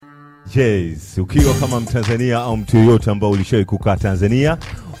Yes, ukiwa kama Mtanzania au mtu yoyote ambao ulishawahi kukaa Tanzania,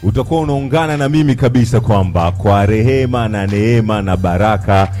 utakuwa unaungana na mimi kabisa kwamba kwa rehema na neema na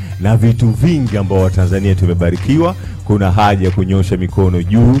baraka na vitu vingi ambao Watanzania tumebarikiwa, kuna haja ya kunyosha mikono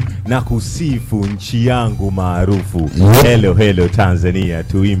juu na kusifu nchi yangu maarufu. Hello hello Tanzania,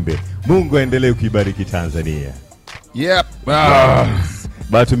 tuimbe. Mungu aendelee kuibariki Tanzania. Yep.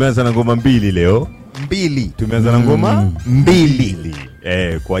 Ba tumeanza na ngoma mbili leo. Tumeanza na ngoma mbili.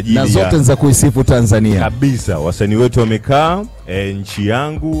 Kwa ajili na zote za kuisifu Tanzania. Kabisa, wasanii wetu wamekaa nchi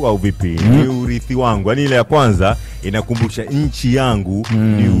yangu au vipi? Ni urithi wangu. Yaani ile ya kwanza inakumbusha nchi yangu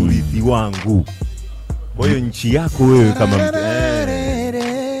ni urithi wangu. Kwa hiyo nchi yako wewe kama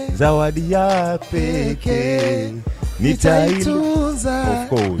zawadi ya pekee nitaitunza. Of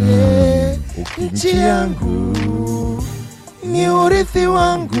course. Nchi yangu ni urithi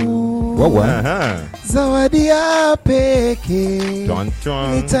wangu. Zawadi ya pekee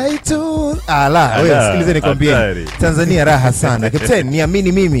nitaitunza. Wewe sikilize nikwambie, Tanzania raha sana. Captain,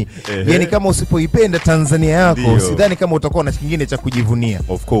 niamini mimi, yani kama usipoipenda Tanzania yako, sidhani kama utakuwa na kingine cha kujivunia.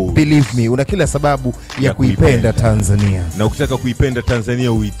 Of course. Believe me, una kila sababu ya kuipenda Tanzania. Na ukitaka kuipenda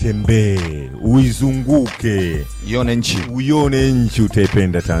Tanzania uitembee, uizunguke, uione nchi,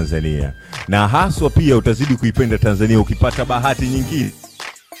 utaipenda Tanzania. Na haswa pia utazidi kuipenda Tanzania ukipata bahati nyingine.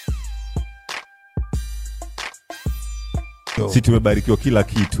 Sisi tumebarikiwa kila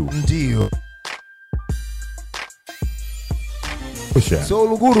kitu. Ndio. So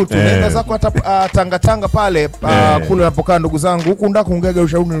Luguru tunaenda zako hata Tanga pale kule napokaa ndugu zangu huku ndako ungega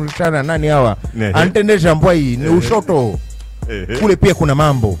ushauri nilitana nani hawa antendesha mbwai ni ushoto kule pia kuna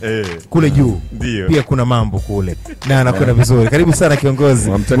mambo kule juu pia kuna mambo kule na anakwenda vizuri. Karibu sana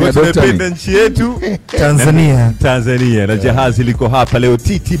kiongozi. Tunapenda nchi yetu Tanzania na Jahazi liko hapa leo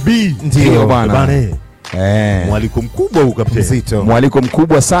TTB. Ndio bwana. Mwaliko mkubwa huko Kapteni. Mwaliko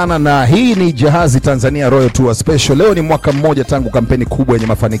mkubwa sana, na hii ni Jahazi Tanzania Royal Tour Special. Leo ni mwaka mmoja tangu kampeni kubwa yenye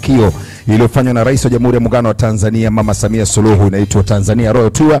mafanikio iliyofanywa na Rais wa Jamhuri ya Muungano wa Tanzania Mama Samia Suluhu, inaitwa Tanzania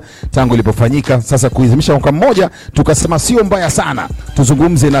Royal Tour. Tangu ilipofanyika sasa kuizimisha mwaka mmoja, tukasema sio mbaya sana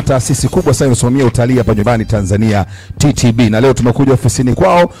tuzungumze na taasisi kubwa sana inayosimamia utalii hapa nyumbani Tanzania, TTB. Na leo tumekuja ofisini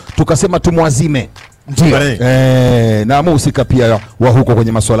kwao tukasema tumwazime. Na muhusika pia wa huko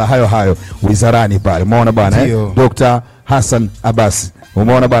kwenye masuala hayo wizarani pale. Umeona bwana Dr. Hassan Abbas.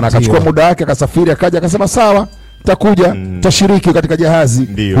 Umeona bwana akachukua muda wake akasafiri akaja akasema sawa takuja tashiriki katika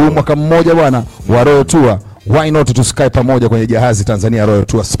Jahazi huu mwaka mmoja bwana wa Royal Tour. Why not tusikae pamoja kwenye Jahazi Tanzania Royal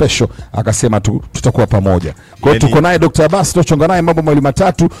Tour Special? Akasema tutakuwa pamoja. Kwa hiyo tuko naye Dr. Abbas, tuchonga naye mambo mawili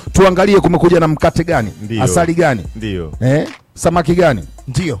matatu, tuangalie kumekuja na mkate gani, asali gani, samaki gani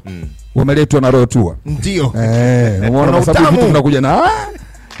wameletwa na Royal Tour. Umeona kwa sababu vitu vinakuja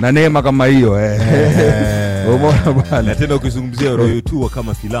na neema kama hiyo. Umeona bwana. Na tena ukizungumzia Royal Tour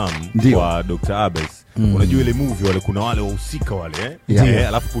kama filamu kwa Dr. Abbas, unajua ile movie wale kuna wale wahusika wale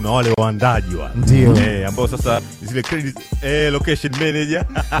alafu kuna wale waandaji wale ambao sasa zile credit location manager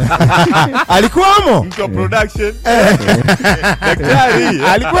alikuwamo, mtu wa production daktari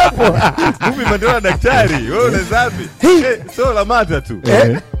alikuwepo, movie mandora daktari, wewe unazapi so la mata tu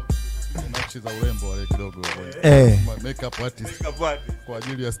nakshi za urembo wale kidogo makeup artist kwa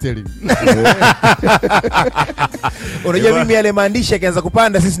ajili ya styling. Unajua mimi yale maandishi yakianza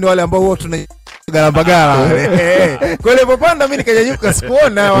kupanda, sisi ni wale ambao huwa tuna galambagala kwa ile popanda mimi nikanyanyuka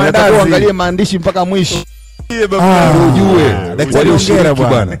sikuona waandazi waangalie maandishi mpaka mwisho ujue daktari ongera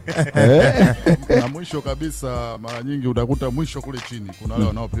bwana. Na mwisho kabisa mara nyingi utakuta mwisho kule chini kuna wale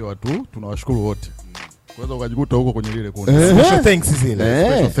wanaopewa tu tunawashukuru wote. Kwanza ukajikuta huko kwenye lile kundi. Special thanks zile.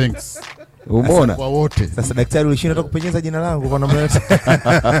 Special thanks. Umeona kwa wote. Sasa daktari ulishinda hata kupenyeza jina langu kwa namna yote.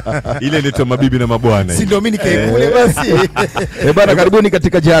 Ile ndio mabibi na mabwana. Si ndio mimi nikaikule basi. Bwana karibuni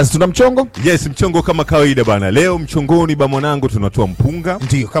katika Jahazi. Tuna mchongo? Yes, mchongo kama kawaida bwana. Leo mchongoni ba mwanangu tunatoa mpunga.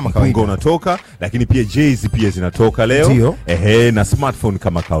 Ndio kama kawaida. Mpunga unatoka, lakini pia jezi pia zinatoka leo. Na smartphone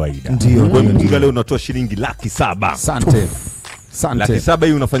kama kawaida. Ndio. Kwa mpunga leo unatoa shilingi 700,000. Asante. 700,000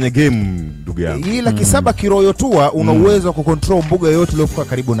 hii unafanya game ndugu yangu. Hii 700,000 Kiroyo Tour una uwezo wa kucontrol mbuga yote iliyokuwa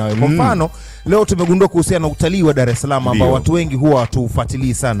karibu nawe. Kwa mfano leo tumegundua kuhusiana na utalii wa Dar es Salaam ambao watu wengi huwa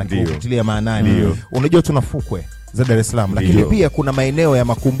hatufuatilii sana kufuatilia maanani. Unajua tuna fukwe za Dar es Salaam, lakini pia kuna maeneo ya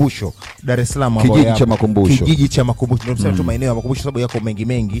makumbusho Dar es Salaam ambayo kijiji cha makumbusho ndio tunasema tu maeneo ya makumbusho sababu yako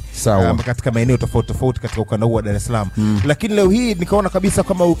mengi katika maeneo tofauti katika ukanda huu wa Dar es Salaam. Lakini leo hii nikaona kabisa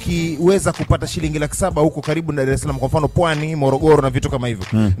kama ukiweza kupata shilingi 700,000 huko karibu na Dar es Salaam, kwa mfano Pwani, Morogoro na vitu kama hivyo,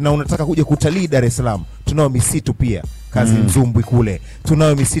 na unataka kuja kutalii Dar es Salaam, tunao misitu pia kazi Mzumbwi kule.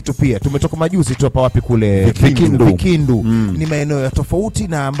 Tunayo misitu pia. Tumetoka majuzi tu hapa wapi kule Vikindu. Ni maeneo ya tofauti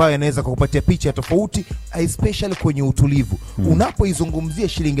na ambayo yanaweza kukupatia picha ya tofauti, especially kwenye utulivu. Unapoizungumzia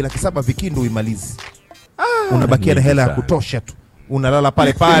shilingi 700 Vikindu imalizi. Unabakia na hela ya kutosha tu. Unalala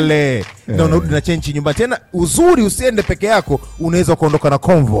pale pale na unarudi na change nyumbani. Tena uzuri usiende peke yako, unaweza kuondoka na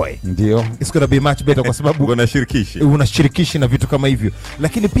convoy. Ndio. It's gonna be much better kwa sababu unashirikishi na vitu kama hivyo.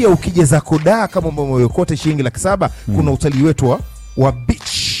 Lakini pia ukija za koda kama umeyokote shilingi 700, kuna utalii wetu wa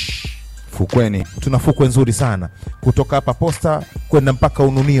beach. Fukweni. Tuna fukwe nzuri sana. Kutoka hapa Posta kwenda mpaka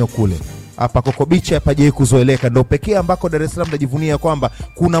Ununio kule. Hapa Koko Beach hapa je kuzoeleka, ndio pekee ambako Dar es Salaam najivunia kwamba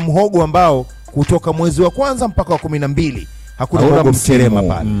kuna mhogo ambao kutoka mwezi wa kwanza mpaka wa 12 hakuna mhogo mterema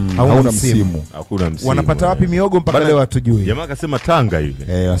pale. Hauna msimu. Hakuna msimu. Wanapata wapi miogo mpaka leo hatujui. Jamaa akasema Tanga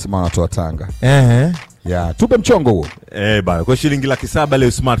ile. Wanasema wanatoa Tanga. Ya, tupe mchongo huo. Bana, kwa shilingi 700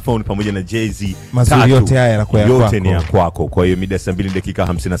 leo smartphone pamoja na Jahazi. Mazuri yote haya yanakuwa yote ni ya kwako. Kwa hiyo mida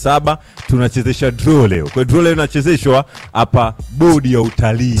 2:57 tunachezesha draw leo. Kwa draw leo inachezeshwa hapa Bodi ya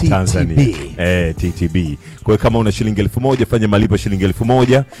Utalii Tanzania. TTB. Kwa hiyo kama una shilingi 1000 fanya malipo shilingi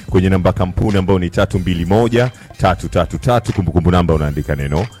 1000 kwenye namba kampuni ambayo ni 321333. Kumbukumbu namba unaandika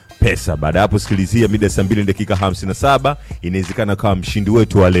neno pesa. Baada hapo sikilizia mida 2:57 inawezekana kama mshindi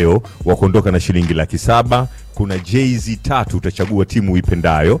wetu wa leo wa kuondoka na shilingi 700. Kuna Jahazi 3 utachagua timu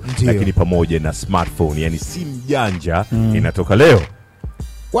uipendayo, lakini pamoja na smartphone, yani simu janja inatoka leo.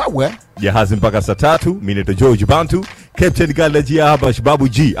 Wawe Jahazi mpaka saa 3. Mimi ni George Bantu, Captain Galaji hapa Babu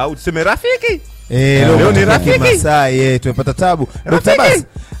G au tuseme rafiki. Leo ni rafiki Masai, tumepata tabu. Dr. Bas.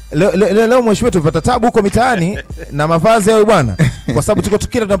 Leo mheshimiwa tumepata tabu huko mitaani na mavazi yao bwana. Kwa sababu tuko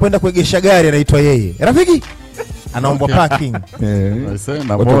tukira tunapoenda kuegesha gari anaitwa yeye. Rafiki anaomba parking.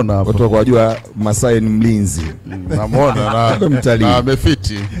 Namuona hapo. Watu wajua Masai ni mlinzi. Namuona na mtalii.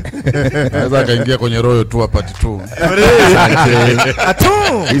 Amefiti. Anaweza kaingia kwenye Royal Tour part 2.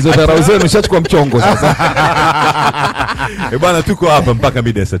 Hizo dharau zenu mshachukua mchongo sasa. Bwana tuko hapa mpaka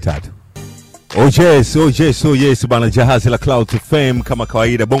mida saa 3. Yes, bana Jahazi la Cloud to Fame kama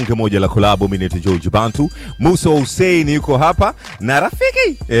kawaida, bonge moja la collab. Mimi ni George Bantu, Musa Hussein yuko hapa na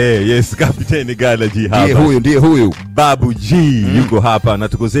rafiki yes Captain Galaji hapa. Ndiye huyu Babu G yuko hapa na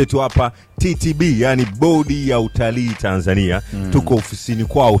tuko zetu hapa TTB, yani Bodi ya Utalii Tanzania. Tuko ofisini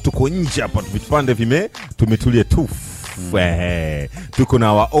kwao, tuko nje hapa, vipande tumetulia tu. Tuko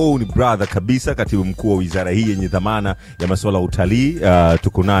na our own brother kabisa, katibu mkuu wa wizara hii yenye dhamana ya masuala ya utalii.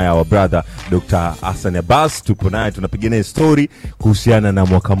 Tuko naye our brother Dr. Hassan Abbas. Tupo naye tunapigania story kuhusiana na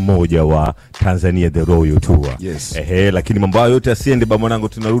mwaka mmoja wa Tanzania the Royal Tour. Yes. Lakini mambo hayo yote asiende ba mwanangu,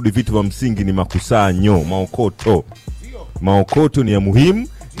 tunarudi vitu vya msingi, ni makusanyo, maokoto ni ya muhimu.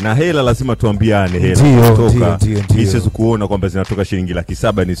 Na hela lazima tuambiane hela kutoka. Siwezi kuona kwamba zinatoka shilingi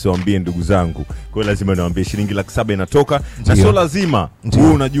 700 nisiwaambie ndugu zangu. Kwa hiyo lazima niwaambie shilingi 700 inatoka. Na sio lazima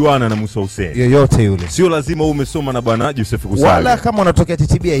wewe unajuana na Musa Hussein. Yoyote yule. Sio lazima wewe umesoma na bwana Joseph Kusali. Wala kama unatokea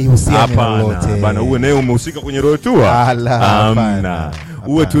TTB haihusiani na lolote. Bana uwe naye umehusika kwenye Royal Tour. Hapana.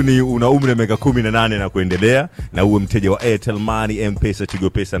 Uwe tu ni una umri wa miaka 18 na kuendelea, na uwe mteja wa Airtel Money, M-Pesa, Tigo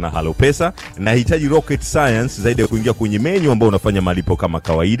Pesa na Halo Pesa. Na hitaji rocket science zaidi ya kuingia kwenye menu ambao unafanya malipo kama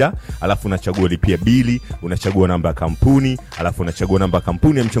kawaida, alafu unachagua lipia bili, unachagua namba ya kampuni, alafu unachagua namba ya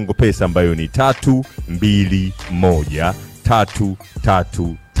kampuni ya mchongo pesa ambayo ni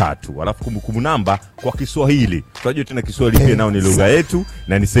 321333. Alafu kumbukumbu namba kwa Kiswahili. Tunajua tena Kiswahili pia nao ni lugha yetu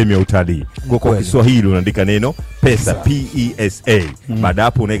na ni sehemu ya utalii. Kwa Kiswahili unaandika neno pesa, PESA. Baada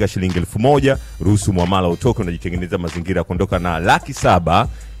hapo unaweka shilingi 1000, ruhusu muamala utoke, unajitengeneza mazingira ya kuondoka na 700,000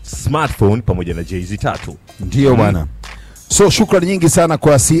 smartphone pamoja na Jahazi 3. Ndio bwana. So shukrani nyingi sana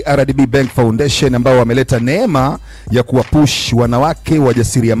kwa CRDB Bank Foundation ambao wameleta neema ya kuwapush wanawake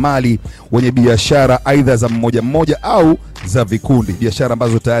wajasiriamali wenye biashara aidha za mmoja au za vikundi, biashara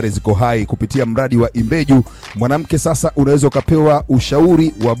ambazo tayari ziko hai kupitia mradi wa Imbeju. Mwanamke sasa unaweza ukapewa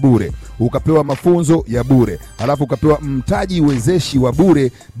ushauri wa bure, ukapewa mafunzo ya bure, alafu ukapewa mtaji wezeshi wa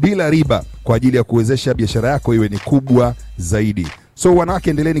bure bila riba kwa ajili ya kuwezesha biashara yako iwe ni kubwa zaidi. So wanawake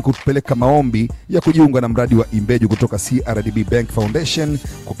endeleeni kupeleka maombi ya kujiunga na mradi wa Imbeju kutoka CRDB Bank Foundation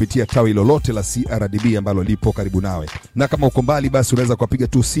kupitia tawi lolote la CRDB ambalo lipo karibu nawe. Na kama uko mbali basi unaweza kupiga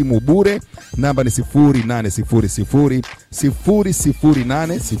tu simu bure, namba ni 0800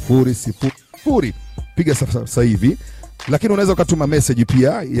 00800. Piga sasa hivi. Lakini unaweza ukatuma message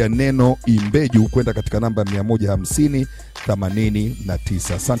pia ya neno Imbeju kwenda katika namba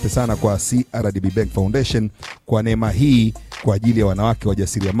 15089. Asante sana kwa CRDB Bank Foundation kwa neema hii kwa ajili ya wanawake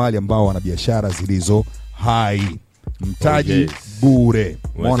wajasiriamali ambao wana biashara zilizo hai. mtaji bure,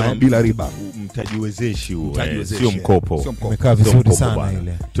 umeona, bila riba, mtaji wezeshi huo, sio mkopo. Imekaa vizuri sana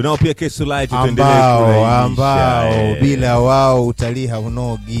ile. Tunao pia Kesu Light, ambao bila wao utalii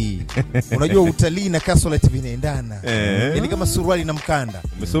haunogi. Unajua utalii na Kesu Light vinaendana. Yaani kama suruali na mkanda.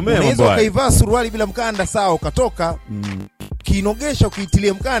 Umesomea mambo. Unaweza ukaivaa suruali bila mkanda, sawa, ukatoka kiinogesha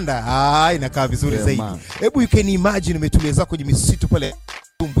ukiitilia mkanda, inakaa vizuri zaidi. Hebu you can imagine umetulia zako kwenye misitu pale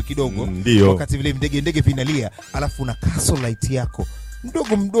tumbu kidogo, wakati vile ndege vinalia, alafu una Kesu Light yako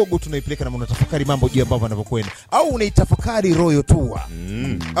mdogo tunaipeleka na unatafakari mambo juu ambavyo yanavyokwenda, au unaitafakari Royal Tour.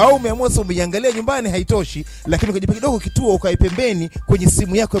 Au umeamua sasa umeiangalia nyumbani haitoshi, lakini ukajipa kidogo kituo ukae pembeni kwenye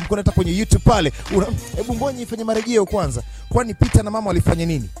simu yako ya mkono, hata kwenye YouTube pale, hebu mbonye ifanye marejeo kwanza, kwani Peter na mama walifanya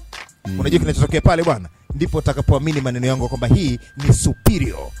nini? Unajua kinachotokea pale bwana, ndipo utakapoamini maneno yangu kwamba hii ni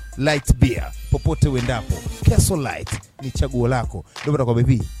superior light beer popote uendapo. Kesu Light ni chaguo lako. Ndio maana kwa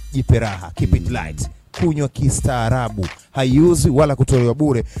baby, jipe raha, keep it light. Kunywa kistaarabu, haiuzi wala kutolewa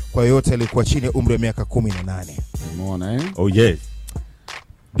bure kwa yote aliyekuwa chini ya umri wa miaka 18. Umeona Oh yes.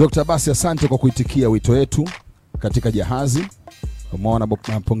 Dr. Basi, asante kwa kuitikia wito wetu katika Jahazi. Umeona,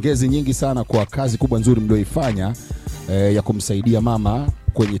 pongezi nyingi sana kwa kazi kubwa nzuri mlioifanya ya kumsaidia mama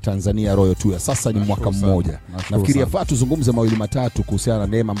kwenye Tanzania Royal Tour. Sasa ni mwaka mmoja. Nafikiri yafaa tuzungumze mawili matatu kuhusiana na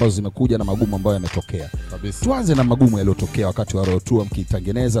neema ambazo zimekuja na magumu ambayo yametokea. Tuanze na magumu yaliyotokea wakati wa Royal Tour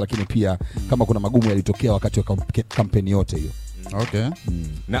mkitengeneza, lakini pia kama kuna magumu yalitokea wakati wa kampeni yote hiyo. Okay.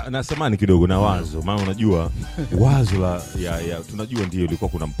 Na samani kidogo na wazo, maana unajua wazo la tunajua ndio ilikuwa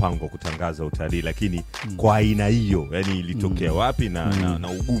kuna mpango wa kutangaza utalii, lakini kwa aina hiyo, yani ilitokea wapi na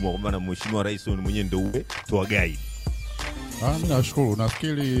ugumu kwamba na mheshimiwa rais mwenyewe ndio uwe tour guide. Mimi nashukuru.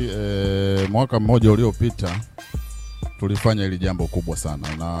 Nafikiri mwaka mmoja uliopita tulifanya hili jambo kubwa sana,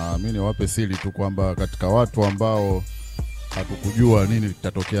 na mimi niwape siri tu kwamba katika watu ambao hatukujua nini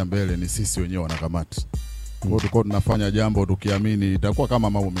kitatokea mbele ni sisi wenyewe wanakamati. Kwa hiyo tulikuwa tunafanya jambo tukiamini itakuwa kama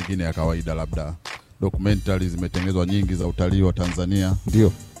mambo mengine ya kawaida, labda documentary zimetengenezwa nyingi za utalii wa Tanzania.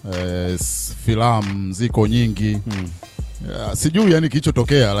 Ndio. Filamu ziko nyingi. Sijui yani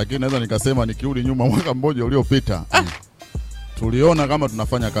kilichotokea, lakini naweza nikasema nikirudi nyuma mwaka mmoja uliopita, tuliona kama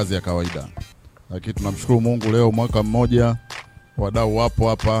tunafanya kazi ya kawaida. Lakini tunamshukuru Mungu, leo mwaka mmoja wadau wapo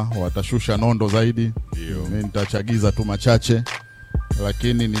hapa, watashusha nondo zaidi. Mimi nitachagiza tu machache.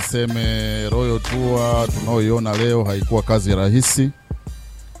 Lakini niseme Royal Tour tunaoiona leo haikuwa kazi rahisi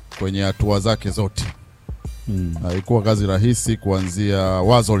kwenye hatua zake zote. Haikuwa kazi rahisi kuanzia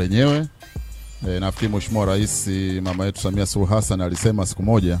wazo lenyewe. Nafikiri Mheshimiwa Rais mama yetu Samia Suluhu Hassan alisema siku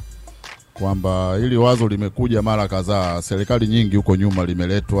moja kwamba hili wazo limekuja mara kadhaa, serikali nyingi huko nyuma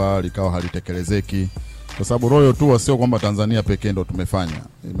limeletwa likawa halitekelezeki, kwa sababu Royal Tour sio kwamba Tanzania pekee ndo tumefanya.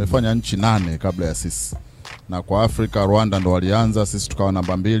 Imefanya nchi 8 kabla ya sisi. Na kwa Afrika Rwanda ndo walianza, sisi tukawa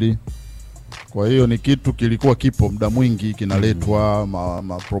namba 2. Kwa hiyo ni kitu kilikuwa kipo muda mwingi kinaletwa,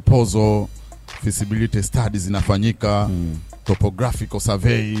 proposal, feasibility studies zinafanyika, topographical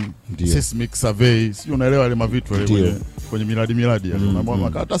survey, seismic survey, sio unaelewa ile mavitu yale kwenye miradi yale, unaamua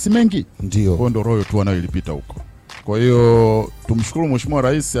makaratasi mengi. Ndio. Kwa ndo Royal Tour nayo ilipita huko. Kwa hiyo tumshukuru Mheshimiwa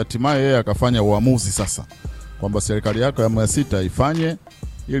Rais, hatimaye yeye akafanya uamuzi sasa kwamba serikali yako ya awamu ya 6 ifanye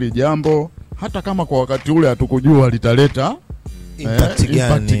ili jambo, hata kama kwa wakati ule hatukujua litaleta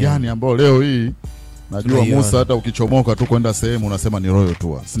impact gani ambao leo hii najua Musa, hata ukichomoka tu kwenda sehemu unasema ni Royal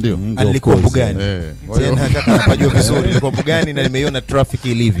Tour, si ndio? Alikuwa mbugani. Tena nataka napajua vizuri alikuwa mbugani na nimeiona traffic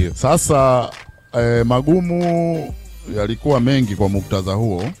ilivyo. Sasa magumu yalikuwa mengi kwa muktadha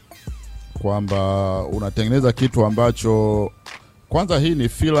huo, kwamba unatengeneza kitu ambacho kwanza hii ni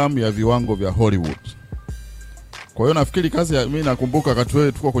filamu ya viwango vya Hollywood. Kwa hiyo nafikiri kazi ya mimi nakumbuka wakati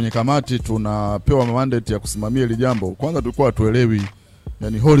wewe tulikuwa kwenye kamati tunapewa mandate ya kusimamia hili jambo, kwanza tulikuwa hatuelewi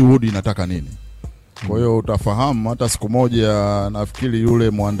yani Hollywood inataka nini. Kwa hiyo utafahamu hata siku moja nafikiri yule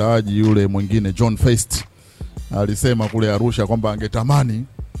mwandaaji yule mwingine John Feist alisema kule Arusha kwamba angetamani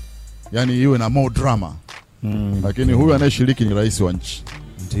yani iwe na more drama. Lakini huyu anayeshiriki ni rais wa nchi.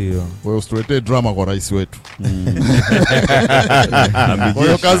 Ndio. Kwa hiyo usituletee drama kwa rais wetu. Kwa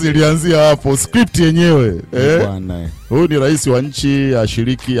hiyo kazi ilianzia hapo, script yenyewe. Huyu ni rais wa nchi,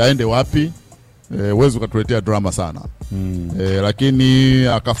 ashiriki aende wapi? Uwezo ukatuletea drama sana. Lakini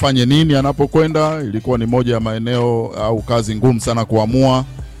akafanye nini anapokwenda ilikuwa ni moja ya maeneo au kazi ngumu sana kuamua.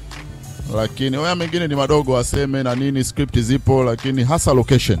 Lakini haya mengine ni madogo, aseme na nini, script zipo, lakini hasa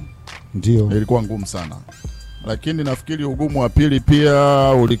location ndio ilikuwa ngumu sana. Lakini nafikiri ugumu wa pili pia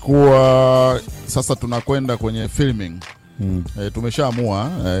ulikuwa sasa tunakwenda kwenye filming.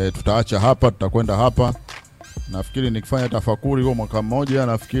 Tumeshaamua tutaacha hapa, tutakwenda hapa. Nafikiri nikifanya tafakuri huo mwaka mmoja,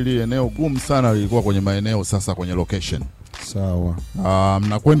 nafikiri eneo gumu sana lilikuwa kwenye maeneo sasa kwenye location. Sawa.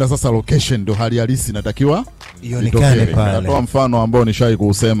 Mnakwenda sasa location ndio hali halisi inatakiwa ionekane pale. Natoa mfano ambao nishai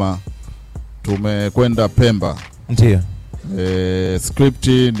kuusema, tumekwenda Pemba. Ndio. Script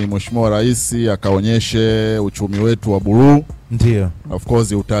ni Mheshimiwa Rais akaonyeshe uchumi wetu wa buluu. Ndio. Of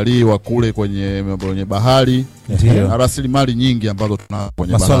course utalii wa kule kwenye bahari. Ndio. Na rasilimali nyingi ambazo tuna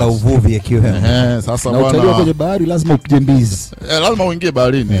kwenye bahari. Masuala uvuvi yakiwemo. Sasa na utalii kwenye bahari lazima upige mbizi. Lazima uingie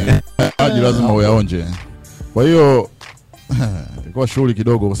baharini. Maji lazima uyaonje. Kwa hiyo ilikuwa shughuli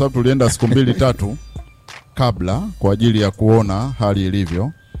kidogo kwa sababu tulienda siku 2-3 kabla kwa ajili ya kuona hali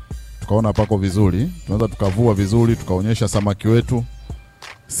ilivyo. Tukaona pako vizuri, tunaweza tukavua vizuri, tukaonyesha samaki wetu.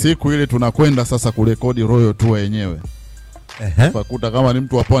 Siku ile tunakwenda sasa kurekodi Royal Tour yenyewe. Tukakuta kama ni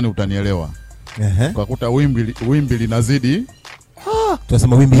mtu wa pwani utanielewa. Tukakuta wimbi linazidi.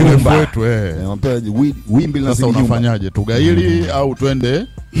 Tunasema wimbi nyumba. Wimbi linazidi. Sasa unafanyaje? Tugaili au twende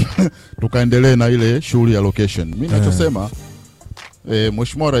tukaendelee na ile shughuli ya location. Mimi ninachosema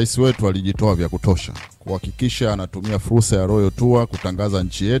Mheshimiwa Rais wetu alijitoa vya kutosha kuhakikisha anatumia fursa ya Royal Tour kutangaza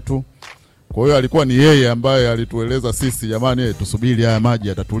nchi yetu. Kwa hiyo alikuwa ni yeye ambaye alitueleza sisi, jamani tusubiri haya maji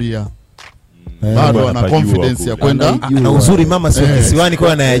yatatulia. Bado ana confidence ya kwenda. Na uzuri mama sio kisiwani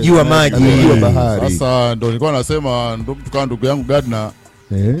kwa anayajua maji ya bahari. Sasa ndo nilikuwa nasema ndugu yangu Gardner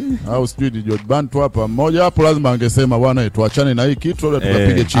au sijui ni George Bantu hapa, mmoja hapo lazima angesema bwana tuachane na hii kitu au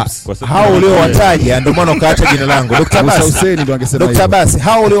tukapige chips. Hao leo wataja ndio maana ukaacha jina langu. Dr. Hussein ndio angesema hivyo. Dr. Basi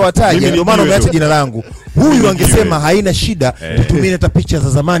hao leo wataja ndio maana umeacha jina langu. Huyu angesema haina shida, tutumie hata picha za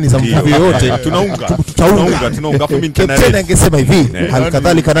zamani za mvuvi yote. Tunaunga mimi tena angesema hivi,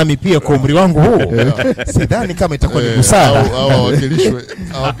 halikadhalika nami pia kwa umri wangu huu. Sidhani kama itakuwa ni busara. Wakilishwe.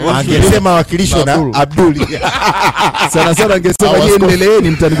 Angesema wakilishwe na Abduli. Sana angesema yeye endeleeni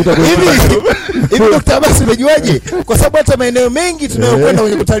mtanikuta kwa hivi. Dr. Basi umejuaje? Kwa sababu hata maeneo mengi tunayokwenda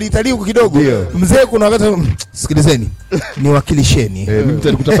kwenye kutalii huko kidogo. Mzee kuna wakati sikilizeni. Niwakilisheni. Mimi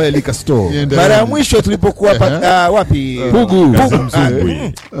mtanikuta pale Lika Store. Mara ya mwisho tulipokuwa wapi? Pugu.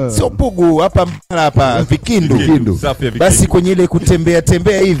 Sio Pugu, hapa Vikindu. Basi kwenye ile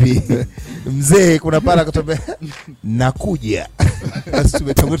kutembea hivi. Mzee kuna pala kutembea nakuja. Basi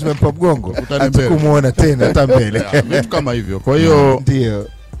tumempa mgongo. Kumuona tena hata mbele. Vitu kama hivyo. Kwa hiyo ndio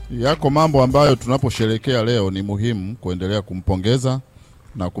yako mambo ambayo tunaposherekea leo ni muhimu kuendelea kumpongeza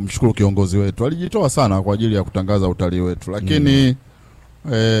na kumshukuru kiongozi wetu. Alijitoa sana kwa ajili ya kutangaza utalii wetu. Lakini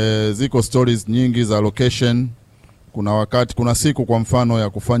ziko stories nyingi za location. Kuna siku kwa mfano ya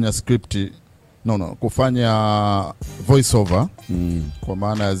kufanya script kufanya voice over kwa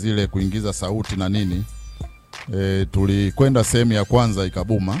maana ya zile kuingiza sauti na nini. Tulikwenda sehemu ya kwanza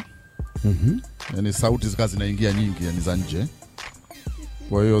ikabuma. Yani sauti zikazi zinaingia nyingi yani za nje.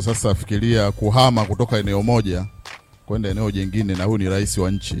 Kwa hiyo sasa fikiria kuhama kutoka eneo moja kwenda eneo jingine, na huyu ni rais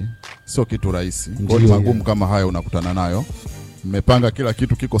wa nchi, sio kitu rahisi. Kwa hiyo magumu kama haya unakutana nayo. Mmepanga kila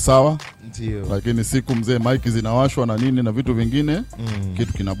kitu kiko sawa. Ndio. Lakini siku mzee maiki zinawashwa na nini na vitu vingine,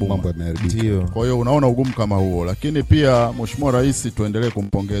 kitu kinabuma. Mambo yameharibika. Kwa hiyo unaona ugumu kama huo. Lakini pia Mheshimiwa Rais tuendelee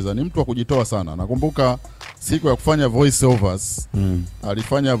kumpongeza. Ni mtu wa kujitoa sana. Nakumbuka siku ya kufanya voice overs,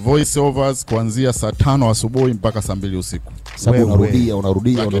 alifanya voice overs kuanzia saa 5 asubuhi mpaka saa 2 usiku. Sababu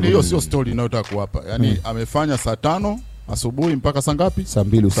unarudia. Lakini hiyo sio story ninayotaka kuwapa. Yaani amefanya saa 5 asubuhi mpaka saa ngapi? Saa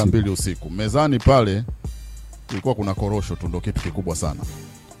 2 usiku. Mezani pale ilikuwa kuna korosho tu, ndio kitu kikubwa sana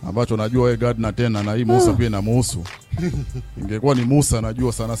ambacho najua wewe Gardner tena na hii Musa pia na Musu. Ingekuwa ni Musa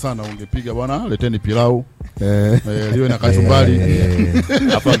najua sana ungepiga bwana leteni pilau liwe na kachumbari.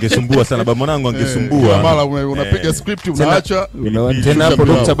 Hapa angesumbua sana baba mwanangu, angesumbua. Mara unapiga script unaacha tena hapo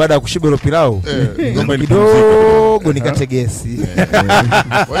Dr. baada ya kushiba ile pilau kidogo nikategesi.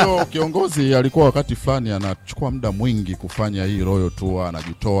 Kwa hiyo kiongozi alikuwa wakati fulani anachukua muda mwingi kufanya hii Royal Tour,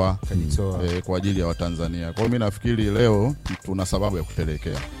 anajitoa kwa ajili ya Watanzania. Kwa hiyo mimi nafikiri leo tuna sababu ya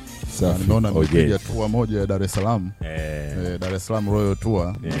kusherehekea. Nimeona mpiga tour moja ya Dar es Salaam. Dar es Salaam Royal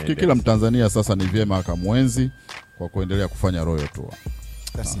Tour. Nafikiri kila Mtanzania sasa ni vyema akamwenzi kwa kuendelea kufanya Royal Tour.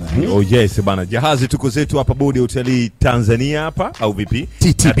 Yes bana, Jahazi tuko zetu hapa bodi ya utalii Tanzania hapa au vipi?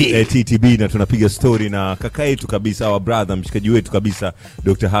 TTB na tunapiga story na kaka yetu kabisa, our brother, mshikaji wetu kabisa,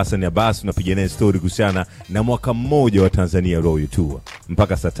 Dr. Hassan Abbas. Tunapiga naye story kuhusiana na mwaka mmoja wa Tanzania Royal Tour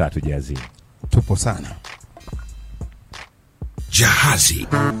mpaka saa 3 Jahazi. Tupo sana. Jahazi.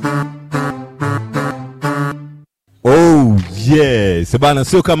 Yes, bana,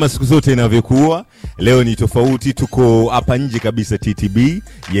 sio kama siku zote inavyokuwa. Leo ni tofauti, tuko hapa nje kabisa TTB.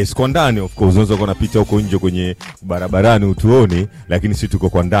 Yes, kwa ndani of course unaweza kuona picha huko nje kwenye barabarani utuone, lakini sisi tuko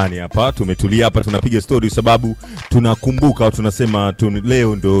kwa ndani hapa. Tumetulia hapa tunapiga story sababu tunakumbuka au tunasema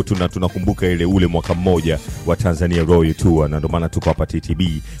leo ndo tunakumbuka ule mwaka mmoja wa Tanzania Royal Tour, na ndio maana tuko hapa TTB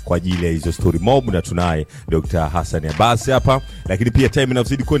kwa ajili ya hizo story mob, na tunaye Dr. Hassan Abbas hapa. Lakini pia time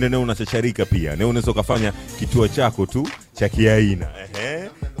inazidi kwenda, leo unachacharika pia. Leo unaweza kufanya kituo chako tu cha kiaina.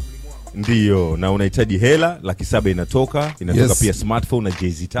 Ndio, na unahitaji hela, 700,000 inatoka yes. Pia smartphone na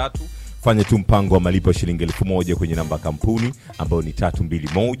Jahazi 3. Fanya tu mpango wa malipo ya shilingi 1000 kwenye namba kampuni ambayo ni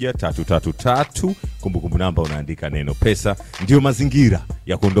 321333. Kumbukumbu namba unaandika neno pesa. Ndio mazingira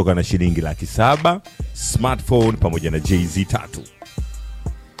ya kuondoka na shilingi 700,000, smartphone pamoja na Jahazi 3.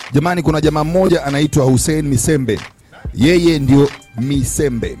 Jamani, kuna jamaa mmoja anaitwa Hussein Misembe. Yeye ndio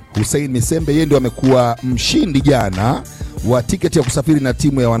Misembe, Hussein Misembe, yeye ndio amekuwa mshindi jana wa tiketi ya kusafiri na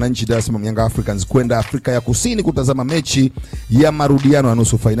timu ya wananchi Dar es Salaam Young Africans kwenda Afrika ya Kusini kutazama mechi ya marudiano ya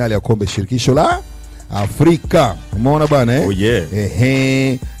nusu finali ya kombe shirikisho la Afrika. Umeona bwana Oh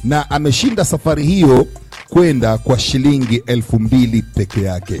yeah. Na ameshinda safari hiyo kwenda kwa shilingi 2,000 peke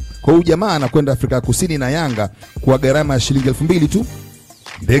yake. Kwa hiyo jamaa anakwenda Afrika ya Kusini na Yanga kwa gharama ya shilingi 2,000 tu.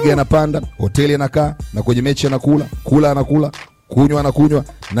 Ndege anapanda, hoteli anakaa, na kwenye mechi anakula, anakula, kunywa,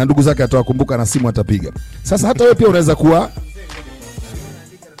 na ndugu zake atawakumbuka na simu atapiga. Sasa hata wewe pia unaweza kuwa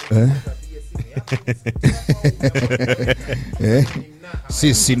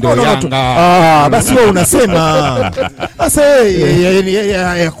sisi ndo Yanga. Basi wewe unasema sasa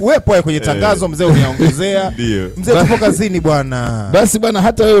ya kuwepo kwenye tangazo, mzee uniongezea. Mzee tupo kazini bwana. Basi bwana,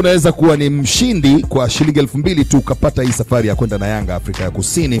 hata wewe unaweza kuwa ni mshindi kwa shilingi 2,000 tu ukapata hii safari ya kwenda na Yanga Afrika ya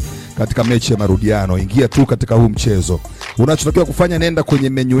Kusini katika mechi ya marudiano. Ingia tu katika huu mchezo. Unachotakiwa kufanya, nenda kwenye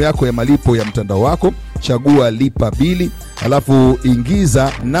menu yako ya malipo ya mtandao wako, chagua lipa bili, alafu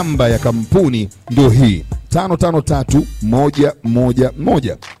ingiza namba ya kampuni, ndio hii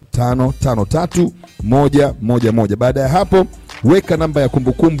 553111 553111. Baada ya hapo weka namba ya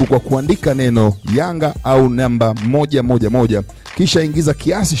kumbukumbu kwa kuandika neno Yanga au namba 111, kisha ingiza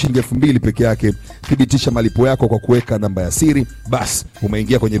kiasi shilingi 2,000 peke yake. Thibitisha malipo yako kwa kuweka namba ya siri. Bas,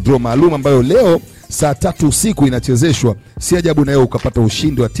 umeingia kwenye draw maalum ambayo leo saa 3 usiku inachezeshwa. Si ajabu na wewe ukapata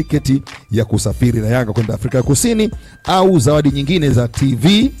ushindi wa tiketi ya kusafiri na Yanga kwenda Afrika ya Kusini au zawadi nyingine za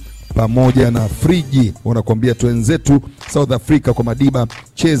TV pamoja na friji. Wanakuambia twenzetu South Africa kwa Madiba,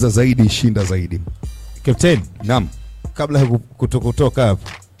 cheza zaidi, shinda zaidi. Captain, naam, kabla kutoka hapo,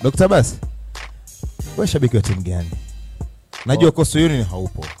 Dr. Abbas, wewe shabiki wa timu gani? Najua Coastal Union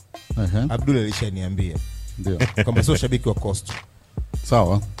haupo. Abdul alishaniambia. Ndio. Kama sio shabiki wa Coastal.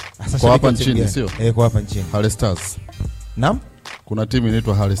 Sawa. Kwa hapa nchini sio? Kwa hapa nchini. Harley Stars. Naam? Kuna timu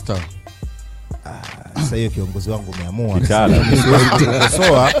inaitwa Harley Stars. Sasa hiyo kiongozi wangu umeamua.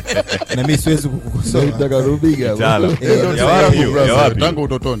 Kukosoa na mimi siwezi kukukosoa. Nataka rubiga. Ya wapi? Tangu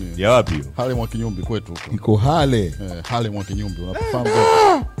utotoni. Ya wapi? Harley Mwakinyumbi kwetu huko. Iko Harley. Harley Mwakinyumbi, unafahamu?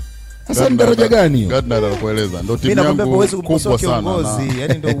 Sasa ni daraja gani hiyo? Gardner anakueleza. Ndio timu yangu kubwa sana.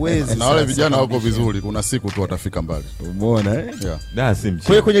 Yaani ndio uwezi. Na wale vijana wako vizuri, kuna siku tu watafika mbali. Umeona Yeah.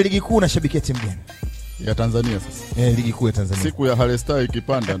 Kwa kwenye ligi kuu unashabikia timu gani? Ya Tanzania sasa. Ligi kuu ya Tanzania. Siku ya Harley Star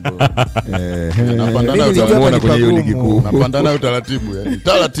ikipanda ndo. Napanda nayo kwenye ligi kuu. Napanda nayo taratibu, yani.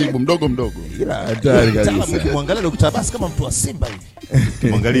 Taratibu mdogo. Ila hatari kabisa. Ukimwangalia Dr. Abbas kama mtu wa Simba hivi.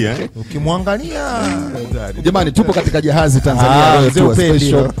 Ukimwangalia. Jamani, tupo katika Jahazi Tanzania Royal Tour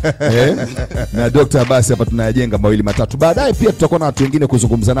Special. Na Dr. Abbas hapa tunayajenga mawili matatu. Baadaye pia tutakuwa na watu wengine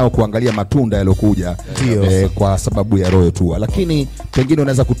kuzungumza nao, kuangalia matunda yalokuja kwa sababu ya Royal Tour. Lakini pengine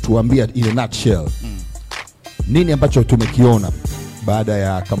unaweza kutuambia in a nutshell, nini ambacho tumekiona baada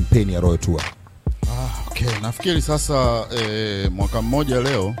ya kampeni ya Royal Tour? Okay, nafikiri sasa mwaka mmoja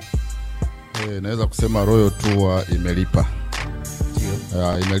leo naweza kusema Royal Tour imelipa.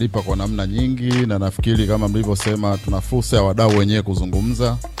 Imelipa kwa namna nyingi, na nafikiri kama mlivyosema tuna fursa ya wadau wenyewe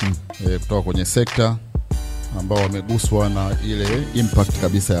kuzungumza kutoka kwenye sekta ambao wameguswa na ile impact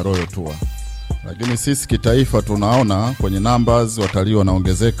kabisa ya Royal Tour. Lakini sisi kitaifa tunaona kwenye numbers watalii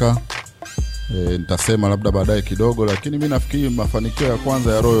wanaongezeka. Nitasema labda baadaye kidogo, lakini mimi nafikiri mafanikio ya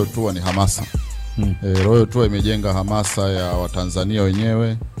kwanza ya Royal Tour ni hamasa. Royal Tour imejenga hamasa ya Watanzania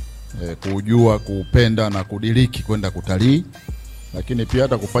wenyewe kujua, kuupenda na kudiriki kwenda kutalii, lakini pia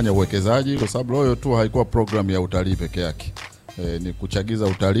hata kufanya uwekezaji, kwa sababu Royal Tour haikuwa program ya utalii peke yake. Ni kuchagiza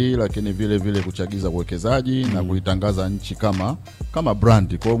utalii, lakini vile kuchagiza uwekezaji na kuitangaza nchi kama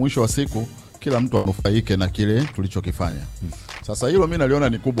brand. Kwa mwisho wa siku kila mtu anufaike na kile tulichokifanya. Sasa hilo mimi naliona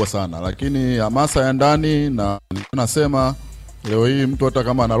ni kubwa sana, lakini hamasa ya ndani, na nasema Leo hii mtu hata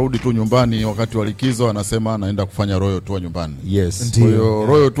kama anarudi tu nyumbani wakati wa likizo anasema anaenda kufanya Royal Tour nyumbani. Yes. Kwa hiyo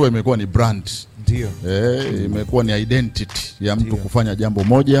Royal Tour imekuwa ni brand. Ndio. Imekuwa ni identity ya mtu kufanya jambo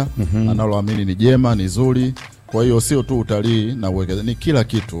moja analoamini ni jema, ni zuri. Kwa hiyo sio tu utalii na uwekezaji, ni kila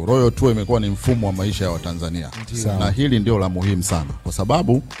kitu. Royal Tour imekuwa ni mfumo wa maisha ya Watanzania. Na hili ndio la muhimu sana. Kwa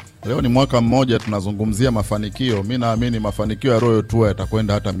sababu leo ni mwaka mmoja tunazungumzia mafanikio. Mimi naamini mafanikio ya Royal Tour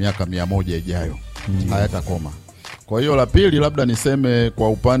yatakwenda hata miaka 100 ijayo. Hayatakoma. Kwa hiyo la pili labda niseme kwa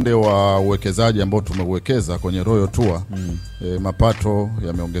upande wa uwekezaji ambao tumeuwekeza kwenye Royal Tour, mapato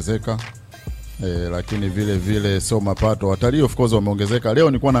yameongezeka. Lakini vile vile sio mapato, watalii of course wameongezeka. Leo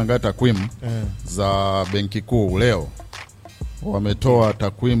nilikuwa naangalia takwimu za Benki Kuu. Leo wametoa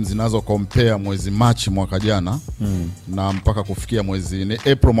takwimu zinazo compare mwezi Machi mwaka jana na mpaka kufikia mwezi ni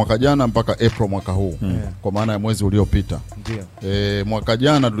April mwaka jana mpaka April mwaka huu, kwa maana ya mwezi uliopita. Mwaka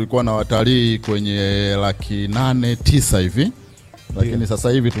jana tulikuwa na watalii kwenye 809 hivi, lakini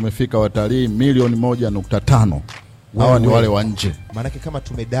sasa hivi tumefika watalii 1.5 Hawa ni wale wa nje. Maana kama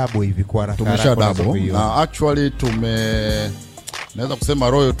tumedouble hivi kwa haraka. Tumesha double. Na actually naweza kusema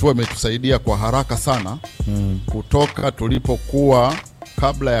Royal Tour imetusaidia kwa haraka sana kutoka tulipokuwa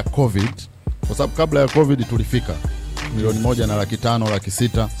kabla ya COVID. Kwa sababu kabla ya COVID tulifika 1.5 milioni,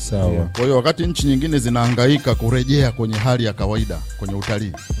 600,000. Sawa. Kwa hiyo wakati nchi nyingine zinahangaika kurejea kwenye hali ya kawaida kwenye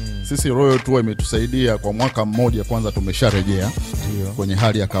utalii, sisi Royal Tour imetusaidia kwa mwaka mmoja kwanza tumesharejea kwenye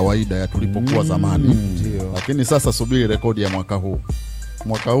hali ya kawaida ya tulipokuwa zamani. Lakini sasa subiri rekodi ya mwaka huu.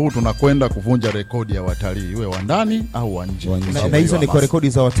 Mwaka huu tunakwenda kuvunja rekodi ya watalii, iwe wa ndani au wa nje. Na hizo ni kwa rekodi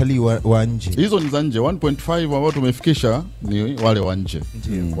za watalii wa nje. Hizo ni za nje. 1.5 ambao tumefikisha ni wale wa nje.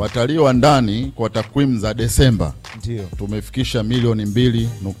 Watalii wa ndani kwa takwimu za Desemba tumefikisha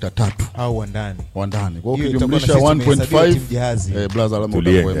 2.3 au wa ndani. Kwa hiyo ukijumlisha 1.5 blaza la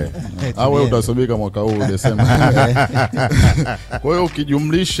mtakwenda. Au wewe utasubika mwaka huu Desemba. Kwa hiyo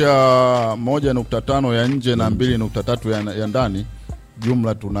ukijumlisha 1.5 ya nje na 2.3 ya ndani,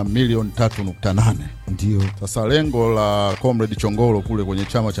 jumla tuna 3.8 Ndio. Sasa lengo la Comrade Chongolo kule kwenye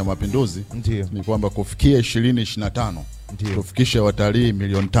Chama cha Mapinduzi ni kwamba kufikia 2025 tufikishe watalii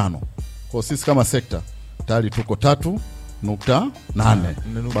 500,000. Kwa sisi kama sekta tayari tuko 3.8,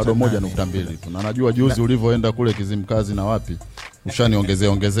 bado 1.2 tu. Na najua juzi ulivyoenda kule Kizimkazi na wapi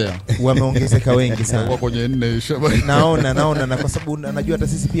ushaniongezea. Wameongezeka wengi sana. Kwa kwenye 4 naona na kwa sababu najua hata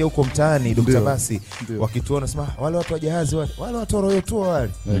sisi pia huko mtaani Dr. Basi wakituona sema wale watu wa Jahazi wale watu wa Royal Tour wale.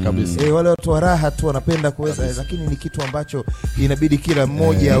 Kabisa. Wale watu wa raha tu wanapenda kuweza, lakini ni kitu ambacho inabidi kila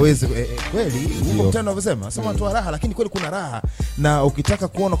mmoja aweze kweli huko mtaani wanavyosema. Sema watu wa raha, lakini kweli kuna raha. Na ukitaka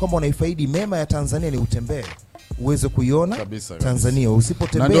kuona kwamba unaifaidi mema ya Tanzania ni utembee. Uweze kuiona Tanzania.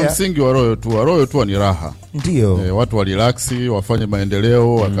 Usipotembea. Na ndio msingi wa Royal Tour. Royal Tour ni raha. Ndio. Watu wa relaxi, wafanye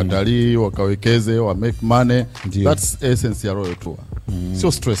maendeleo, wakatalii, wakawekeze, wa make money. That's essence ya Royal Tour.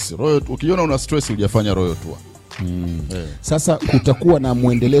 Sio stress. Ukiona una stress hujafanya Royal Tour. Sasa kutakuwa na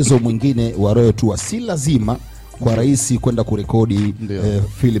muendelezo mwingine wa Royal Tour. Si lazima kwa rais kwenda kurekodi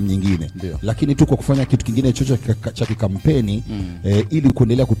film nyingine. Lakini tu kwa kufanya kitu kingine chochote cha kikampeni ili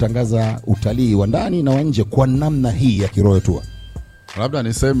kuendelea kutangaza utalii wa ndani na wa nje kwa namna hii ya Royal Tour. Labda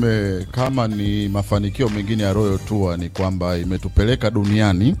niseme kama ni mafanikio mengine ya Royal Tour ni kwamba imetupeleka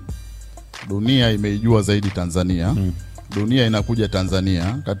duniani. Dunia imeijua zaidi Tanzania. Dunia inakuja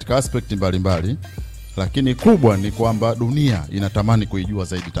Tanzania katika aspect mbalimbali. Lakini kubwa ni kwamba dunia inatamani kuijua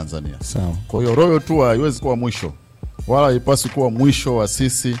zaidi Tanzania. Sawa. Kwa hiyo Royal Tour haiwezi kuwa mwisho, wala haipaswi kuwa mwisho wa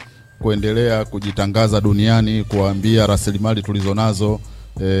sisi kuendelea kujitangaza duniani, kuambia rasilimali tulizonazo,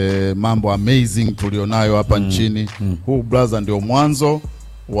 mambo amazing tulionayo hapa nchini. Huu blaza ndio mwanzo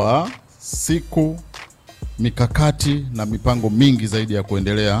wa siku, mikakati na mipango mingi zaidi ya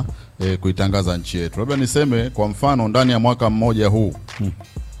kuendelea kuitangaza nchi yetu. Labda niseme kwa mfano ndani ya mwaka mmoja huu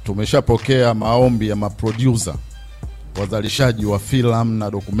tumeshapokea maombi ya maproducer, wazalishaji wa film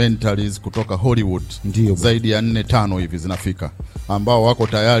na documentaries kutoka Hollywood. Zaidi ya 4-5 hivi zinafika, ambao wako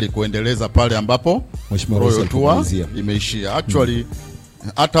tayari kuendeleza pale ambapo Royal Tour imeishia. Actually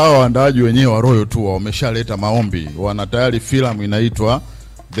hata hao waandaaji wenyewe wa Royal Tour wameshaleta maombi, wana tayari filamu inaitwa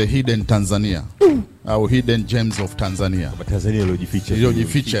The Hidden Tanzania au Hidden Gems of Tanzania. Tanzania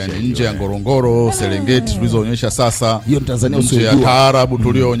iliyojificha yani nje ya Ngorongoro, Serengeti tulizoonyesha sasa, hiyo Tanzania nje ya taarabu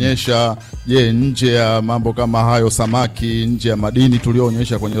tulioonyesha, nje ya mambo kama hayo, samaki, nje ya madini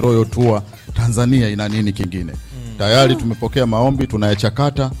tulioonyesha kwenye Royal Tour. Tanzania ina nini kingine? Tayari tumepokea maombi,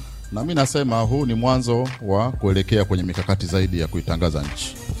 tunayachakata, na mimi nasema huu ni mwanzo wa kuelekea kwenye mikakati zaidi ya kuitangaza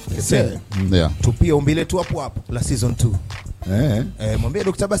nchi. Tupia ombi letu hapo la season 2. Mwambie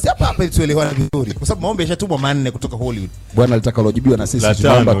Dr. Basi hapa ili tuelewane vizuri, kwa sababu maombi yashatumwa 4 kutoka Hollywood. Bwana alitaka lojibiwa na sisi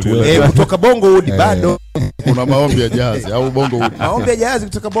tunaomba tuwe kutoka Bongo Wood bado Kuna maombi ya Jahazi au Bongo Hood. Maombi ya Jahazi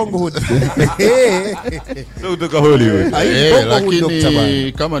kutoka Bongo Hood. Sio kutoka Hollywood.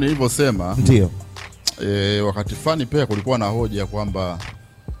 Lakini kama nilivyosema, ndio wakati fani pia kulikuwa na hoja kwamba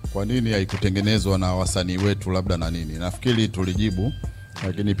kwa nini haikutengenezwa na wasanii wetu labda na nini. Nafikiri tulijibu,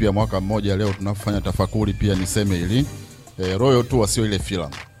 lakini pia mwaka mmoja leo tunafanya tafakuri pia niseme hili. Royal Tour sio ile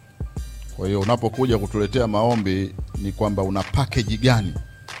filamu. Kwa hiyo unapokuja kutuletea maombi ni kwamba una package gani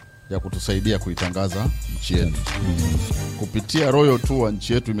ya kutusaidia kuitangaza nchi yetu. Kupitia Royal Tour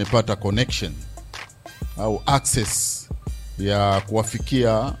nchi yetu imepata connection au access ya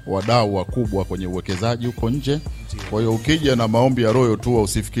kuwafikia wadau wakubwa kwenye uwekezaji huko nje. Kwa hiyo ukija na maombi ya Royal Tour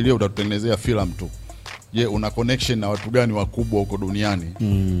usifikirie utatutengenezea filamu tu. Je, una connection na watu gani wakubwa huko duniani?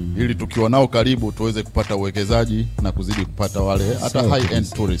 Ili tukiwa nao karibu tuweze kupata uwekezaji na kuzidi kupata wale hata high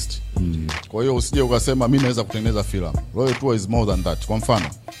end tourist. Kwa hiyo usije ukasema mimi naweza kutengeneza filamu. Royal Tour is more than that. Kwa mfano,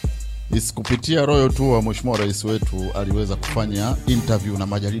 kupitia Royal Tour Mheshimiwa Rais wetu aliweza kufanya interview na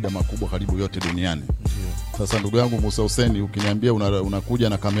majarida makubwa karibu yote duniani. Sasa ndugu yangu Musa Hussein, ukiniambia unakuja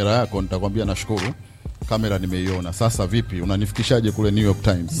na kamera yako nitakwambia nashukuru. Kamera nimeiona. Sasa vipi unanifikishaje kule New York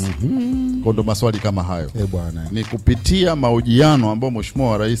Times? Kwa ndo maswali kama hayo. Bwana. Ni kupitia mahojiano ambayo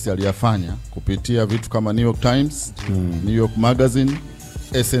Mheshimiwa Rais aliyafanya kupitia vitu kama New York Times, New York Magazine,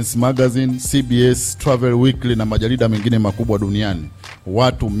 Essence Magazine, CBS, Travel Weekly na majarida mengine makubwa duniani.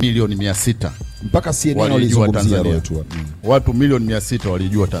 Watu milioni 600 mpaka CNN walizungumzia Royal Tour. Watu milioni 600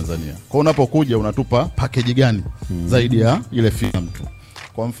 walijua Tanzania. Kwa unapokuja unatupa package gani zaidi ya ile filamu tu.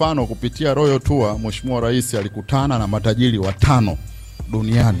 Kwa mfano kupitia Royal Tour Mheshimiwa Rais alikutana na matajiri 5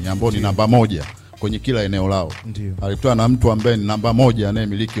 duniani ambao ni namba 1 kwenye kila eneo lao. Alikutana na mtu ambaye ni namba 1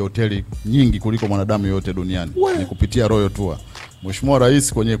 anayemiliki hoteli nyingi kuliko mwanadamu yote duniani. Ni kupitia Royal Tour. Mheshimiwa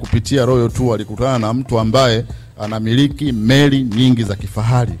Rais kwenye kupitia Royal Tour alikutana na mtu ambaye anamiliki meli nyingi za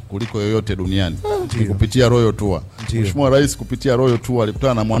kifahari kuliko yoyote duniani. Ni kupitia Royal Tour. Mheshimiwa Rais kupitia Royal Tour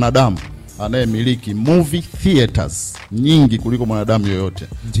alikutana na mwanadamu anayemiliki movie theaters nyingi kuliko mwanadamu yoyote.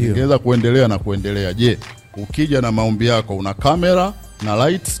 Ingeweza kuendelea na kuendelea. Je, ukija na maombi yako una kamera na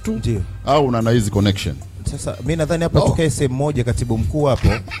lights tu au una na hizi connection? Sasa mimi nadhani hapa tukae sehemu moja, katibu mkuu hapo.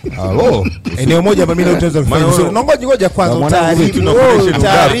 Eneo moja mimi na utaweza kufanya. Ngoja kwanza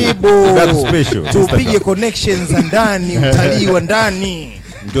utaribu. Tupige connections za ndani, utalii wa ndani.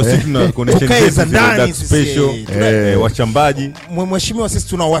 Ndio sisi tuna connection za ndani special, wachambaji. Mheshimiwa, sisi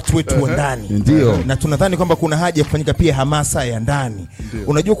tuna watu wetu wa ndani. Ndio. Na tunadhani kwamba kuna haja ya kufanyika pia hamasa ya ndani.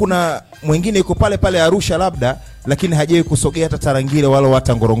 Unajua kuna mwingine yuko pale pale Arusha labda, lakini hajawahi kusogea hata Tarangire wala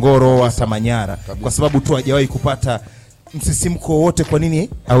hata Ngorongoro hata Manyara kwa sababu tu hajawahi kupata msisimko wote. Kwa nini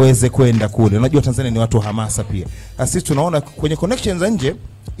aweze kwenda kule? Unajua Tanzania ni watu wa hamasa pia. Sisi tunaona kwenye connections za nje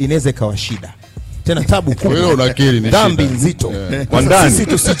inaweza ikawa shida. Tena tabu kubwa. Wewe unakiri ni dhambi nzito. Kwa ndani sisi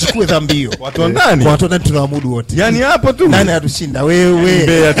tusichukue dhambi hiyo. Watu ndani. Watu ndani tunaamudu wote. Yaani hapo tu. Nani atushinda wewe?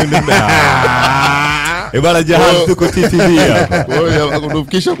 Mbea tundembea. Bwana Jahazi tuko TTV hapa. Wewe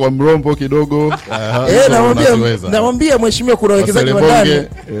akudufikisha kwa mrombo kidogo. Namwambia mheshimiwa kuna wawekezaji wa ndani.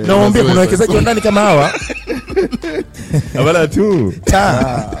 Namwambia kuna wawekezaji wa ndani kama hawa. Bwana tu.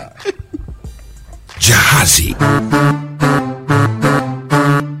 Jahazi.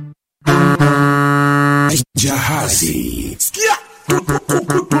 Jahazi. Sikia.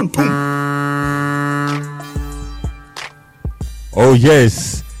 Oh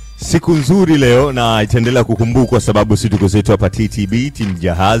yes. Siku nzuri leo na itaendelea kukumbukwa sababu sisi tuko zetu hapa TTB Team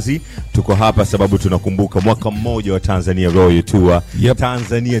Jahazi. Tuko hapa sababu tunakumbuka mwaka mmoja wa Tanzania Royal Tour.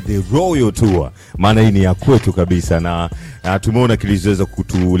 Tanzania the Royal Tour. Maana hii ni ya kwetu kabisa na tumeona kilichoweza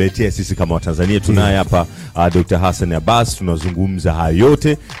kutuletea sisi kama Watanzania. Tunaye hapa Dr. Hassan Abbas, tunazungumza hayo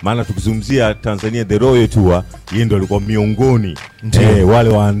yote. Maana tukizungumzia Tanzania the Royal Tour, yeye ndo alikuwa miongoni wale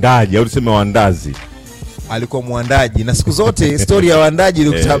waandaji au tuseme waandazi. Alikuwa muandaji na siku zote story ya waandaji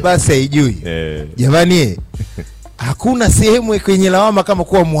Dr. Abbas haijui. Jamani, hakuna sehemu kwenye lawama kama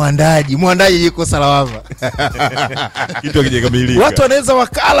kuwa muandaji. Muandaji yuko salama. Kitu kijekamilika. Watu wanaweza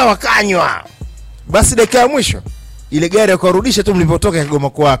wakala wakanywa. Basi dakika ya mwisho ile gari akarudisha tu mlipotoka Kigoma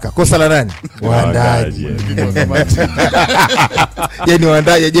Kwaka. Kosa la nani? Waandaji. Yaani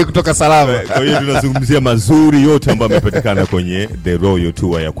waandaji aje kutoka salama. Kwa hiyo tunazungumzia mazuri yote ambayo yamepatikana kwenye the Royal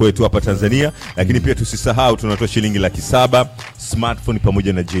Tour ya kwetu hapa Tanzania, lakini pia tusisahau tunatoa shilingi 700,000 smartphone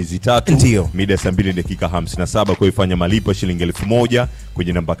pamoja na jezi 3 mida saa 2 dakika 57. Kwa hiyo fanya malipo shilingi 1,000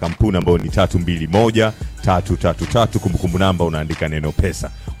 kwenye namba kampuni ambayo ni 321333. Kumbukumbu namba unaandika neno pesa.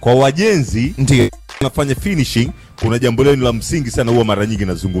 Kwa wajenzi ndio tunafanya finishing. Kuna jambo lenu la msingi sana huwa mara nyingi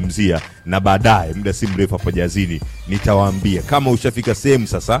nazungumzia, na baadaye muda si mrefu hapa Jazini nitawaambia kama ushafika sehemu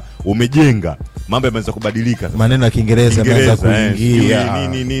sasa umejenga mambo yameanza kubadilika. Maneno ya Kiingereza yameanza kuingia.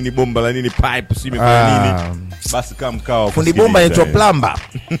 Nini bomba la nini pipe sime kwa nini. Basi kama mkao fundi bomba anaitwa plumber.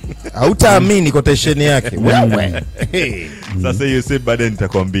 Hautaamini quotation yake. Wewe. Sasa hiyo sasa baadaye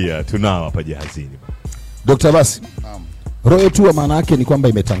nitakwambia tunao hapa Jahazini. Dr. Basi. Royal Tour maana yake ni kwamba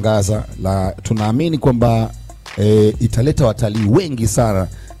imetangaza tunaamini kwamba italeta watalii wengi sana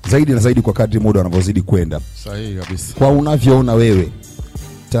zaidi na zaidi kwa kadri muda unavyozidi kwenda. Sahihi kabisa. Kwa unavyoona wewe,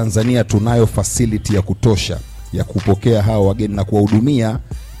 Tanzania tunayo facility ya kutosha ya kupokea hao wageni na kuwahudumia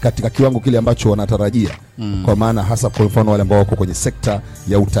katika kiwango kile ambacho wanatarajia. Kwa maana hasa kwa mfano wale ambao wako kwenye sekta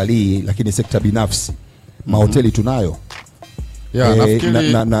ya utalii lakini sekta binafsi. Mahoteli tunayo.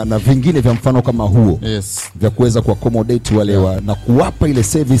 Na vingine vya mfano kama huo. Yes. Vya kuweza kuaccommodate wale na kuwapa ile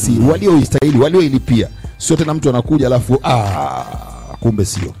service walioistahili, walioilipia. Sio tena mtu anakuja alafu kumbe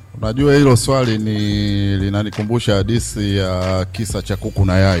sio. Unajua hilo swali linanikumbusha hadithi ya kisa cha kuku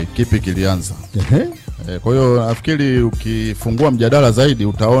na yai. Kipi kilianza? Kwa hiyo nafikiri ukifungua mjadala zaidi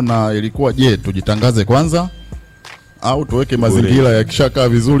utaona ilikuwa tujitangaze kwanza au tuweke mazingira ya kishaka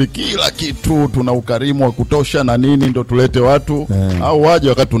vizuri, kila kitu tuna ukarimu wa kutosha na nini ndo tulete watu au waje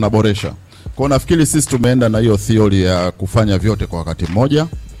wakati tunaboresha. Kwa nafikiri sisi tumeenda na hiyo theory ya kufanya vyote kwa wakati mmoja.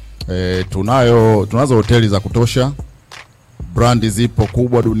 Tunazo hoteli za kutosha. Brandi zipo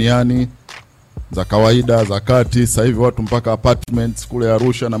kubwa duniani za kawaida, za kati, sasa hivi watu mpaka apartments kule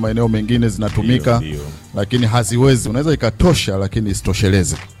Arusha na maeneo mengine zinatumika. Dio. Lakini haziwezi, unaweza ikatosha lakini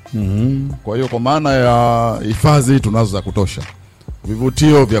isitosheleze. Kwa hiyo kwa maana ya hifadhi tunazo za kutosha.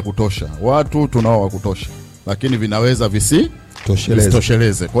 Vivutio vya kutosha. Watu tunao wa kutosha. Lakini vinaweza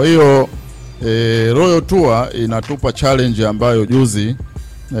visitosheleze. Kwa hiyo Royal Tour inatupa challenge ambayo juzi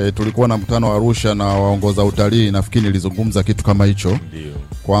tulikuwa na mkutano wa Arusha na waongoza utalii, nafikiri nilizungumza kitu kama hicho.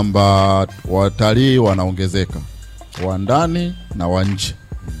 Kwamba watalii wanaongezeka, wa ndani na wa nje.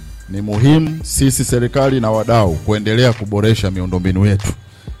 Ni muhimu sisi serikali na wadau kuendelea kuboresha miundombinu yetu.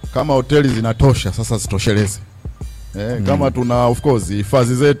 Kama hoteli zinatosha, sasa zitosheleze. Kama tuna of course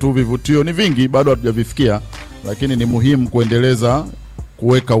hifadhi zetu, vivutio ni vingi bado hatujavifikia, lakini ni muhimu kuendeleza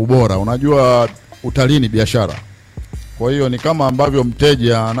kuweka ubora. Unajua utalii ni biashara. Kwa hiyo ni kama ambavyo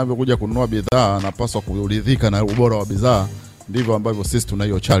mteja anavyokuja kununua bidhaa anapaswa kuridhika na ubora wa bidhaa, ndivyo ambavyo sisi tuna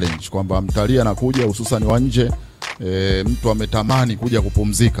hiyo challenge kwamba mtalii anakuja hususan wa nje, mtu ametamani kuja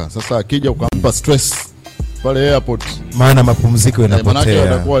kupumzika. Sasa akija ukampa stress pale airport, maana mapumziko yanapotea. Maana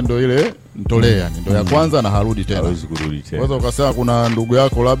anakuwa ndio ile ntolea ndio ya kwanza na harudi tena. Hawezi kurudi tena. Kwanza ukasema kuna ndugu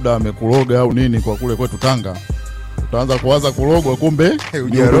yako labda amekuloga au nini kwa kule kwetu Tanga, utaanza kuanza kulogwa kumbe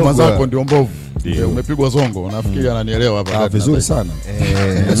huduma zako ndio mbovu. Umepigwa zongo. Nafikiri ananielewa hapa. Vizuri sana.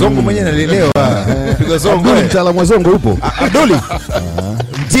 Zongo mwenyewe ananielewa. Pigwa zongo. Mtaalamu wa zongo upo. Abduli.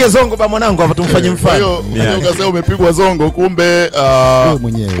 Mtie zongo ba mwanangu hapa tumfanye mfano. Hiyo ukasema umepigwa zongo kumbe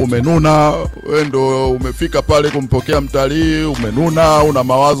umenuna, wewe ndo umefika pale kumpokea mtalii, umenuna, una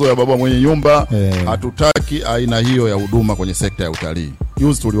mawazo ya baba mwenye nyumba. Hatutaki aina hiyo ya huduma kwenye sekta ya utalii.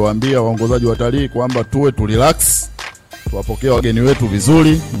 Juzi tuliwaambia waongozaji wa utalii kwamba tuwe relax, tuwapokee wageni wetu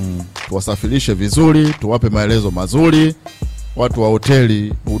vizuri, tuwasafirishe vizuri, tuwape maelezo mazuri. Watu wa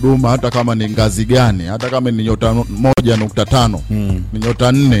hoteli huduma hata kama ni ngazi gani, hata kama ni nyota 1.5, ni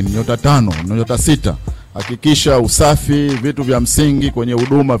nyota 4, ni nyota 5, ni nyota 6, hakikisha usafi, vitu vya msingi kwenye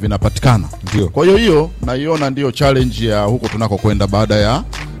huduma vinapatikana. Kwa hiyo naiona ndio challenge ya huko tunako kwenda baada ya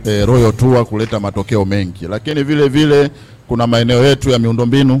Royal Tour kuleta matokeo mengi. Lakini vile vile kuna maeneo yetu ya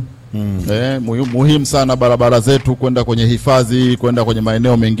miundombinu. Muhimu sana barabara zetu kwenda kwenye hifadhi, kwenda kwenye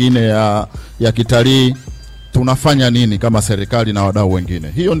maeneo mengine ya kitalii. Tunafanya nini kama serikali na wadau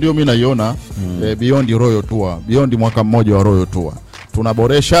wengine? Hiyo ndio mimi naiona beyond Royal Tour, beyond mwaka mmoja wa Royal Tour.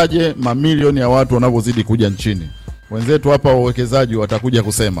 Tunaboreshaje mamilioni ya watu wanavyozidi kuja nchini? Wenzetu hapa wawekezaji watakuja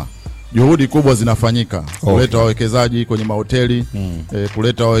kusema juhudi kubwa zinafanyika kuleta wawekezaji kwenye mahoteli,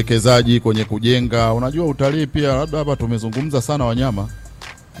 kuleta wawekezaji kwenye kujenga. Unajua utalii pia, labda hapa tumezungumza sana wanyama.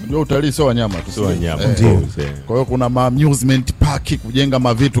 Unajua utalii sio wanyama tu, sio wanyama. Kwa hiyo kuna amusement park, kujenga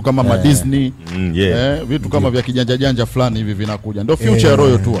mavitu kama ma Disney, vitu kama vya kijanja janja fulani hivi vinakuja. Ndio future ya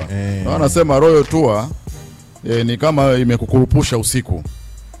Royal Tour. Na wanasema Royal Tour ni kama imekukurupusha usiku.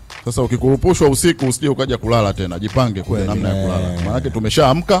 Sasa ukikurupushwa usiku usije ukaja kulala tena, jipange kwa namna ya kulala. Maana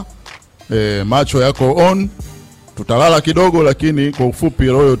tumeshaamka, macho yako on, tutalala kidogo, lakini kwa ufupi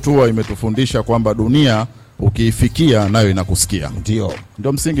Royal Tour imetufundisha kwamba dunia ukiifikia nayo inakusikia.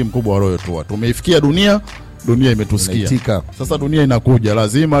 Ndio msingi mkubwa wa Royal Tour. Tumeifikia dunia imetusikia. Sasa dunia inakuja,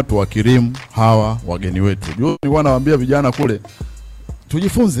 lazima tuwakirimu hawa wageni wetu. Nilikuwa nawaambia vijana kule,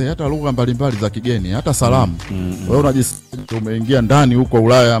 tujifunze hata lugha mbalimbali za kigeni, hata salamu. Wewe unajisikia umeingia ndani huko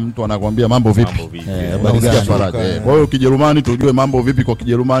Ulaya, mtu anakuambia mambo vipi. Unasikia faraja. Kwa hiyo Kijerumani tujue mambo vipi kwa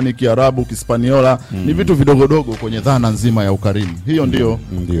Kijerumani, Kiarabu, Kispaniola, ni vitu vidogodogo kwenye dhana nzima ya ukarimu. Hiyo ndio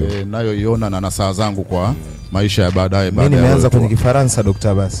nayo iona na nasaa zangu kwa maisha ya baadaye. Mimi nimeanza kwenye Kifaransa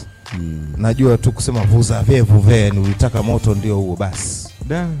Dr. basi. Najua tu kusema vous avez vous ulitaka moto ndio huo basi.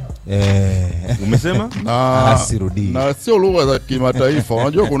 Umesema? Na sio lugha za kimataifa.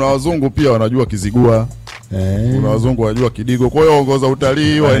 Unajua kuna wazungu pia wanajua Kizigua. Kuna wazungu wanajua Kidigo. Kwa hiyo ongoza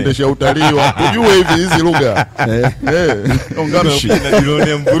utalii, waendesha utalii, wakujue hizi lugha. Ongamshi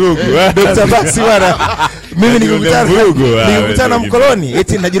najirondea mvurugu. Dr. basi bwana. Mimi nilikutana mkoloni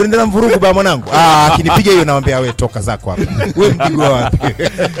eti najirondea mvurugu ba mwanangu. Akinipiga hiyo naambia wewe toka zako hapa. Wewe mpigo wapi?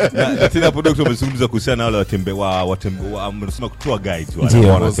 Na tena hapo Dr. umezungumza kuhusiana na wale mnasema kutoa guides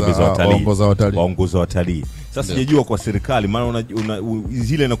wale wanatembeza watalii. Waongoza watalii. Sasa sijajua kwa serikali maana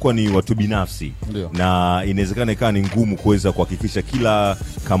zile inakuwa ni watu binafsi. Na inawezekana ikawa ni ngumu kuweza kuhakikisha kila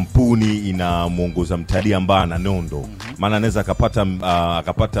kampuni ina muongoza mtalii ambaye ana nondo. Maana anaweza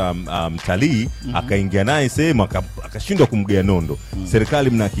akapata mtalii akaingia naye sehemu akashindwa kumgea nondo. Serikali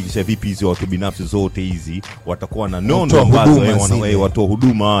mnahakikisha vipi hizo watu binafsi zote hizi watakuwa na nondo ambazo watoa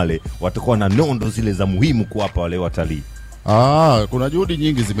huduma wale watakuwa na nondo zile za muhimu kuwapa wale watalii? Kuna juhudi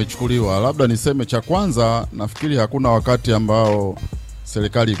nyingi zimechukuliwa. Labda niseme cha kwanza, nafikiri hakuna wakati ambao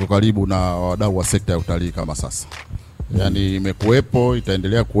serikali iko karibu na wadau wa sekta ya utalii kama sasa. Yaani imekuwepo,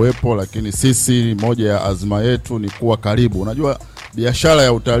 itaendelea kuwepo, lakini sisi moja ya azma yetu ni kuwa karibu. Unajua biashara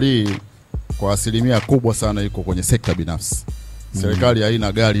ya utalii kwa asilimia kubwa sana iko kwenye sekta binafsi. Serikali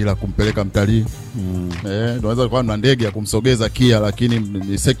haina gari la kumpeleka mtalii. Tunaweza kuwa na ndege ya kumsogeza KIA, lakini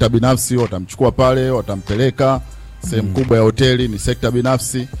ni sekta binafsi, watamchukua pale, watampeleka. Sehemu kubwa ya hoteli ni sekta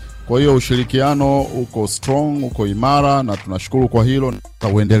binafsi. Kwa hiyo ushirikiano uko strong, uko imara, na tunashukuru kwa hilo na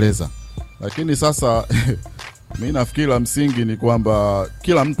tutaendeleza. Lakini sasa mimi nafikiri la msingi ni kwamba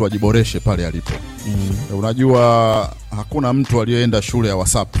kila mtu ajiboreshe pale alipo. Unajua hakuna mtu aliyeenda shule ya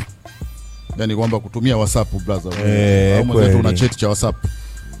WhatsApp. Yaani kwamba kutumia WhatsApp brother. Au mwenzetu una cheti cha WhatsApp.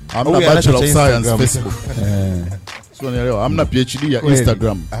 Hamna Bachelor of Science Facebook. Unaelewa? Hamna PhD ya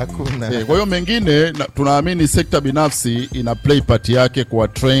Instagram. Hakuna. Kwa hiyo mengine tunaamini sekta binafsi ina play part yake kwa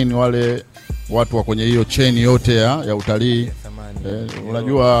train wale watu wa kwenye hiyo chain yote ya utalii.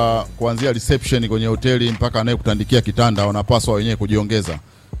 Unajua kuanzia reception kwenye hoteli mpaka anayekutandikia kitanda wanapaswa wenyewe kujiongeza.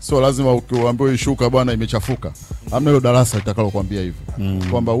 Sio lazima ukiambiwa shuka bwana imechafuka. Hamna hilo darasa litakalokuambia hivyo.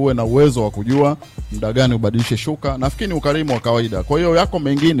 Kwamba uwe na uwezo wa kujua muda gani ubadilishe shuka. Nafikiri ni ukarimu wa kawaida. Kwa hiyo yako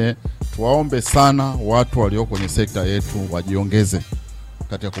mengine tuwaombe sana watu walio kwenye sekta yetu wajiongeze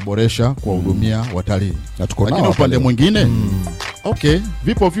katika kuboresha kuwahudumia watalii. Lakini upande mwingine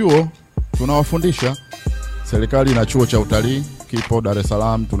vipo vyuo tunawafundisha. Serikali ina chuo cha utalii kipo Dar es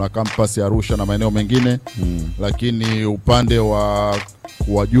Salaam, tuna campus ya Arusha na maeneo mengine. Lakini upande wa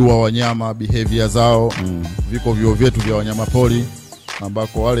kuwajua wanyama behavior zao, viko vyuo vyetu vya wanyamapori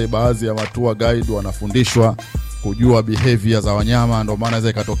ambako wale baadhi ya tour guide wanafundishwa kujua behavior za wanyama. Ndio maana inaweza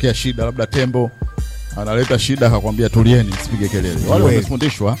ikatokea shida, labda tembo analeta shida akakwambia tulieni msipige kelele. Wale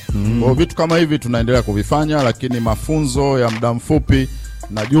wamefundishwa. Kwa vitu kama hivi tunaendelea kuvifanya, lakini mafunzo ya muda mfupi,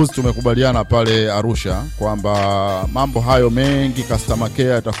 na juzi tumekubaliana pale Arusha kwamba mambo hayo mengi customer care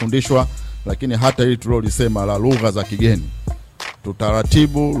yatafundishwa, lakini hata hili tulolisema la lugha za kigeni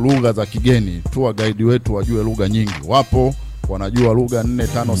tutaratibu lugha za kigeni. Tour guide wetu wajue lugha nyingi. Wapo wanajua lugha 4,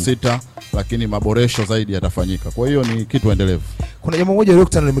 5, 6, lakini maboresho zaidi yatafanyika. Kwa hiyo ni kitu endelevu. Kuna jambo moja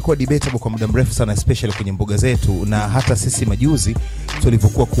Dr. limekuwa debatable kwa muda mrefu sana, especially kwenye mbuga zetu, na hata sisi majuzi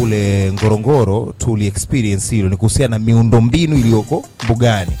tulipokuwa kule Ngorongoro tuli experience hilo, ni kuhusiana na miundombinu iliyoko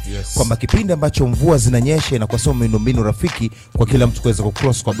mbugani. Kwamba kipindi ambacho mvua zinanyesha inakuwa sio miundombinu rafiki kwa kila mtu kuweza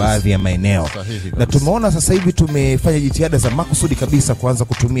kucross kwa baadhi ya maeneo. Na tumeona sasa hivi tumefanya jitihada za makusudi kabisa kuanza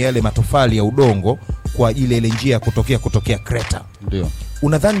kutumia yale matofali ya udongo kwa ajili ile njia kutokea Kreta. Ndio.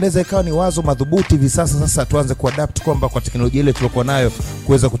 Unadhani inaweza ikawa ni wazo madhubuti hivi sasa tuanze kuadapt kwamba kwa teknolojia ile tuliokuwa nayo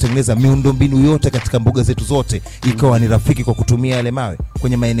kuweza kutengeneza miundombinu yote katika mbuga zetu zote ikawa ni rafiki kwa kutumia yale mawe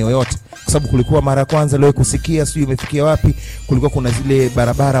kwenye maeneo yote? Kwa sababu kulikuwa mara kwanza leo kusikia sio imefikia wapi, kulikuwa kuna zile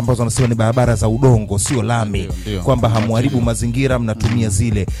barabara ambazo wanasema ni barabara za udongo sio lami, kwamba hamuharibu mazingira mnatumia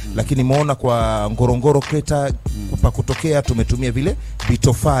zile. Lakini muona kwa Ngorongoro Kreta pa kutokea tumetumia vile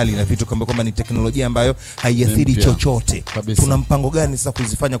vitofali na vitu kwamba ni teknolojia ambayo haiathiri chochote. Tuna mpango gani sasa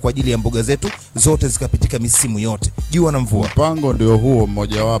kuzifanya kwa ajili ya mbuga zetu zote zikapitika misimu yote, jua na mvua? Mpango ndio huo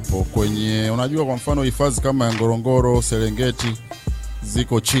mmoja wapo kwenye, unajua kwa mfano hifadhi kama ya Ngorongoro, Serengeti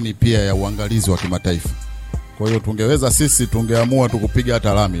ziko chini pia ya uangalizi wa kimataifa. Kwa hiyo tungeweza sisi tungeamua tukupiga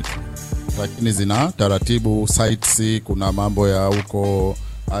hata lami tu, lakini zina taratibu sites, kuna mambo ya huko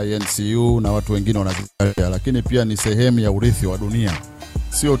INCU na watu wengine wanaziangalia, lakini pia ni sehemu ya urithi wa dunia,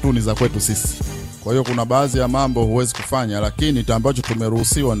 sio tu ni za kwetu sisi. Kwa hiyo kuna baadhi ya mambo huwezi kufanya, lakini ambacho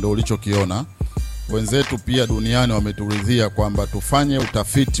tumeruhusiwa ndio ulichokiona. Wenzetu pia duniani wameturidhia kwamba tufanye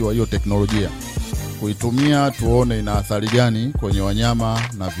utafiti wa hiyo teknolojia, kuitumia tuone ina athari gani kwenye wanyama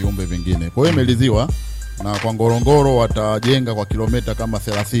na viumbe vingine. Kwa hiyo imeridhiwa, na kwa Ngorongoro watajenga kwa kilomita kama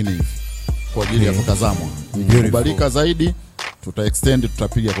 30 hivi kwa ajili ya kutazamwa. Kubalika zaidi tuta extend,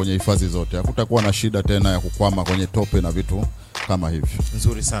 tutapiga kwenye hifadhi zote. Hakutakuwa na shida tena ya kukwama kwenye tope na vitu kama hivyo.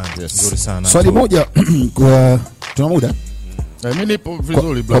 Nzuri sana. Yes. Nzuri sana. Swali moja kwa tuna muda? Mimi nipo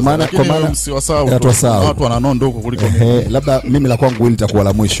vizuri brother. Lakini msiwasahau watu wananondo huko kuliko mimi. Labda mimi la kwangu hili litakuwa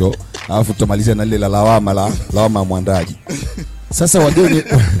la mwisho, alafu tutamalizia na lile la lawama mwandaji. Sasa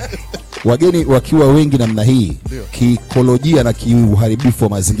wageni wakiwa wengi namna hii, kiikolojia na kiuharibifu wa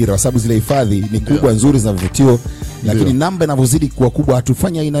mazingira, kwa sababu zile hifadhi ni kubwa nzuri za vivutio, lakini namba inavyozidi kuwa kubwa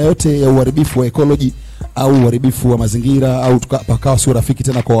hatufanya aina yote ya uharibifu wa ecology au uharibifu wa mazingira, au pakawa sio rafiki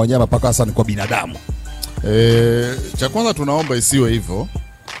tena kwa wanyama, pakawa sana kwa binadamu. Cha kwanza tunaomba isiwe hivyo,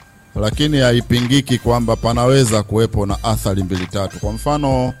 lakini haipingiki kwamba panaweza kuwepo na athari 2-3. Kwa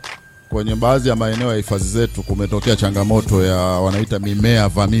mfano kwenye baadhi ya maeneo ya hifadhi zetu kumetokea changamoto ya wanaita mimea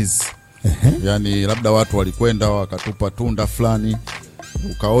vamizi. Yani labda watu walikwenda wakatupa tunda fulani,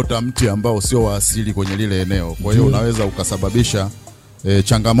 ukaota mti ambao sio wa asili kwenye lile eneo. Kwa hiyo unaweza ukasababisha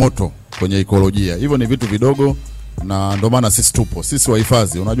changamoto kwenye ekolojia. Hivyo ni vitu vidogo, na ndio maana sisi tupo. Sisi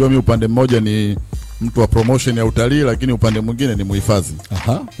wahifadhi, unajua mimi upande mmoja ni mtu wa promotion ya utalii, lakini upande mwingine ni muhifadhi.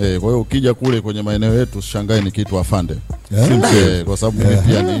 Kwa hiyo ukija kule kwenye maeneo yetu shangae ni kitu afande. Kwa sababu mimi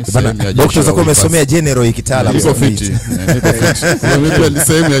pia ni sehemu ya jeshi. Daktari zako umesomea general ikitaalamu. Niko fiti. Mimi pia ni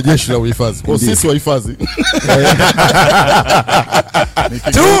sehemu ya jeshi la uhifadhi. Kwa sisi wahifadhi.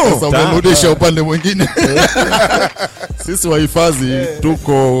 Sasa unarudisha upande mwingine. Sisi wahifadhi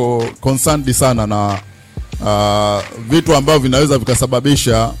tuko concerned sana na vitu ambavyo vinaweza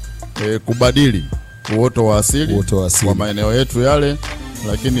vikasababisha kubadili uoto wa asili kwa maeneo yetu yale,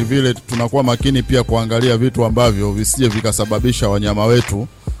 lakini vile tunakuwa makini pia kuangalia vitu ambavyo visije vikasababisha wanyama wetu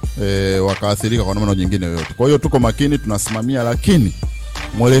wakaathirika kwa namna nyingine yoyote. Kwa hiyo tuko makini, tunasimamia, lakini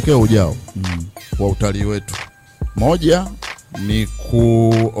mwelekeo ujao wa utalii wetu, moja ni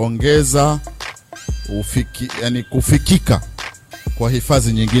kuongeza kufikika kwa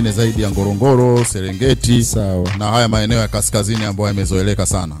hifadhi nyingine zaidi ya Ngorongoro, Serengeti na haya maeneo ya kaskazini ambayo yamezoeleka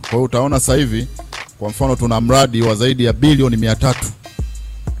sana. Kwa hiyo utaona sasa hivi kwa mfano tuna mradi wa zaidi ya bilioni 300.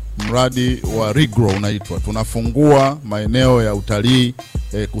 Mradi wa Rigro unaitwa. Tunafungua maeneo ya utalii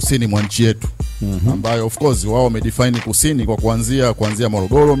kusini mwa nchi yetu. Ambayo of course wao wamedefine kusini kwa kuanzia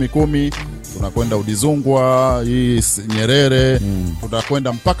Morogoro, Mikumi, tunakwenda Udizungwa, hii Nyerere,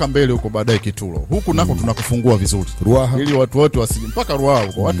 tutakwenda mpaka mbele huko baadaye Kitulo. Huku nako tunakufungua vizuri. Ruaha. Ili watu wote wasije mpaka Ruaha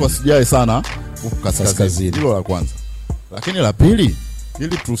huko. Watu wasijae sana huko kaskazini. Hilo la kwanza. Lakini la pili,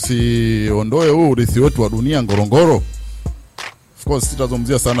 ili tusiondoe huu urithi wetu wa dunia Ngorongoro. Of course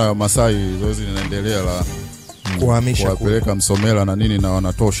sitazungumzia sana ya Masai, zoezi linaendelea la kuwapeleka Msomela na nini, na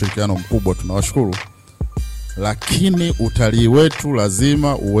wanatoa ushirikiano mkubwa, tunawashukuru. Lakini utalii wetu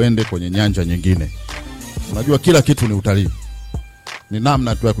lazima uende kwenye nyanja nyingine. Unajua kila kitu ni utalii, ni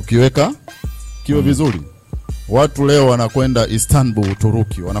namna tu ya kukiweka kiwe vizuri. Watu leo wanakwenda Istanbul,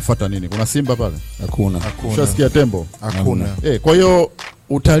 Uturuki, wanafuata nini? Kuna simba pale? Hakuna. Ushasikia tembo? Hakuna. Kwa hiyo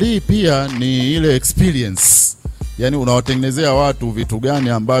utalii pia ni ile experience. Yani unawatengenezea watu vitu gani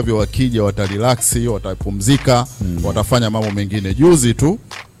ambavyo wakija watarelaxi, watapumzika, watafanya mambo mengine. Juzi tu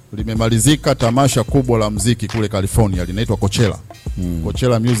limemalizika tamasha kubwa la muziki kule California, linaitwa Coachella.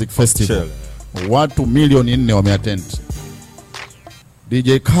 Coachella Music Festival. Watu milioni 4 wameattend.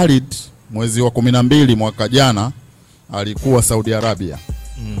 DJ Khaled mwezi wa 12 mwaka jana alikuwa Saudi Arabia.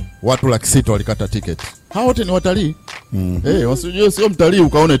 Watu 600,000 walikata tiketi. Hao wote ni watalii. Wasijue sio mtalii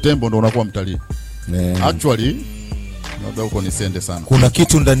ukaone tembo ndio unakuwa mtalii. Actually labda huko nisende sana. Kuna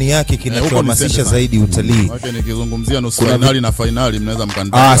kitu ndani yake kinachohamasisha zaidi utalii. Wake nikizungumzia nusu finali na finali mnaweza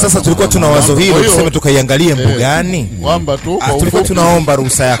mkandaa. Sasa tulikuwa tuna wazo hilo tuseme tukaiangalie mbugani. Kwamba tu tulikuwa tunaomba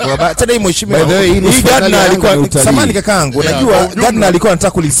ruhusa yako. Tena hii mheshimiwa hii Gardner alikuwa samani kakaangu. Unajua Gardner alikuwa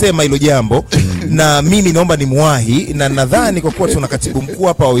anataka kulisema hilo jambo na mimi naomba nimwahi, na nadhani kwa kuwa tuna katibu mkuu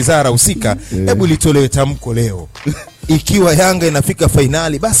hapa wa wizara husika, hebu litolewe tamko leo. Ikiwa Yanga inafika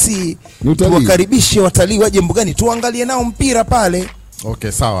finali, basi tuwakaribishe watalii waje mbugani tuangalie nao mpira pale.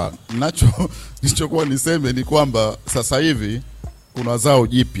 Okay, sawa. Nilichokuwa niseme ni kwamba sasa hivi kuna zao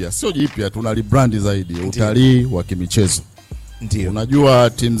jipya, sio jipya, tuna rebrand zaidi, utalii wa kimichezo. Ndio. Unajua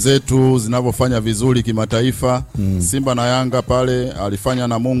timu zetu zinavyofanya vizuri kimataifa, Simba na Yanga pale alifanya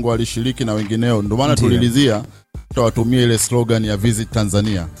na Mungu alishiriki na wengineo. Ndio maana tulilizia tutawatumia ile slogan ya Visit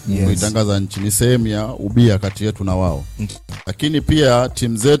Tanzania kuitangaza nchi. Ni sehemu ya ubia kati yetu na wao. Lakini pia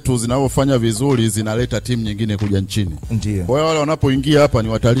timu zetu zinapofanya vizuri zinaleta timu nyingine kuja nchini. Kwa hiyo wale wanapoingia hapa ni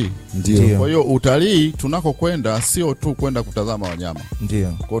watalii. Kwa hiyo utalii tunakokwenda sio tu kwenda kutazama wanyama.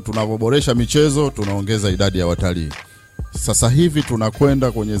 Kwa hiyo tunapoboresha michezo tunaongeza idadi ya watalii. Sasa hivi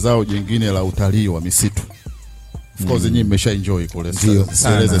tunakwenda kwenye zao jingine la utalii wa misitu. Of course nyinyi mmesha enjoy kule.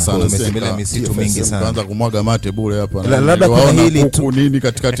 Sieleze sana tumetembelea misitu mingi sana. Tuanza kumwaga mate bure hapa. Labda kwa hili tu nini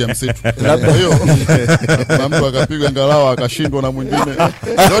katikati ya msitu. Labda hiyo mtu akapigwa ngalawa akashindwa na mwingine.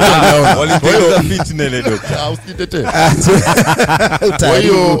 Yote mnaona. Waliteza fitna ile dokta. Usitetee. Kwa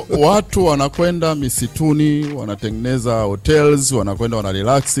hiyo watu wanakwenda misituni, wanatengeneza hotels, wanakwenda wana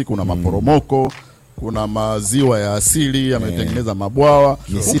relax, kuna maporomoko, kuna maziwa ya asili yametengeneza mabwawa.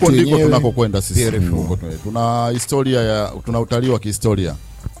 Huko ndiko tunakokwenda sisi. Tuna historia tuna utalii wa kihistoria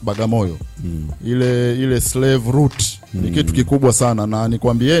Bagamoyo. Ile slave route ni kitu kikubwa sana, na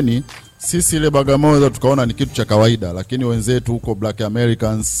nikwambieni sisi ile Bagamoyo tukaona ni kitu cha kawaida, lakini wenzetu huko Black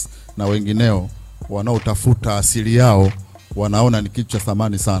Americans na wengineo wanaotafuta asili yao wanaona ni kitu cha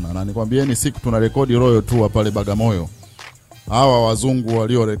thamani sana. Na nikwambieni siku tuna rekodi Royal Tour pale Bagamoyo, hawa wazungu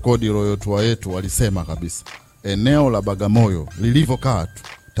walio rekodi Royal Tour yetu walisema kabisa eneo la Bagamoyo lilivyokaa tu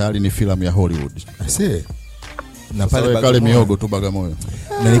tayari ni filamu ya Hollywood. Na pale kale miogo tu Bagamoyo.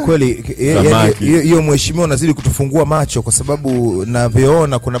 Na ni kweli hiyo mheshimiwa unazidi kutufungua macho, kwa sababu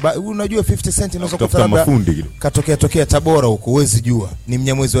navyoona kuna unajua 50 cent inaweza kutamba katokea Tabora huko, huwezi jua ni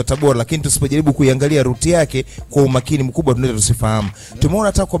Mnyamwezi wa Tabora, lakini tusipojaribu kuiangalia ruti yake kwa umakini mkubwa tunaweza tusifahamu. Tumeona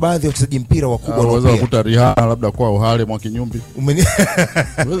hata kwa baadhi ya wachezaji mpira wakubwa wanaweza kukuta Rihanna labda kwa Uhale Mwakinyumbi.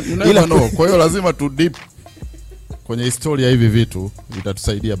 Ila no, kwa hiyo lazima tu deep kwenye historia hivi vitu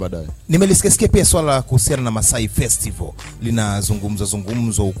vitatusaidia baadaye. Nimelisikia pia swala kuhusiana na Masai Festival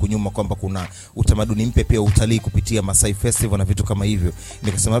linazungumzwa huku nyuma kwamba kuna utamaduni mpya pia utalii kupitia Masai Festival na vitu kama hivyo.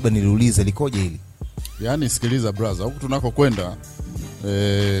 Nikasema labda niliulize likoje hili. Yaani sikiliza brother, huku tunakokwenda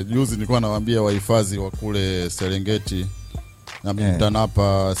juzi nilikuwa nawaambia wahifadhi wa kule Serengeti na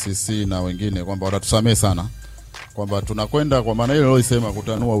Mtanapa CC na wengine kwamba watatusamee sana, kwamba tunakwenda kwa maana ile aliyosema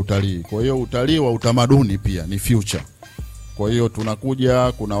kutanua utalii. Kwa hiyo utalii wa utamaduni pia ni future. Kwa hiyo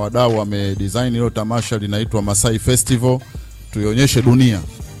tunakuja, kuna wadau wamedesign hilo tamasha linaitwa Masai Festival, tuionyeshe dunia.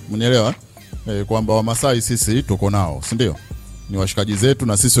 Mnielewa? Kwamba wa Masai sisi tuko nao, si ndio? Ni washikaji zetu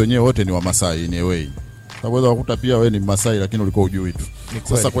na sisi wenyewe wote ni wa Masai in a way. Unaweza kukuta pia wewe ni Masai lakini ulikuwa hujui tu.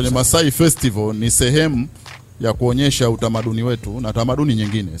 Sasa kwenye Masai Festival ni sehemu ya kuonyesha utamaduni wetu na tamaduni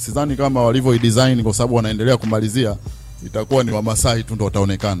nyingine. Sidhani kama walivyo design kwa sababu wanaendelea kumalizia itakuwa ni wa Masai tu ndio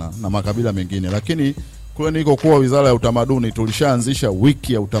wataonekana na makabila mengine, lakini kule niko kwa Wizara ya Utamaduni tulishaanzisha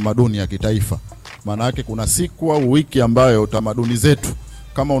wiki ya utamaduni ya kitaifa. Maana yake kuna siku au wiki ambayo utamaduni zetu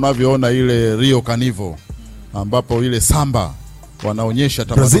kama unavyoona ile Rio Carnival ambapo ile samba wanaonyesha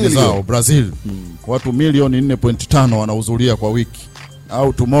tamaduni zao Brazil. Watu milioni 4.5 wanahudhuria kwa wiki.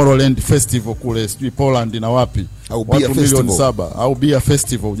 Au Tomorrowland Festival kule sijui Poland na wapi, au watu milioni 7, au Beer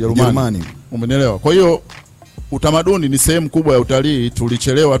Festival Ujerumani. Umeelewa? Kwa hiyo utamaduni ni sehemu kubwa ya utalii.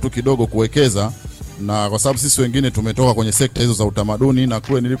 Tulichelewa tu kidogo kuwekeza, na kwa sababu sisi wengine tumetoka kwenye sekta hizo za utamaduni, na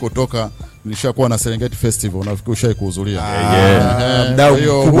kule nilikotoka nilishakuwa na Serengeti Festival na nafikiri kuhudhuria. Kwa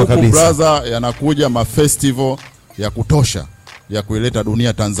hiyo kubwa kabisa brother, yanakuja mafestival ya kutosha ya kuileta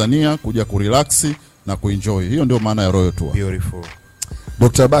dunia Tanzania kuja kurelax na kuenjoy. Hiyo ndio maana ya Royal Tour. Beautiful.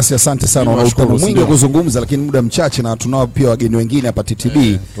 Dr. Basi asante sana, una utamu mwingi wa kuzungumza lakini muda mchache, na tunao pia wageni wengine hapa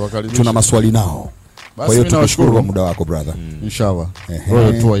TTB tuna maswali nao. Kwa hiyo tukushukuru kwa muda wako brother. Inshallah.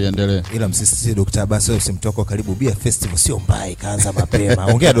 Royal Tour iendelee. Ila msisitize Dr. Basi wewe usimtoke karibu, Beer Festival sio mbaya, kaanza mapema.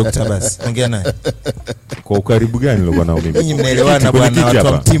 Ongea Dr. Basi, ongea naye. Kwa ukaribu gani ulikuwa nao mimi? Ninyi mnaelewana bwana, watu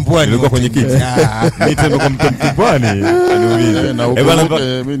wa Mtimbwani. Nilikuwa kwenye kiti. Mimi tena kwa Mtimbwani.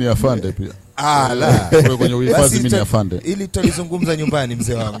 Mimi ni afande pia. La. Kwenye uhifadhi mimi ni afande. Ili tulizungumza nyumbani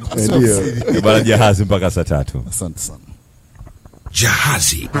mzee wangu. Ndio. Bwana Jahazi mpaka saa 3. Asante sana.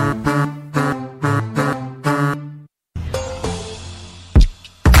 Jahazi.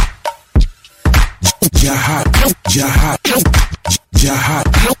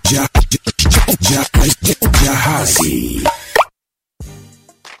 Jahazi.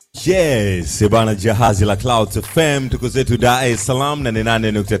 Yes, bana Jahazi la Clouds FM, tuko zetu Dar es Salaam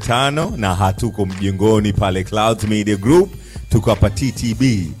 88.5 na hatuko mjengoni pale Clouds Media Group, tuko hapa TTB.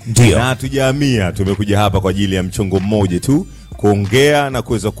 Ndiyo. Na tujahamia, tumekuja hapa kwa ajili ya mchongo mmoja tu, kuongea na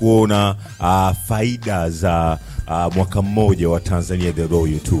kuweza kuona faida za mwaka mmoja wa Tanzania The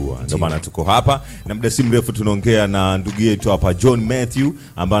Royal Tour. Ndio maana tuko hapa na muda si mrefu tunaongea na ndugu yetu hapa John Matthew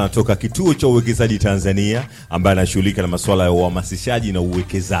ambaye anatoka kituo cha uwekezaji Tanzania, ambaye anashughulika na masuala ya uhamasishaji na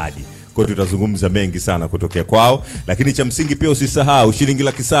uwekezaji. Kwa hiyo tutazungumza mengi sana kutokea kwao, lakini cha msingi pia usisahau shilingi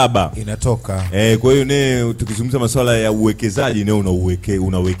 700,000 inatoka. Kwa hiyo tukizungumza masuala ya uwekezaji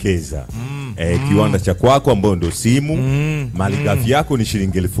unawekeza. Kiwanda cha kwako ambao ndio simu, malighafi yako ni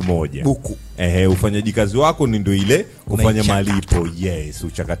shilingi 1,000. Buku. Ufanyaji kazi wako ni ndio ile kufanya malipo. Yes,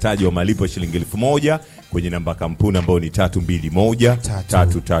 uchakataji wa malipo shilingi 1,000 kwenye namba kampuni ambayo ni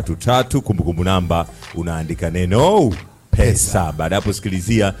 321-333. Kumbukumbu namba unaandika neno pesa. Baada hapo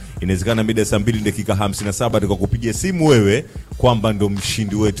sikilizia, inawezekana mida saa 2 dakika 57 tukakupigia simu wewe kwamba ndo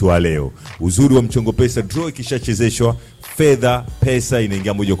mshindi wetu wa leo. Uzuri wa mchongo pesa, draw ikishachezeshwa, pesa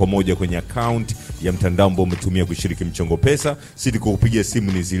inaingia moja kwa moja kwenye account ya mtandao ambao umetumia kushiriki mchongo pesa. Sisi kukupigia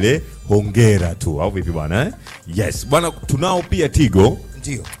simu ni zile hongera tu, au vipi bwana Yes bwana, tunao pia Tigo.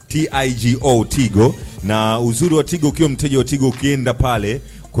 Ndio. TIGO Tigo. Na uzuri wa Tigo, ukiwa mteja wa Tigo, ukienda pale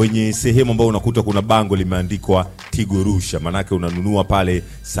kwenye sehemu ambayo unakuta kuna bango limeandikwa Tigo Rusha, manake unanunua pale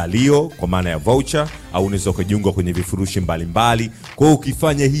salio kwa maana ya voucher, au unaweza kujiunga kwenye vifurushi mbalimbali. Kwa hiyo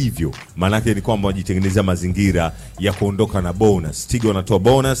ukifanya hivyo, manake ni kwamba unajitengenezea mazingira ya kuondoka na bonus. Tigo wanatoa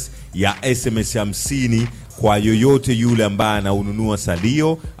bonus ya SMS 50 kwa yoyote yule ambaye anaununua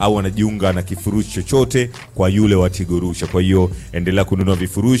salio au anajiunga na kifurushi chochote kwa yule wa Tigo Rusha. Kwa hiyo endelea kununua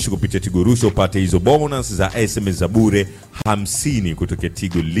vifurushi kupitia Tigo Rusha upate hizo bonus za SMS za bure 50 kutoka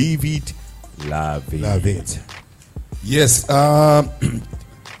Tigo. Live it, love it. Yes,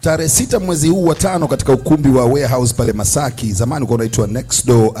 tarehe 6 mwezi huu wa 5 katika ukumbi wa Warehouse pale Masaki, zamani kwa unaitwa Next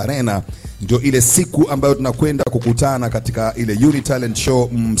Door Arena, ndio ile siku ambayo tunakwenda kukutana katika ile Uni Talent Show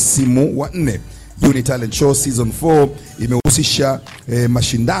msimu wa 4. Uni Talent Show Season 4 imehusisha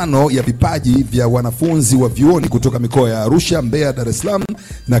mashindano ya vipaji vya wanafunzi wa vyuoni kutoka mikoa ya Arusha, Mbeya, Dar es Salaam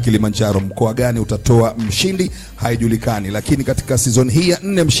na Kilimanjaro. Mkoa gani utatoa mshindi haijulikani, lakini katika season hii ya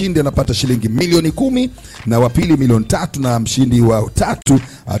 4 mshindi anapata shilingi milioni 10, na wa pili milioni 3, na mshindi wa 3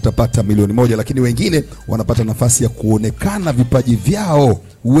 atapata milioni 1, lakini wengine wanapata nafasi ya kuonekana vipaji vyao.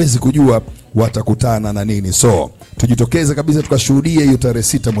 Huwezi kujua watakutana na nini. So tujitokeze kabisa tukashuhudia hiyo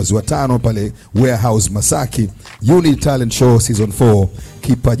tarehe 6 mwezi wa 5 pale Warehouse Masaki, Uni Talent Show Season 4,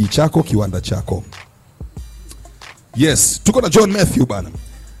 kipaji chako kiwanda chako. Yes, tuko na John Matthew bana.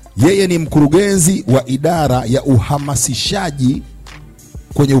 Yeye ni mkurugenzi wa idara ya uhamasishaji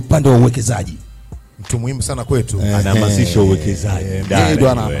kwenye upande wa uwekezaji. Mtu muhimu sana kwetu. Anahamasisha uwekezaji. Yeye ndo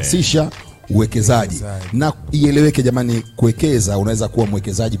anahamasisha uwekezaji. Na ieleweke jamani, kuwekeza unaweza kuwa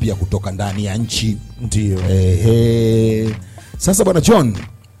mwekezaji pia kutoka ndani ya nchi. Ndio. Sasa bwana John,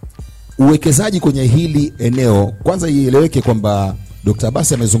 uwekezaji kwenye hili eneo, kwanza ieleweke kwamba Dr.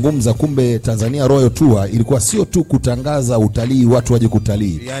 Abasi amezungumza, kumbe Tanzania Royal Tour ilikuwa sio tu kutangaza utalii, watu waje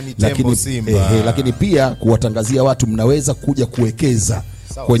kutalii, Yani lakini pia kuwatangazia watu mnaweza kuja kuwekeza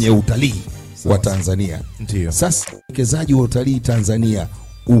kwenye utalii wa Tanzania. Ndio. Sasa uwekezaji wa utalii Tanzania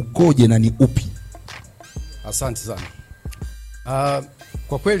ukoje na ni upi? Asante sana.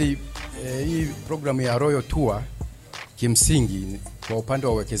 Kwa kweli hii programu ya Royal Tour kimsingi kwa upande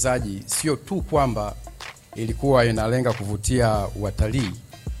wa uwekezaji sio tu kwamba ilikuwa inalenga kuvutia watalii,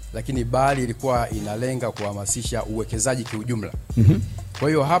 lakini bali ilikuwa inalenga kuhamasisha uwekezaji kiujumla. Kwa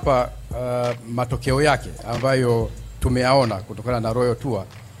hiyo hapa matokeo yake ambayo tumeyaona kutokana na Royal Tour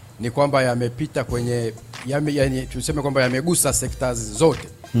ni kwamba yamepita kwenye yani tuseme kwamba yamegusa sekta zote,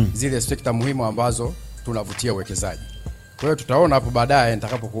 zile sekta muhimu ambazo tunavutia uwekezaji. Kwa hiyo tutaona hapo baadaye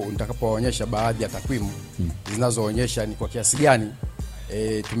nitakapoonyesha baadhi ya takwimu zinazoonyesha ni kwa kiasi gani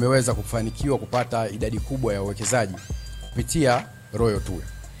tumeweza kufanikiwa kupata idadi kubwa ya uwekezaji kupitia Royal Tour.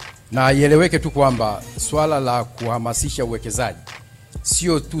 Na ieleweke tu kwamba swala la kuhamasisha uwekezaji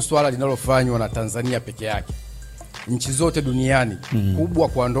sio tu swala linalofanywa na Tanzania peke yake. Nchi zote duniani kubwa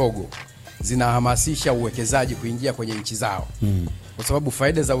kwa ndogo zinahamasisha uwekezaji kuingia kwenye nchi zao. Kwa sababu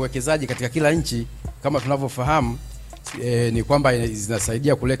faida za uwekezaji katika kila nchi kama tunavyofahamu ni kwamba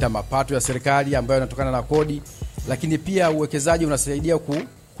zinasaidia kuleta mapato ya serikali ambayo yanatokana na kodi, lakini pia uwekezaji unasaidia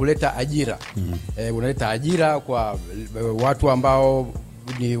kuleta ajira. Unaleta ajira kwa watu ambao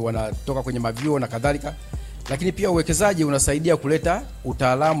ni wanatoka kwenye mavyuo na kadhalika, lakini pia uwekezaji unasaidia kuleta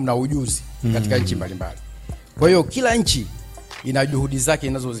utaalamu na ujuzi katika nchi mbalimbali. Kwa hiyo kila nchi ina juhudi zake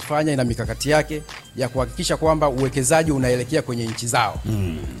inazozifanya, ina mikakati yake ya kuhakikisha kwamba uwekezaji unaelekea kwenye nchi zao.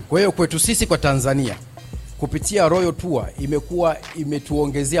 Kwa hiyo kwetu sisi kwa Tanzania kupitia Royal Tour imekuwa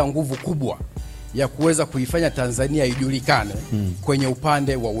imetuongezea nguvu kubwa ya kuweza kuifanya Tanzania ijulikane kwenye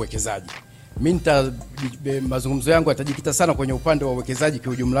upande wa uwekezaji. Mimi mazungumzo yangu yatajikita sana kwenye upande wa uwekezaji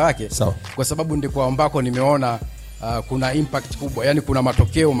kwa ujumla wake, kwa sababu ndiko ambako nimeona kuna impact kubwa, yani kuna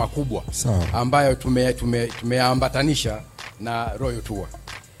matokeo makubwa ambayo tumeambatanisha na Royal Tour.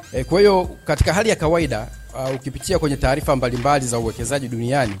 Kwa hiyo katika hali ya kawaida ukipitia kwenye taarifa mbalimbali za uwekezaji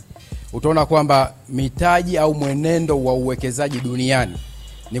duniani utaona kwamba mitaji au mwenendo wa uwekezaji duniani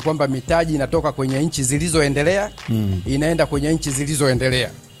ni kwamba mitaji inatoka kwenye nchi zilizoendelea inaenda kwenye nchi zilizoendelea.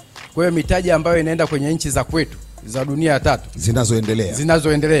 Kwa hiyo mitaji ambayo inaenda kwenye nchi za kwetu za dunia ya tatu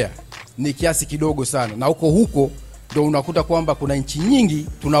zinazoendelea ni kiasi kidogo sana, na huko ndio unakuta kwamba kuna nchi nyingi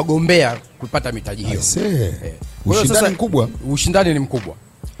tunagombea kupata mitaji hiyo. Ushindani ni mkubwa.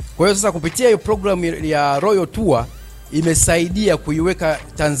 Kwa hiyo sasa kupitia hiyo program ya Royal Tour imesaidia kuiweka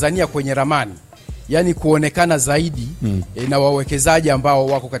Tanzania kwenye ramani, yani kuonekana zaidi na wawekezaji ambao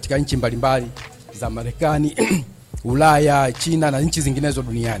wako katika nchi mbalimbali za Marekani, Ulaya, China na nchi zinginezo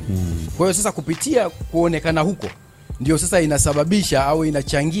duniani. Kwa hiyo sasa kupitia kuonekana huko ndio sasa inasababisha au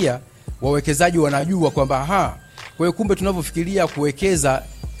inachangia wawekezaji wanajua kwamba kwa hiyo kumbe tunavyofikiria kuwekeza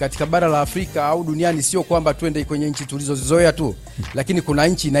katika bara la Afrika au duniani sio kwamba twende kwenye nchi tulizozizoea tu, lakini kuna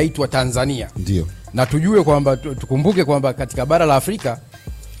nchi inaitwa Tanzania. Ndio. Na tujue kwamba tukumbuke kwamba katika bara la Afrika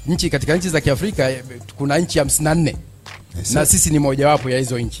katika nchi za Kiafrika kuna nchi 54. Na sisi ni moja wapo ya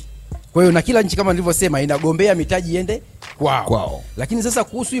hizo nchi. Kwa hiyo na kila nchi kama nilivyosema inagombea mitaji iende kwao. Lakini sasa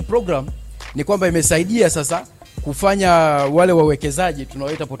kuhusu hii program ni kwamba imesaidia sasa kufanya wale wawekezaji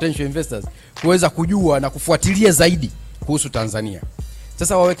tunaoita potential investors kuweza kujua na kufuatilia zaidi kuhusu Tanzania.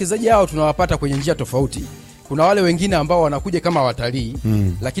 Sasa wawekezaji hao tunawapata kwenye njia tofauti. Kuna wale wengine ambao wanakuja kama watalii,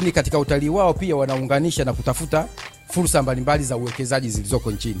 lakini katika utalii wao pia wanaunganisha na kutafuta fursa mbalimbali za uwekezaji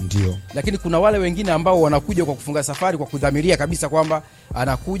zilizoko nchini. Ndio. Lakini kuna wale wengine ambao wanakuja kwa kufunga safari kwa kudhamiria kabisa kwamba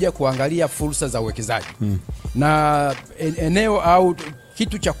anakuja kuangalia fursa za uwekezaji. Na eneo au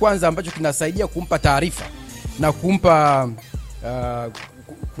kitu cha kwanza ambacho kinasaidia kumpa taarifa na kumpa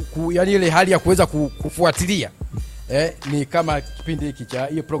yani ile hali ya kuweza kufuatilia ni kama kipindi hiki cha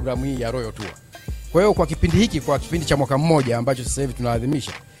hiyo programu hii ya Royal Tour. Kwa hiyo kwa kipindi cha mwaka mmoja ambacho sasa hivi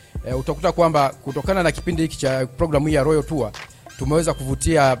tunaadhimisha, utakuta kwamba kutokana na kipindi hiki cha programu hii ya Royal Tour tumeweza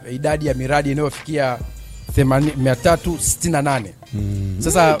kuvutia idadi ya miradi inayofikia 368.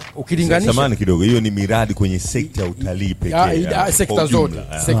 Sasa ukilinganisha samani kidogo, hiyo ni miradi kwenye sekta ya utalii pekee. Sekta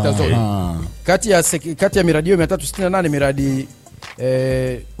zote. Kati ya miradi hiyo 368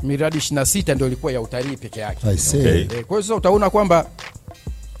 miradi 26 ndio ilikuwa ya utalii peke yake. Kwa hiyo sasa utaona kwamba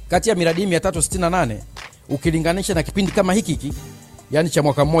kati ya miradi 368 ukilinganisha na kipindi kama hiki yani cha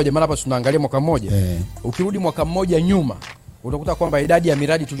mwaka mmoja, maana hapa tunaangalia mwaka mmoja. Ukirudi mwaka mmoja nyuma utakuta kwamba idadi ya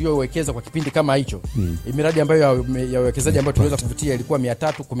miradi tuliyowekeza kwa kipindi kama hicho, miradi ambayo ya uwekezaji ambayo tuliweza kuvutia ilikuwa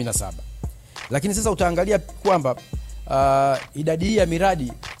 317. Lakini sasa utaangalia kwamba idadi hii ya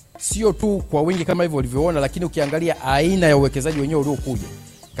miradi sio tu kwa wingi kama hivyo ulivyoona, lakini ukiangalia aina ya uwekezaji wenyewe uliokuja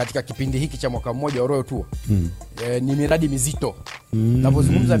katika kipindi hiki cha mwaka mmoja wa Royal Tour ni miradi mizito.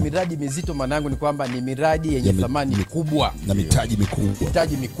 Napozungumza miradi mizito, maana yangu ni kwamba ni miradi yenye thamani kubwa na mitaji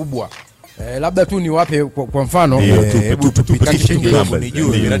mikubwa. Labda tu niwape kwa mfano, hebu tupitishe kidogo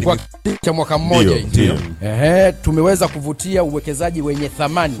nijue miradi kwa cha mwaka mmoja tumeweza kuvutia uwekezaji wenye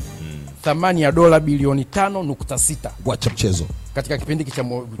thamani ya dola bilioni 5.6. Wacha mchezo. Katika kipindi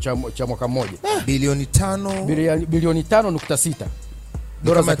cha mwaka mmoja. Bilioni 5.6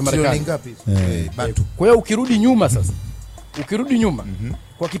 dola za Kimarekani. Ngapi? Kwa hiyo ukirudi nyuma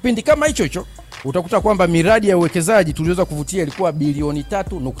kwa kipindi kama hicho utakuta kwamba miradi ya uwekezaji tuliweza kuvutia ilikuwa bilioni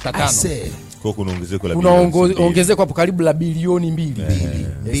 3.5. Kwa kuna ongezeko hapo karibu la bilioni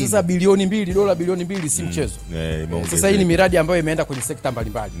 2. Sasa bilioni 2, dola bilioni 2 si mchezo. Sasa hii ni miradi ambayo imeenda kwenye sekta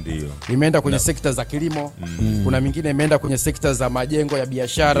mbalimbali. Ndio. Imeenda kwenye sekta za kilimo, kuna mingine imeenda kwenye sekta za majengo ya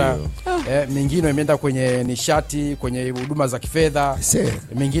biashara, mingine imeenda kwenye nishati, kwenye huduma za kifedha,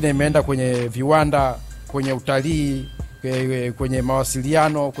 mingine imeenda kwenye viwanda, kwenye utalii, kwenye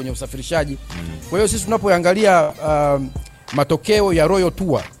mawasiliano, kwenye usafirishaji. Kwa hiyo sisi tunapoangalia matokeo ya Royal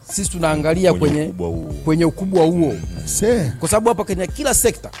Tour, sisi tunaangalia kwenye ukubwa huo. Kwa sababu hapa kwenye kila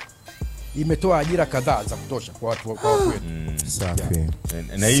sekta imetoa ajira kadhaa za kutosha kwa watu wetu. Safi.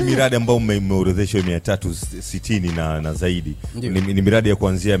 Na hii miradi ambayo umeorodhesha 360 na zaidi ni miradi ya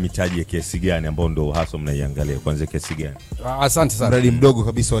kuanzia mitaji ya kiasi gani ambao ndo hasa mnaiangalia kuanzia kiasi gani? Asante sana. Mradi mdogo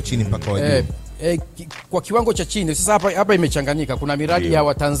kabisa wa chini mpaka wa juu. Kwa kiwango cha chini. Sasa hapa imechanganyika. Kuna miradi ya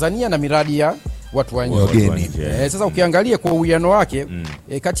Watanzania na miradi ya watu wa nje. Sasa ukiangalia kwa uwiano wake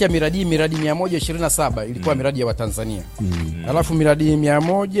kati ya miradi 127 ilikuwa miradi ya Watanzania. Alafu miradi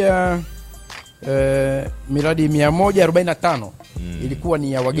 145 ilikuwa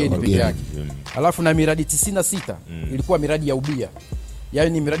ni ya wageni pekee yake. Alafu na miradi 96 ilikuwa miradi ya ubia.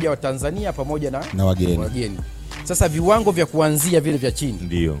 Yaani ni miradi ya Watanzania pamoja na wageni. Sasa viwango vya kuanzia vile vya chini.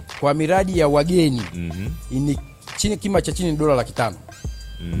 Ndio. Kwa miradi ya wageni ni kima cha chini ni dola 500.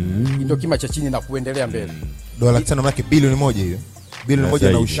 Ndio kima cha chini na kuendelea mbele. Dola 500 maana bilioni 1 hiyo. bilioni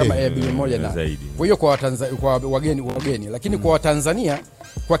 1 na ushe. Bilioni 1 na zaidi. Kwa hiyo kwa wageni lakini kwa Watanzania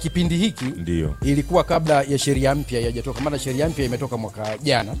kwa kipindi hiki ilikuwa kabla ya sheria mpya haijatoka, maana sheria mpya imetoka mwaka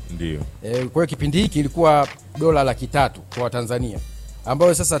jana. Ndio. Kwa hiyo kipindi hiki ilikuwa $300,000 kwa Watanzania,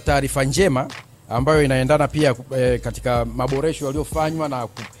 ambayo sasa taarifa njema ambayo inaendana pia katika maboresho yaliyofanywa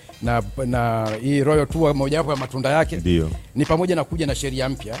na hii Royal Tour, moja wapo ya matunda yake ni pamoja na kuja na sheria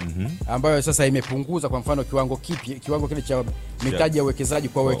mpya ambayo sasa imepunguza kwa mfano kiwango kile cha mitaji ya uwekezaji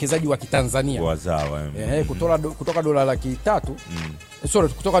kwa wawekezaji wa Kitanzania wazawa kutoka $300,000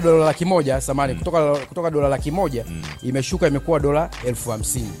 kutoka $100,000 samani kutoka $100,000 imeshuka imekuwa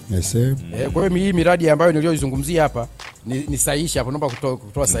 $50,000. Yes. Kwa hiyo hii miradi ambayo niliyoizungumzia hapa ni sahihisha hapo, naomba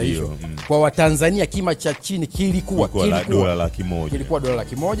kutoa sahihisho. Kwa Watanzania kima cha chini kilikuwa $100,000. Kilikuwa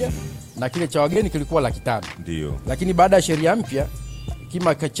 $100,000 na kile cha wageni kilikuwa $500,000. Ndio. Lakini baada ya sheria mpya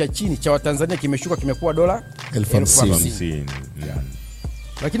kima cha chini cha Watanzania kimeshuka kimekuwa $50,000.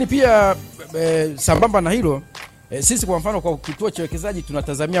 Lakini pia sambamba na hilo sisi kwa mfano kwa kituo cha uwekezaji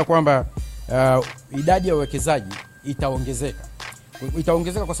tunatazamia kwamba idadi ya wawekezaji itaongezeka.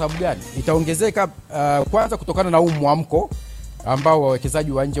 Itaongezeka kwa sababu gani? Itaongezeka kwanza kutokana na huu mwamko ambao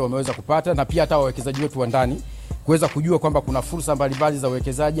wawekezaji wa nje wameweza kupata, na pia hata wawekezaji wetu wa ndani kuweza kujua kwamba kuna fursa mbalimbali za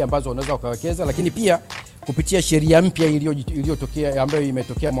uwekezaji ambazo wanaweza wakawekeza, lakini pia kupitia sheria mpya iliyotokea ambayo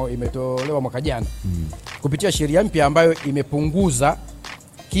imetolewa mwaka jana. Kupitia sheria mpya ambayo imepunguza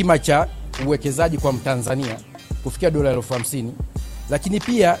kima cha uwekezaji kwa Mtanzania kufikia $50,000, lakini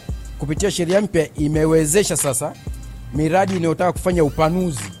pia kupitia sheria mpya imewezesha sasa miradi inayotaka kufanya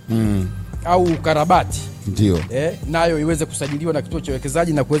upanuzi au ukarabati nayo iweze kusajiliwa na kituo cha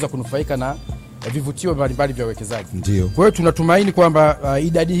uwekezaji na kuweza kunufaika na vivutio mbalimbali vya uwekezaji. Kwa hiyo tunatumaini kwamba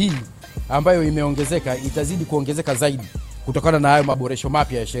idadi hii ambayo imeongezeka itazidi kuongezeka zaidi kutokana na hayo maboresho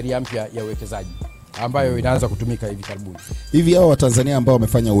mapya ya sheria mpya ya uwekezaji ambayo inaanza kutumika hivi karibuni. Hivi hao Watanzania ambao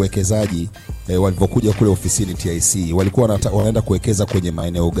wamefanya uwekezaji walipokuja kule ofisini TIC walikuwa wanaenda kuwekeza kwenye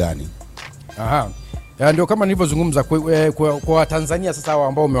maeneo gani? Ndio kama nilivyozungumza kwa Watanzania sasa hao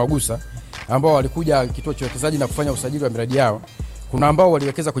ambao umewagusa, ambao walikuja kituo cha uwekezaji na kufanya usajili wa miradi yao, kuna ambao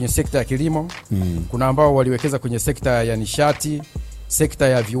waliwekeza kwenye sekta ya kilimo, kuna ambao waliwekeza kwenye sekta ya nishati, sekta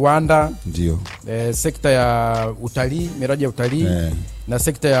ya viwanda, sekta ya utalii, miradi ya utalii, na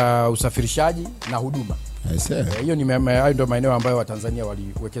sekta ya usafirishaji na huduma. Hiyo hayo ndio maeneo ambayo Watanzania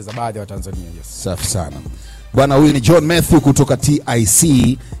waliwekeza, baadhi ya Watanzania. Safi sana. Bwana, huyu ni John Mathew kutoka TIC,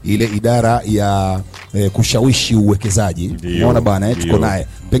 ile idara ya kushawishi uwekezaji. Unaona bwana, tuko naye.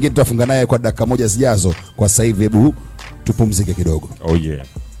 Pengine tutafunga naye kwa dakika moja zijazo. Kwa sasa hivi hebu tupumzike kidogo.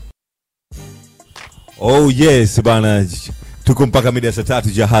 Oh yes bwana, tuko mpaka mida saa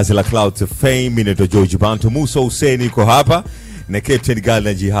 3. Jahazi la Clouds of Fame. Mimi ni George Bantu, Musa Hussein yuko hapa na Captain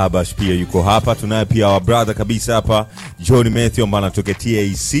Galna Jihabash pia yuko hapa. Tunaye pia wa brother kabisa hapa John Mathew ambaye anatoka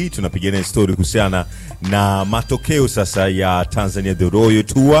TAC. Tunapigana story kuhusiana na matokeo sasa ya Tanzania The Royal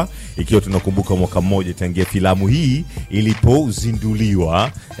Tour, ikiwa tunakumbuka mwaka mmoja tangia filamu hii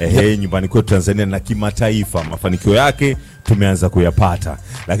ilipozinduliwa nyumbani kwetu Tanzania na kimataifa. Mafanikio yake tumeanza kuyapata,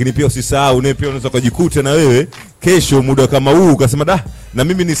 lakini pia usisahau pia unaweza kujikuta na wewe kesho muda kama huu ukasema na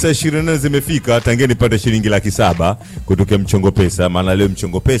mimi ni saa 24 zimefika tangia nipate shilingi 700,000 kutoka Mchongo Pesa. Maana leo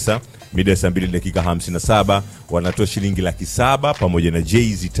Mchongo Pesa mida saa 2:57 wanatoa shilingi 700,000 pamoja na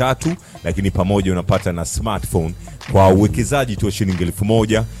jezi 3, lakini pamoja unapata na smartphone kwa uwekezaji tu shilingi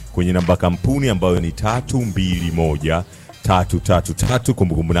 1,000 kwenye namba kampuni ambayo ni 321-333.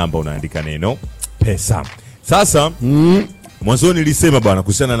 Kumbukumbu namba unaandika neno pesa. Sasa mwanzo nilisema bwana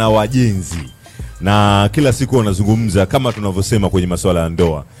kuhusiana na wajenzi, na kila siku wanazungumza kama tunavyosema kwenye masuala ya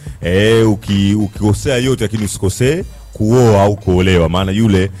ndoa. Ukikosea yote lakini usikosee kuoa au kuolewa, maana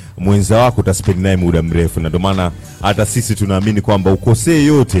yule mwenza wako utaspend naye muda mrefu. Na ndio maana hata sisi tunaamini kwamba ukosee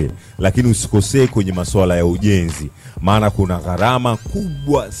yote lakini usikosee kwenye masuala ya ujenzi, maana kuna gharama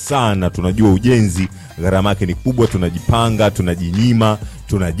kubwa sana. Tunajua ujenzi gharama yake ni kubwa, tunajipanga, tunajinyima,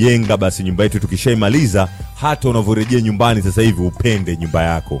 tunajenga, basi nyumba yetu tukishaimaliza hata unavyorejea nyumbani sasa hivi upende nyumba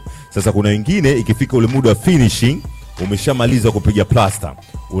yako. Sasa kuna wengine ikifika ule muda wa finishing, umeshamaliza kupiga plaster,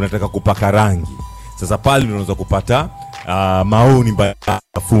 unataka kupaka rangi. Sasa pale unaweza kupata maoni mbaya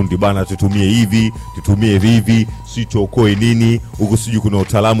fundi, bana tutumie hivi, tutumie hivi, si tuokoe nini, huko sijui kuna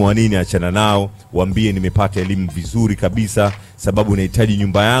utaalamu wa nini. Achana nao, waambie nimepata elimu vizuri kabisa, sababu nahitaji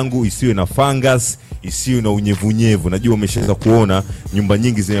nyumba yangu isiwe na fungus, isiwe na unyevunyevu. Najua umeshaanza kuona nyumba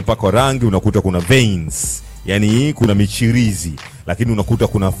nyingi zimepakwa rangi unakuta kuna veins, yani kuna michirizi, lakini unakuta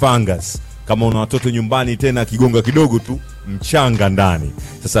kuna fungus. Kama una watoto nyumbani tena kigonga kidogo tu mchanga ndani.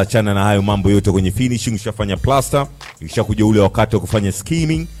 Sasa achana na hayo mambo yote kwenye finishing. Ushafanya plaster, ukishakuja ule wakati wa kufanya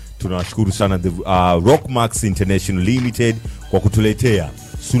skimming, tunawashukuru sana the Rockmax International Limited kwa kutuletea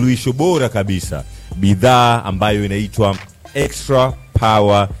suluhisho bora kabisa, bidhaa ambayo inaitwa Extra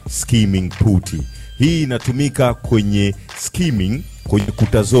Power Skimming Putty. Hii inatumika kwenye skimming kwenye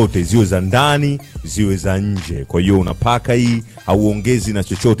kuta zote, ziwe za ndani ziwe za nje. Kwa hiyo unapaka hii, hauongezi na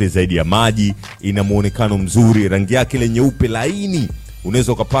chochote zaidi ya maji, ina muonekano mzuri, rangi yake ile nyeupe laini.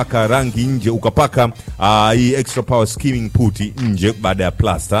 Unaweza ukapaka rangi nje, ukapaka hii Extra Power Skimming Putty nje baada ya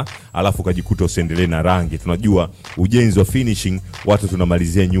plaster, alafu ukajikuta usiendelee na rangi. Tunajua ujenzi wa finishing, watu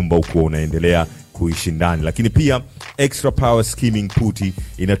tunamalizia nyumba huko unaendelea kuishi ndani. Lakini pia Extra Power Skimming Putty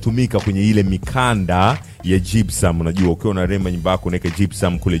inatumika kwenye ile mikanda ya gypsum. Unajua ukiwa unaremba nyumba yako unaweka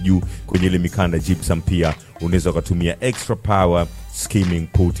gypsum kule juu kwenye ile mikanda gypsum, pia unaweza kutumia Extra Power Skimming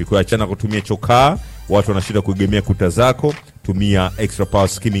Putty. Kwa achana kutumia chokaa, watu wanashinda kuegemea kuta zako, tumia Extra Power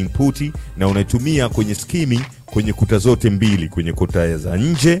Skimming Putty, na unaitumia kwenye skimming kwenye kuta zote mbili, kwenye kuta za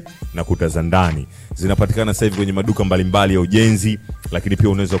nje na kuta za ndani. Zinapatikana sasa hivi kwenye maduka mbalimbali ya ujenzi, lakini pia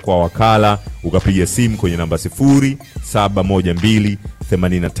unaweza kuwa wakala ukapiga simu kwenye namba 0712 85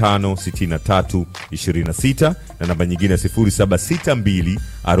 63 26 na namba nyingine 0762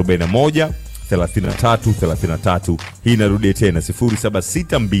 41 33. Hii narudi tena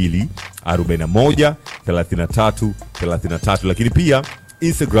 0762 41 33. Lakini pia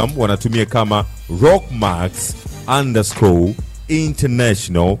Instagram wanatumia kama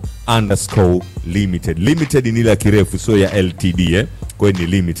rockmarks_international_limited. Limited ni ile kirefu, sio ya LTD kwa hiyo ni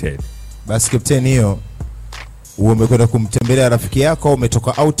limited. Basi captain, hiyo umekwenda kumtembelea rafiki yako,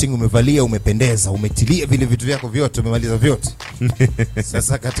 umetoka outing, umevalia, umependeza, umetilia vile vitu vyako vyote, umemaliza vyote.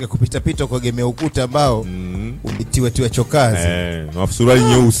 Sasa katika kupita pita kuegemea ukuta ambao umetiwa chokazi, na suruali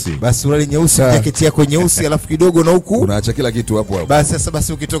nyeusi. Basi suruali nyeusi, jaketi yako nyeusi, alafu kidogo na huku unaacha kila kitu hapo hapo. Basi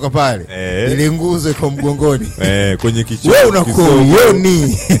sasa ukitoka pale ile nguzo iko mgongoni kwenye kichwa wewe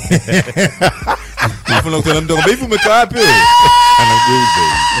unakoyoni. Alafu unakutana mtu kwamba hivi umekaa wapi?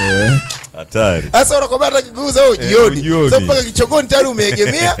 Anageuza. Hatari. Sasa unakomata kiguza wewe jioni. Sasa mpaka kichogoni tayari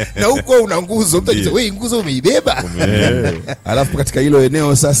umeegemea na huko una nguzo. Mtu akisema wewe nguzo umeibeba. Alafu katika hilo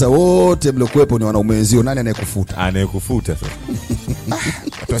eneo sasa wote mliokuepo ni wanaume wenzio, nani anayekufuta? Anayekufuta sasa.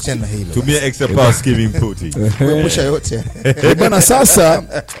 Tuachane na hilo. Tumia Extra Power Skimming Putty. Kuepusha yote. Bwana, sasa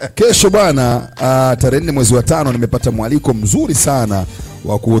kesho bwana, tarehe 4 mwezi wa 5 nimepata mwaliko mzuri sana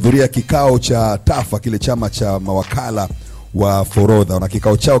wa kuhudhuria kikao cha TAFA, kile chama cha mawakala wa forodha. Na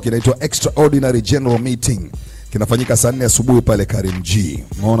kikao chao kinaitwa Extraordinary General Meeting, kinafanyika saa 4 asubuhi pale Karimjee.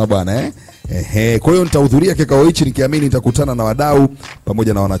 Unaona bwana kwa hiyo nitahudhuria kikao hichi nikiamini nitakutana na wadau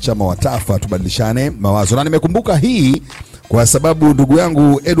pamoja na wanachama wa TAFA, tubadilishane mawazo. Na nimekumbuka hii kwa sababu ndugu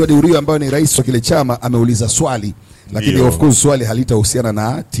yangu Edward Urio ambaye ni rais wa kile chama ameuliza swali, lakini of course swali halitahusiana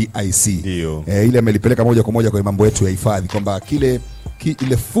na TIC. Ile amelipeleka moja kwa moja kwenye mambo yetu ya hifadhi, kwamba ile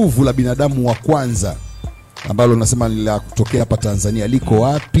fuvu la binadamu wa kwanza ambalo nasema la kutokea hapa Tanzania liko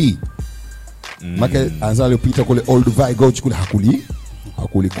wapi? Maka anza aliyopita kule Old Vigoch kule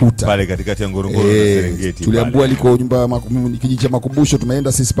hakulikuta pale katikati ya Ngorongoro na Serengeti. Tuliambiwa liko nyumba kijiji cha Makumbusho,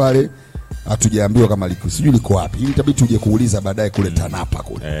 tumeenda sisi pale, hatujaambiwa kama liko, sijui liko wapi. Ili itabidi tuje kuuliza baadaye kule Tanapa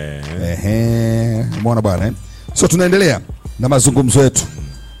kule. Umeona bwana So tunaendelea na mazungumzo yetu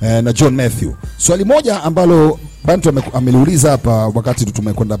na John Matthew. Swali moja ambalo Bantu ameliuliza hapa wakati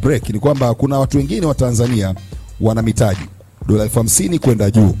tumekwenda break ni kwamba kuna watu wengine wa Tanzania wana mitaji $50,000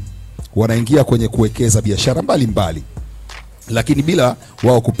 kwenda juu, wanaingia kwenye kuwekeza biashara mbalimbali, lakini bila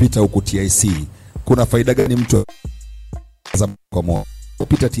wao kupita huko TIC. Kuna faida gani mtu kwa moja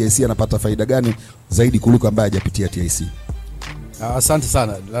kupita TIC anapata faida gani zaidi kuliko ambaye hajapitia TIC? Asante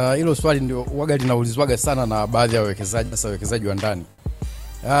sana. Hilo swali ndio waga linaulizwaga sana na baadhi ya wawekezaji, hasa wawekezaji wa ndani.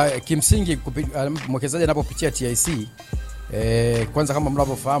 Kimsingi mwekezaji anapopitia TIC, kwanza kama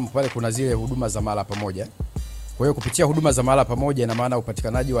mnavyofahamu pale kuna zile huduma za mahala pamoja. Kwa hiyo kupitia huduma za mahala pamoja ina maana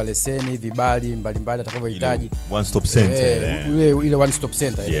upatikanaji wa leseni, vibali mbalimbali atakavyohitaji, one stop center, ile one stop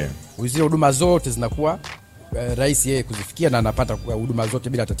center. Zile huduma zote zinakuwa rahisi yeye kuzifikia na anapata huduma zote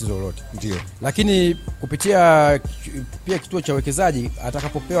bila tatizo lolote. Ndio. Lakini kupitia pia kituo cha uwekezaji,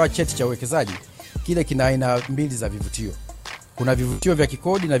 atakapopewa cheti cha uwekezaji, kile kina aina mbili za vivutio. Kuna vivutio vya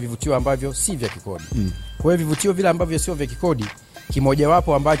kikodi na vivutio ambavyo si vya kikodi. Kwa hiyo vivutio vile ambavyo sio vya kikodi, kimoja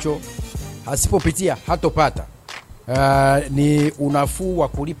wapo ambacho asipopitia hatopata ni unafuu wa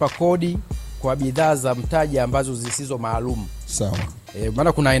kulipa kodi kwa bidhaa za mtaji ambazo zisizo maalum. Sawa.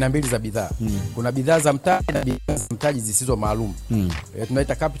 Maana kuna aina mbili za bidhaa. Kuna bidhaa za mtaji na bidhaa za mtaji zisizo maalum.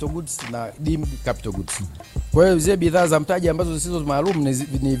 Tunaita capital goods na deemed capital goods. Kwa hiyo zile bidhaa za mtaji ambazo zisizo maalum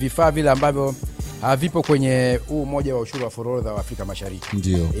ni vifaa vile ambavyo havipo kwenye huu moja wa ushuru wa forodha wa Afrika Mashariki.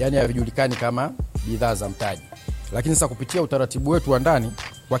 Ndio. Yaani havijulikani kama bidhaa za mtaji. Lakini sasa kupitia utaratibu wetu wa ndani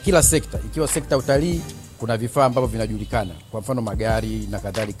kwa kila sekta, ikiwa sekta utalii, kuna vifaa ambavyo vinajulikana, kwa mfano magari na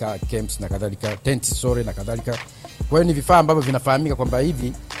kadhalika, camps na kadhalika, tents na kadhalika. Kwa hiyo ni vifaa ambavyo vinafahamika kwamba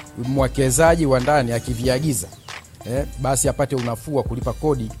hivi mwekezaji wa ndani akiviagiza basi apate unafuu wa kulipa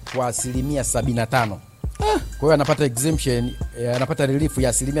kodi kwa 75%. Kwa hiyo anapata exemption, anapata relief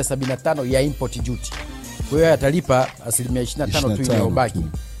ya 75% ya import duty. Kwa hiyo atalipa 25% tu inayobaki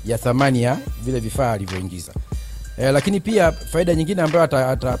ya thamani ya vile vifaa alivyoingiza. Lakini pia faida nyingine ambayo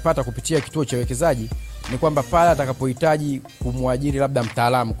atapata kupitia kituo cha uwekezaji ni kwamba pale atakapohitaji kumwajiri labda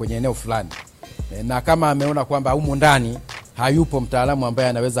mtaalamu kwenye eneo fulani, na kama ameona kwamba humo ndani hayupo mtaalamu ambaye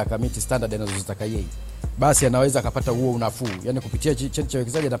anaweza akamiti standard anazozitaka yeye, basi anaweza akapata huo unafuu. Yani kupitia cheti cha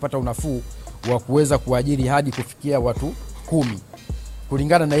uwekezaji anapata unafuu wa kuweza kuajiri hadi kufikia watu 10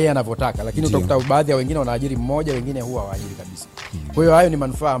 kulingana na yeye anavyotaka, lakini utakuta baadhi ya wengine wanaajiri mmoja, wengine huwa hawaajiri kabisa. Kwa hiyo hayo ni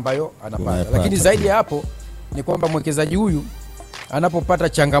manufaa ambayo anapata. Lakini zaidi ya hapo ni kwamba mwekezaji huyu anapopata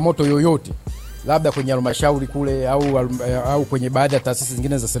changamoto yoyote labda kwenye halmashauri kule au kwenye baadhi ya taasisi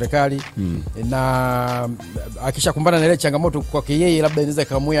zingine za serikali, na akishakumbana na ile changamoto kwake yeye labda inaweza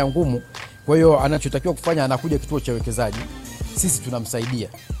kamwea ngumu, kwa hiyo anachotakiwa kufanya anakuja kituo cha uwekezaji, sisi tunamsaidia.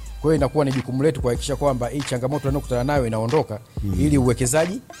 Kwa hiyo inakuwa ni jukumu letu kuhakikisha kwamba hii changamoto anayokutana nayo inaondoka ili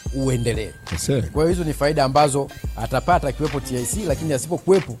uwekezaji uendelee. Kwa hiyo hizo ni faida ambazo atapata akiwepo TIC, lakini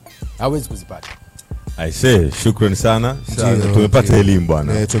asipokuwepo hawezi kuzipata. Aise, shukrani sana. Tumepata elimu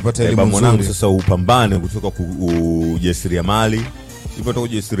bwana. Tumepata elimu nzuri. Mwanangu, sasa upambane kutoka ujasiriamali. Kutoka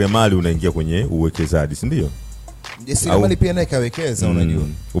ujasiriamali unaingia kwenye uwekezaji, si ndio? Ujasiriamali pia naye kawekeza, unajua.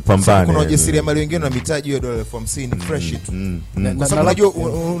 Upambane. Kuna ujasiriamali wengine na mitaji ya $50,000 fresh tu. Kwa sababu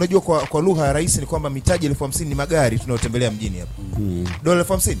unajua kwa lugha ya rais ni kwamba mitaji $50,000 ni magari tunayotembelea mjini hapa.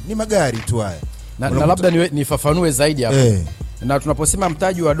 $50,000 ni magari tu haya. Na labda nifafanue zaidi hapo. Na tunaposema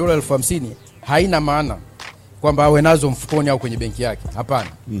mtaji wa $50,000 haina maana kwamba awe nazo mfukoni au kwenye benki yake. Hapana.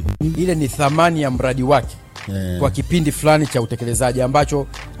 Ile ni thamani ya mradi wake kwa kipindi fulani cha utekelezaji ambacho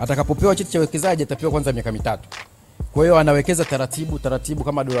atakapopewa cheti cha uwekezaji atapewa kwanza miaka 3. Kwa hiyo anawekeza taratibu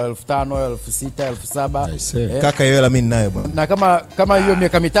kama $5,000, $6,000, $7,000. Kaka yeye mimi naye bwana. Na kama hiyo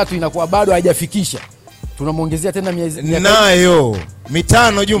miaka 3 inakuwa bado haijafikisha, tunamuongezea tena miezi nayo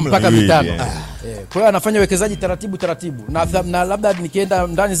 5 jumla mpaka 5. Kwa hiyo anafanya uwekezaji taratibu. Na labda nikienda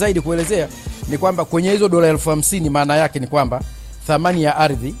ndani zaidi kuelezea ni kwamba kwenye hizo $50,000 maana yake ni kwamba thamani ya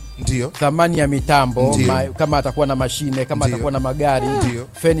ardhi, ndio thamani ya mitambo, kama atakuwa na mashine, kama atakuwa na magari,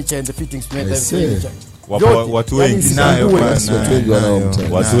 furniture and fittings, watu wengi nayo,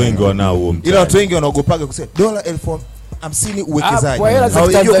 watu wengi wanao, ila watu wengi wanaogopaga kusema $50,000 uwekezaji.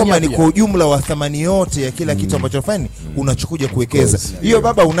 Hawajui kama ni kwa ujumla wa thamani yote ya kila kitu ambacho unafanya unachokuja kuwekeza. Hiyo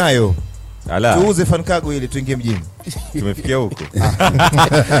baba unayo. Tuuze fankago ili tuingie mjini. Tumefikia huko.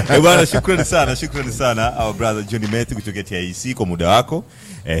 Bwana, shukrani sana our brother Johnny Methi kutoka TIC kwa muda wako.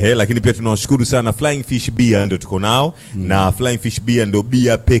 Lakini pia tunawashukuru sana Flying Fish Beer, ndio tuko nao. Na Flying Fish Beer ndio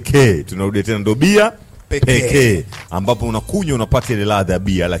bia pekee. Tunarudi tena, ndio bia pekee ambapo unakunywa unapata ile ladha ya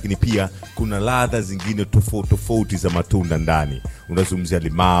bia, lakini pia kuna ladha zingine tofauti za matunda ndani. Unazungumzia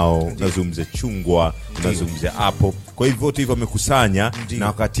limao, unazungumzia chungwa, unazungumzia apple. Kwa hivyo wote hivyo wamekusanya na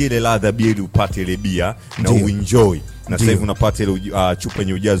wakati ile ladha ya bia ili upate ile bia na uenjoy. Na sasa hivi unapata ile chupa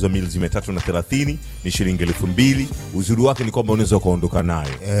yenye ujazo wa mililita 330 ni shilingi 2,000. Uzuri wake ni kwamba unaweza kuondoka nayo.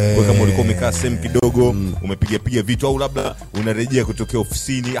 Kwa kama ulikuwa umekaa sehemu kidogo, umepiga vitu au labda unarejea kutoka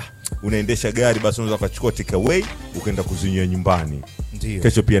ofisini, unaendesha gari, basi unaweza kuchukua take away ukaenda kuzinywa nyumbani.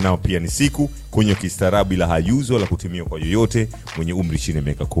 Kesho pia nao pia ni siku kunywa kistaarabu bila hayuzo la kutimia kwa yoyote mwenye umri chini ya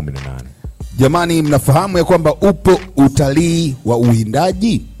miaka 18. Jamani, mnafahamu ya kwamba upo utalii wa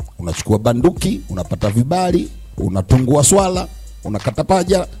uwindaji? Unachukua banduki, unapata vibali, unatungua swala, unakata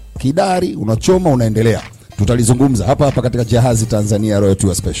paja, kidari, unachoma, unaendelea. Tutalizungumza hapa katika Jahazi Tanzania Royal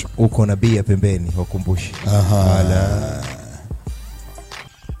Tour Special. Uko na bia pembeni, wakumbushi.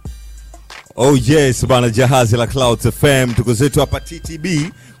 Oh yes, bana, Jahazi la Clouds FM. Tuko zetu hapa TTB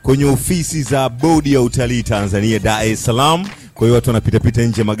kwenye ofisi za bodi ya utalii Tanzania Dar es Salaam. Kwa hiyo watu wanapita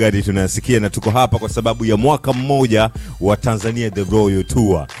nje, magari tunayasikia, na tuko hapa kwa sababu ya mwaka mmoja wa Tanzania The Royal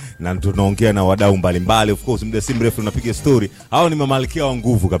Tour. Na tunaongea na wadau mbalimbali. Of course, muda si mrefu tunapiga story. Hao ni mamalikia wa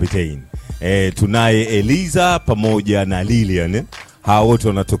nguvu kapiteni. Tunaye Eliza pamoja na Lilian. Hao wote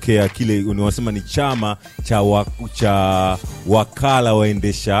wanatokea kile unasema ni chama cha wakala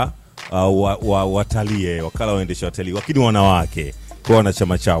waendesha watalii, wakala waendesha watalii, lakini wanawake. Kwa wana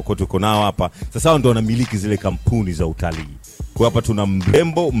chama chao. Kwa tuko nao hapa. Sasa hao ndio wanamiliki zile kampuni za utalii. Kwa hapa tuna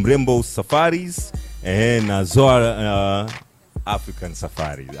Mrembo Safaris, na Zoa African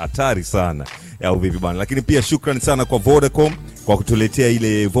Safari. Hatari sana ya vipi bana. Lakini pia shukrani sana kwa Vodacom kwa kutuletea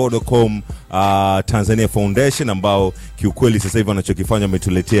ile Vodacom Tanzania Foundation ambao kiukweli sasa hivi wanachokifanya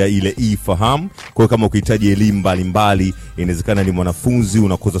wametuletea ile e-fahamu. Kwa kama ukihitaji elimu mbalimbali, inawezekana ni mwanafunzi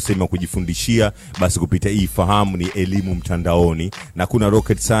unakosa sehemu ya kujifundishia, basi kupitia e-fahamu ni elimu mtandaoni. Na kuna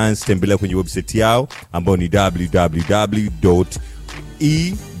rocket science, tembelea kwenye website yao ambao ni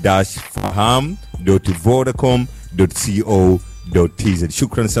www.e-faham.vodacom.co.tz.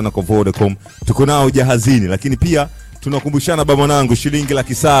 Shukrani sana kwa Vodacom. Tuko nao Jahazini, lakini pia tunakumbushana baba mwanangu shilingi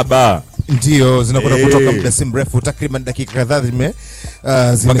 700,000 ndio zinakwenda kutoka muda si mrefu, takriban dakika kadhaa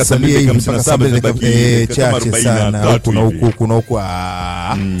zimesalia hivi mpaka chache sana. Kuna huku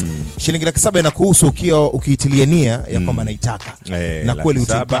shilingi 700,000 inakuhusu ukiitilia nia ya kwamba naitaka, na kweli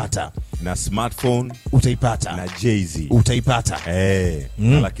utaipata. Na smartphone utaipata, na Jahazi utaipata.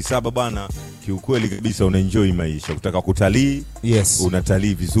 Na 700,000 bana, kiukweli kabisa unaenjoy maisha. Kutaka kutalii,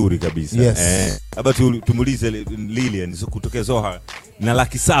 unatalii vizuri kabisa. Haba tumulize Lilian kutokea Zoha, na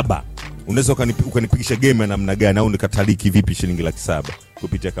 700,000 unaweza ukanipigisha game na namna gani, au nikatalii kivipi shilingi 700,000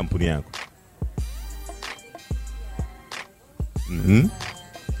 kupitia kampuni yako?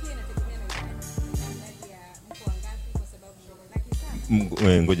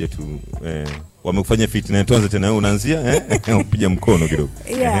 Ngoja tu wamekufanya fitna, tuanze tena wewe unaanzia upiga mkono kidogo.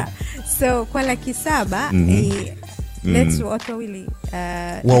 So kwa 700,000 let's watu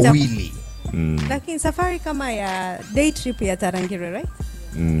wawili lakini safari kama ya day trip ya Tarangire, right?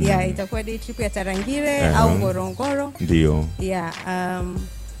 Itakuwa day trip ya Tarangire au Ngorongoro. Ndio.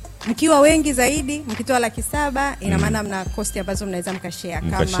 Mkiwa wengi zaidi, mkitoa 700,000 ina maana mna cost ambazo mnaweza mkashare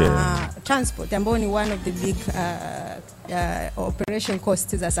kama transport, ambao ni one of the big operation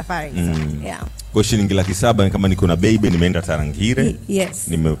costs za safari. Kwa shilingi 700,000 kama niko na baby nimeenda Tarangire,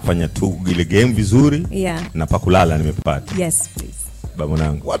 nimefanya tu ile game vizuri, na pakulala nimepata. Yes please. Baba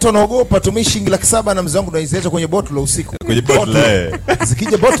mwanangu, watu wanaogopa tumishi shilingi 700,000 na mzee wangu naiziacha kwenye bottle usiku. Kwenye bottle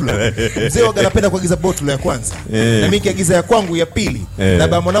zikija bottle mzee wangu anapenda kuagiza bottle ya kwanza, na mimi kiagiza ya kwangu ya pili, na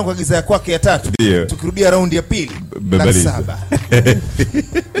baba mwanangu agiza ya kwake ya tatu, tukirudia round ya pili 700,000.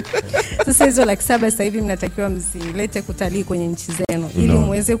 Sasa hizo 700,000 sasa hivi mnatakiwa mzilete kutalii kwenye nchi zenu ili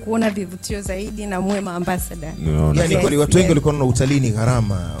muweze kuona vivutio zaidi na muwe ambassador. Yani kwa watu wengi walikuwa wanaona utalii ni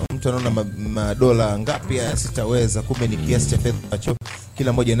gharama. Mtu anaona madola ngapi sitaweza, kumbe ni kiasi cha fedha ambacho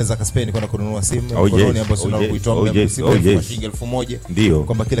kila mmoja anaweza kaspend kwenda kununua simu mkononi ambazo unakuitoa kwa shilingi 1,000. Ndio.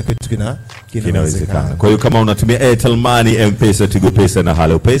 Kwamba kila kitu kinawezekana. Kwa hiyo kama unatumia Airtel Money, M-Pesa, Tigo Pesa na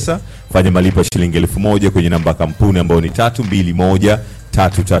Halo Pesa, fanya malipo ya shilingi 1,000 kwenye namba kampuni ambayo ni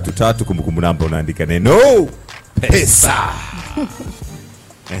 321333. Kumbukumbu namba unaandika neno pesa.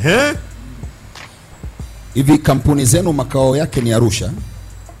 Hivi kampuni zenu makao yake ni Arusha?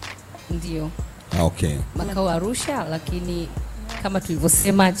 Ndio. Okay. Makao Arusha, lakini kama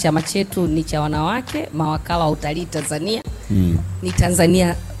tulivyosema chama chetu ni cha wanawake, mawakala wa utalii Tanzania. Ni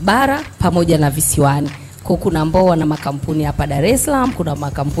Tanzania bara pamoja na visiwani. Kwa kuna ambao wana makampuni hapa Dar es Salaam, kuna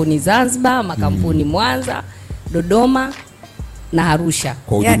makampuni Zanzibar, makampuni Mwanza, Dodoma na Arusha.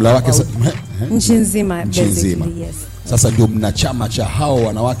 Kwa ujumla wake nchi nzima. Sasa ndio mna chama cha hao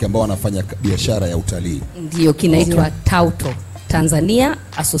wanawake ambao wanafanya biashara ya utalii. Ndio kinaitwa TAUTO, Tanzania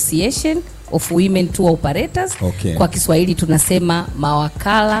Association of Women Tour Operators. Kwa Kiswahili tunasema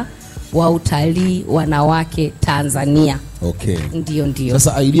mawakala wa utalii wanawake Tanzania. Ndio.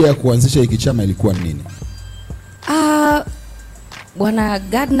 Sasa idea ya kuanzisha hiki chama ilikuwa nini? Bwana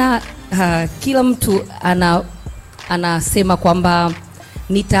Gardner, kila mtu anasema kwamba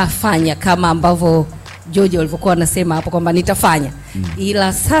nitafanya kama ambavyo George walivyokuwa wanasema hapo kwamba nitafanya.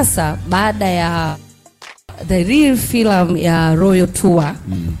 Ila sasa baada ya the real film ya Royal Tour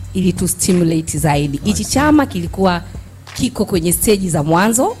ili to stimulate zaidi. Hichi chama kilikuwa kiko kwenye stage za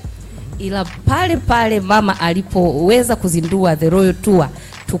mwanzo, ila pale mama alipoweza kuzindua the Royal Tour,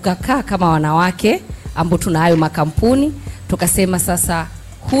 tukakaa kama wanawake ambao tunayo makampuni, tukasema sasa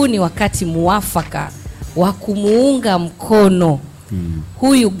huu ni wakati muafaka wa kumuunga mkono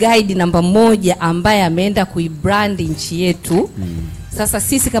huyu guide namba 1 ambaye ameenda kuibrand nchi yetu. Sasa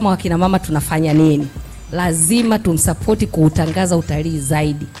sisi kama wakina mama tunafanya nini? Lazima tumsapoti kuutangaza utalii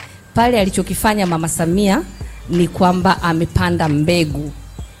zaidi. Pale alichokifanya Mama Samia ni kwamba amepanda mbegu.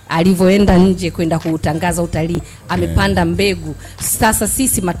 Alivyoenda nje kwenda kuutangaza utalii, amepanda mbegu. Sasa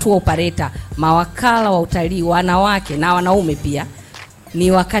sisi tour operator, mawakala wa utalii wanawake na wanaume pia,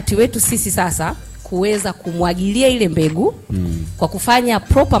 ni wakati wetu sisi sasa kuweza kumwagilia ile mbegu kwa kufanya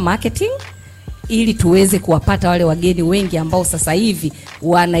proper marketing ili tuweze kuwapata wale wageni wengi ambao sasa hivi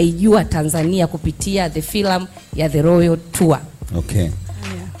wanaijua Tanzania kupitia the film ya the Royal Tour.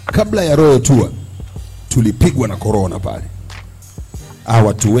 Kabla ya Royal Tour tulipigwa na corona pale.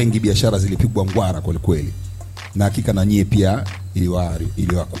 watu wengi biashara zilipigwa ngwara kweli kweli, na hakika na nyie pia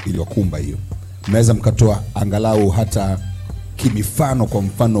iliwakumba hiyo. Mnaweza mkatoa angalau hata kimifano, kwa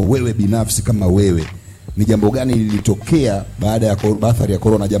mfano wewe binafsi kama wewe, ni jambo gani lilitokea baada ya athari ya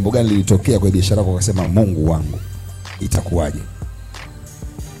corona, jambo gani lilitokea kwa biashara yako ukasema Mungu wangu itakuwaje?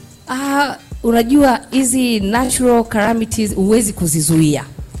 Unajua hizi natural calamities huwezi kuzizuia,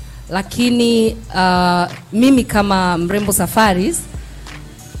 lakini mimi kama Mrembo Safaris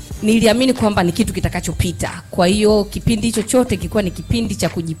niliamini kwamba ni kitu kitakachopita. Kwa hiyo kipindi hicho chote kilikuwa ni kipindi cha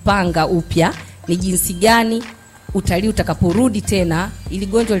kujipanga upya, ni jinsi gani utalii utakaporudi tena, ili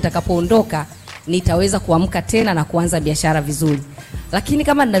gonjwa litakapoondoka nitaweza kuamka tena na kuanza biashara vizuri. Lakini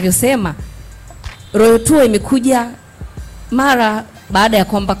kama ninavyosema, Royal Tour imekuja mara baada ya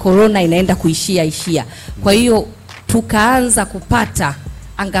kwamba corona inaenda kuishia. Kwa hiyo tukaanza kupata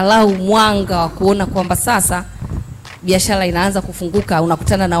angalau mwanga wa kuona kwamba sasa biashara inaanza kufunguka,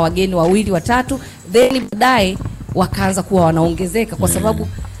 unakutana na wageni 2 3, then baadaye wakaanza kuwa wanaongezeka, kwa sababu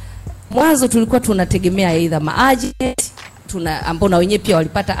mwanzo tulikuwa tunategemea either maagent ambao na wenyewe pia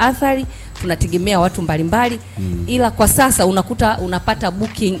walipata athari, tunategemea watu mbalimbali, ila kwa sasa unakuta unapata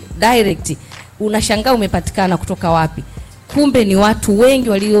booking direct, unashangaa umepatikana kutoka wapi. Kumbe ni watu wengi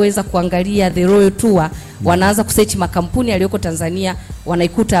walioweza kuangalia the Royal Tour, wanaanza kusearch makampuni yaliyoko Tanzania,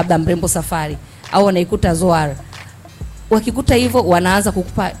 wanaikuta labda Mrembo Safari au wanaikuta Zoar. Wakikuta hivyo wanaanza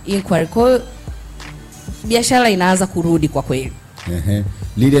kukupa inquiry, kwa hiyo biashara inaanza kurudi kwa kweli.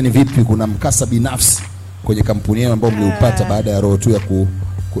 Lilia, ni vipi, kuna mkasa binafsi kwenye kampuni yenu ambao mliupata baada ya Royal Tour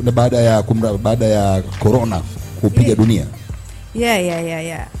baada ya corona kupiga dunia?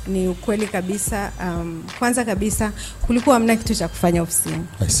 Yeah. Ni ukweli kabisa. Kwanza kabisa kulikuwa hamna kitu cha kufanya ofisini.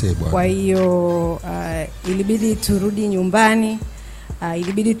 Kwa hiyo ilibidi turudi nyumbani,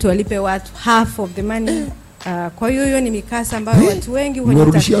 ilibidi tuwalipe watu half of the money. Kwa hiyo ni mikasa ambayo watu wengi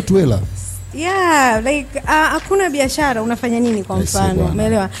wanarudishia watu hela. Yeah, like hakuna biashara, unafanya nini kwa mfano?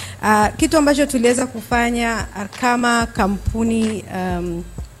 Umeelewa? Kitu ambacho tuliweza kufanya kama kampuni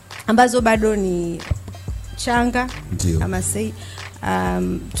ambazo bado ni changa kama sei,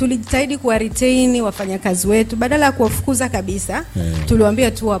 tulijitahidi kuwa retain wafanyakazi wetu badala ya kuwafukuza kabisa.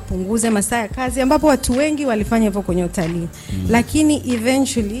 Tuliwaambia tu wapunguze masaa ya kazi, ambapo watu wengi walifanya hivyo kwenye utalii. Lakini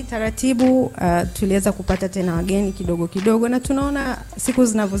eventually taratibu tuliweza kupata tena wageni kidogo kidogo, na tunaona siku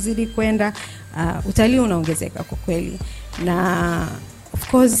zinavyozidi kwenda utalii unaongezeka kwa kweli. Na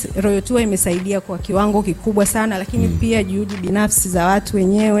of course Royal Tour imesaidia kwa kiwango kikubwa sana, lakini pia juhudi binafsi za watu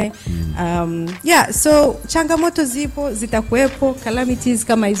wenyewe. So changamoto zipo, zitakuwepo, calamities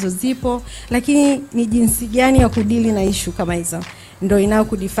kama hizo zipo, lakini ni jinsi gani ya kudili na issue kama hizo ndio inao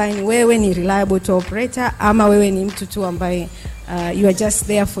kudefine wewe ni reliable tour operator ama wewe ni mtu tu ambaye you are just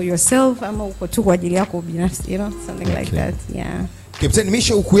there for yourself, ama uko tu kwa ajili yako binafsi, something like that. Captain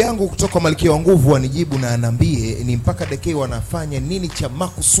Misha, huku yangu kutoka Malkia wa Nguvu anijibu na anambie ni mpaka DK wanafanya nini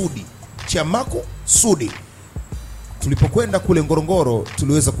cha makusudi. Tulipokwenda kule Ngorongoro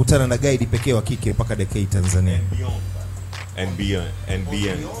tuliweza kukutana na guide pekee wa kike mpaka DK Tanzania. And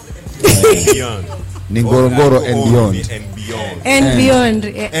beyond. Ni Ngorongoro and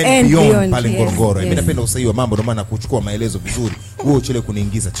beyond pale Ngorongoro. Mimi napenda usahihi wa mambo, ndio maana kuchukua maelezo vizuri. Wewe uchele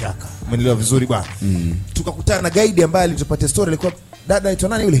kuniingiza chaka. Umeelewa vizuri bwana? Tukakutana na guide ambaye alitupatia story, alikuwa dada aitwa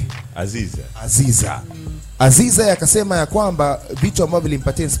nani yule? Aziza akasema ya kwamba vitu ambavyo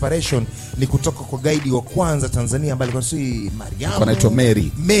vilimpatia inspiration ni kutoka kwa guide wa kwanza Tanzania ambaye alikuwa si Mariam, anaitwa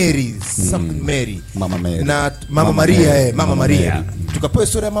Mary, Mama Maria. Tukapewa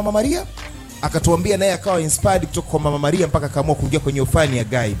story ya Mama Maria, akatuambia naye akawa inspired kutoka kwa Mama Maria mpaka akaamua kuingia kwenye ufani ya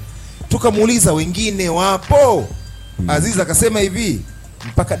guide. Tukamuuliza wengine wapo? Aziza akasema hivi,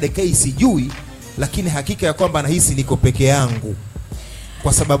 mpaka DK sijui, lakini hakika ya kwamba anahisi niko peke yangu.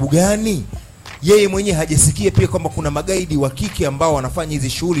 Kwa sababu gani? Yeye mwenyewe hajasikia pia kwamba kuna magaidi wa kike ambao wanafanya hizi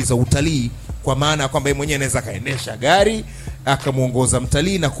shughuli za utalii, kwa maana kwamba yeye mwenyewe anaweza kaendesha gari akamuongoza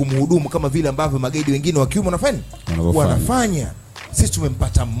mtalii na kumhudumu kama vile ambavyo magaidi wengine wa kiume wanafanya. Sisi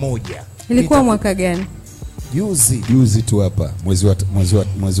tumempata mmoja. Ilikuwa mwaka gani? Juzi tu hapa mwezi wa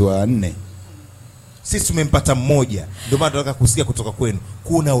 4. Sisi tumempata mmoja. Ndio maana tunataka kusikia kutoka kwenu.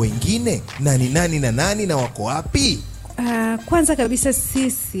 Kuna wengine nani na wako wapi? Kwanza kabisa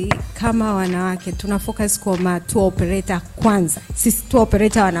sisi kama wanawake tuna focus kwa tour operator kwanza. Sisi tour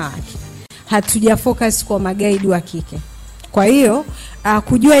operator wanawake. Hatuja focus kwa magaidi wa kike. Kwa hiyo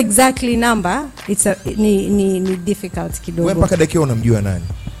kujua exactly number ni difficult kidogo. Wewe mpaka dakika unamjua nani?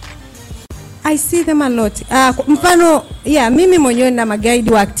 I see them a lot. Mfano, mimi mwenyewe na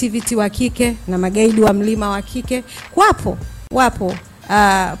magaidi wa activity wa kike na magaidi wa mlima wa kike wapo.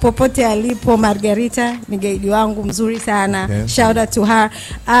 popote alipo. Margarita ni guide wangu mzuri sana. Okay. Shout out to her.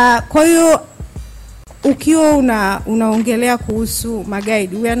 Kwa hiyo ukiwa unaongelea kuhusu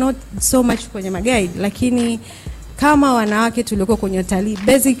magaidi, we are not so much kwenye magaidi, lakini kama wanawake tulikuwa kwenye utalii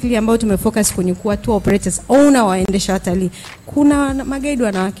basically ambao tumefocus kwenye kuwa tour operators, owner waendesha watalii, kuna magaidi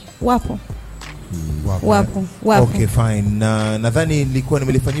wanawake wapo. Wapo. Okay, fine. Na nadhani nilikuwa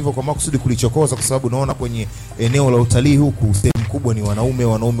nimelifanya hivyo kwa makusudi kulichokoza, kwa sababu naona kwenye eneo la utalii huku sehemu kubwa ni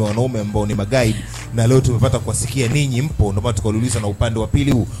wanaume ambao ni magaidi, na leo tumepata kuwasikia ninyi mpo, ndio maana tukauliza na upande wa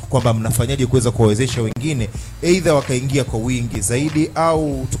pili huu kwamba mnafanyaje kuweza kuwawezesha wengine either wakaingia kwa wingi zaidi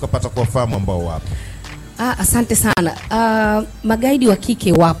au tukapata kuwafahamu ambao wapo. Asante sana. Magaidi wa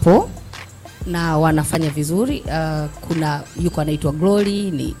kike wapo na wanafanya vizuri. Kuna yuko anaitwa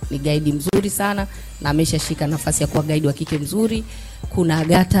Glory, ni guide mzuri sana na ameshashika nafasi ya kuwa guide wa kike mzuri. Kuna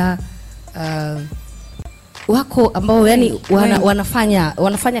Agata, wako ambao yani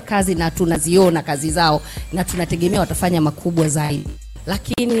wanafanya kazi na tunaziona kazi zao na tunategemea watafanya makubwa zaidi.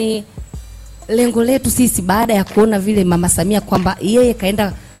 Lakini lengo letu sisi baada ya kuona vile Mama Samia kwamba yeye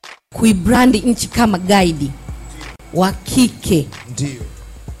kaenda kuibrandi nchi kama guide wa kike Ndio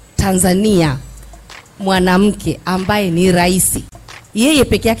Tanzania, mwanamke ambaye ni rais, yeye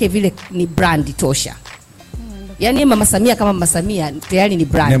peke yake vile ni brand tosha. Yani Mama Samia kama Mama Samia tayari ni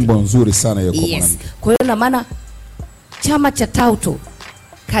brand. Nembo nzuri sana hiyo kwa mwanamke. Yes. Kwa hiyo na maana chama cha Tauto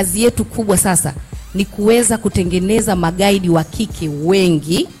kazi yetu kubwa sasa ni kuweza kutengeneza magaidi wa kike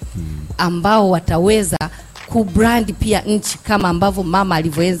wengi ambao wataweza kubrand pia nchi kama ambavyo mama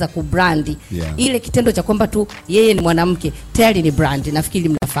alivyoweza kubrandi. Yeah. Ile kitendo cha kwamba tu yeye ni mwanamke tayari ni brand, nafikiri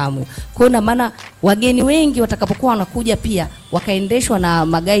mnafahamu. Kwa hiyo maana wageni wengi watakapokuwa wanakuja pia wakaendeshwa na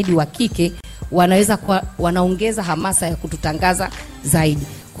magaidi wa kike, wanaweza wanaongeza hamasa ya kututangaza zaidi.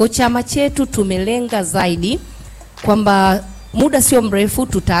 Kwa chama chetu tumelenga zaidi kwamba muda sio mrefu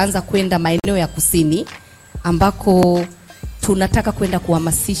tutaanza kwenda maeneo ya kusini ambako tunataka kwenda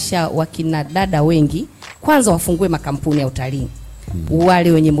kuhamasisha wakina dada wengi kwanza wafungue makampuni ya utalii.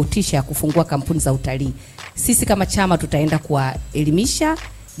 Wale wenye motisha ya kufungua kampuni za utalii, sisi kama chama tutaenda kuwaelimisha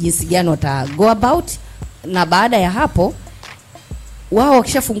jinsi gani wata go about, na baada ya hapo wao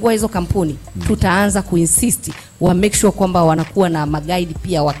wakishafungua hizo kampuni tutaanza kuinsist wa make sure kwamba wanakuwa na magaidi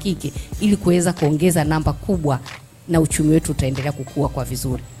pia wa kike ili kuweza kuongeza namba kubwa na uchumi wetu utaendelea kukua kwa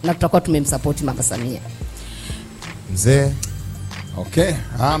vizuri na tutakuwa tumemsupport Mama Samia. Mzee, okay,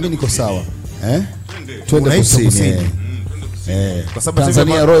 mimi niko sawa. Twende kusini. Kwa sababu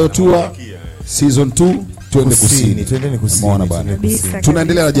Tanzania Royal Tour season 2 twende kusini. Twendeni kusini. Umeona bwana.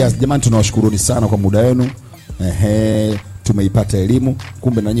 Tunaendelea na Jahazi. Jamani, tunawashukuruni sana kwa muda wenu. Tumeipata elimu,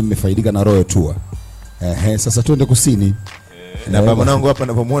 kumbe na nyinyi mmefaidika na Royal Tour. Sasa twende kusini. Na baba mwanangu hapa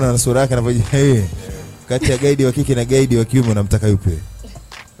anapomuona na sura yake anavyoji, kati ya guide wa kike na guide wa kiume unamtaka yupi?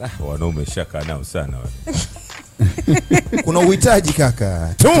 Wanaume shaka nao sana wale. Kuna uhitaji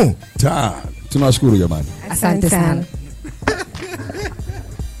kaka. Tunawashukuru jamani. Asante sana.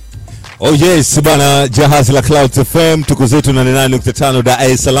 Oh yes bana, Jahazi la Clouds FM tuko zetu 88.5 Dar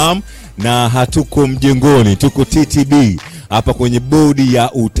es Salaam, na hatuko mjengoni, tuko TTB hapa kwenye bodi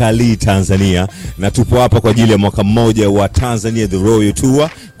ya utalii Tanzania, na tupo hapa kwa ajili ya mwaka mmoja wa Tanzania the Royal Tour.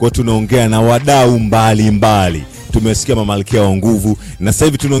 Kwa tunaongea na wadau mbalimbali. Tumesikia mamalkia wa nguvu, na sasa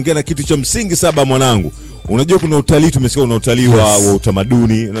hivi tunaongea na kitu cha msingi saba mwanangu. Unajua kuna utalii, tumesikia kuna utalii wa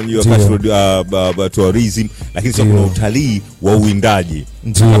utamaduni, unajua cultural tourism, lakini sasa kuna utalii wa uwindaji.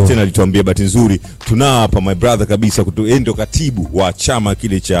 Captain alituambia bahati nzuri tunao hapa my brother kabisa, ndio katibu wa chama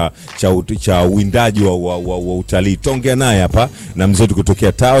kile cha uwindaji wa utalii. Tongea naye hapa na mzee wetu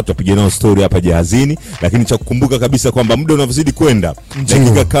kutokea Tao, tutapiga nao story hapa Jahazini. Lakini cha kukumbuka kabisa kwamba muda unavyozidi kwenda,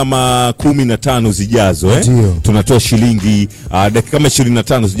 dakika kama 15 zijazo tunatoa shilingi dakika kama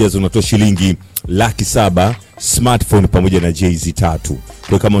 25 zijazo tunatoa shilingi 700,000 smartphone pamoja na JZ3.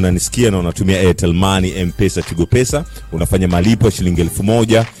 Kwa kama unanisikia na unatumia Airtel Money, M-Pesa, Tigo Pesa, unafanya malipo shilingi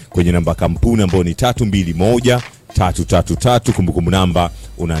 1,000 kwenye namba kampuni ambayo ni 321333. Kumbukumbu namba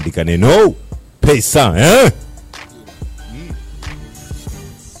unaandika neno pesa.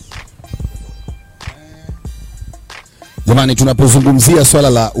 Jamani, tunapozungumzia swala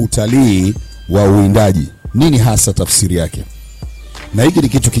la utalii wa uwindaji, nini hasa tafsiri yake? Na hiki ni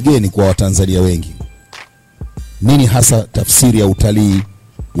kitu kigeni kwa Watanzania wengi. Nini hasa tafsiri ya utalii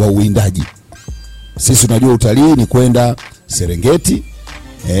wa uwindaji? Sisi tunajua utalii ni kwenda Serengeti,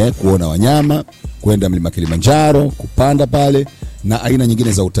 kuona wanyama, kwenda mlima Kilimanjaro, kupanda pale, na aina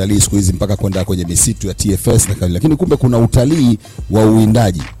nyingine za utalii siku hizi mpaka kwenda kwenye misitu ya TFS na kadhalika. Lakini kumbe kuna utalii wa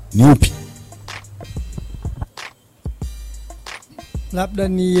uwindaji. Ni upi? Labda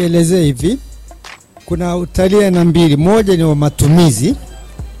nielezee hivi. Kuna utalii aina mbili. Moja ni wa matumizi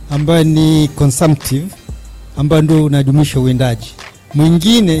ambayo ni consumptive, ambayo ndio unajumuisha uwindaji.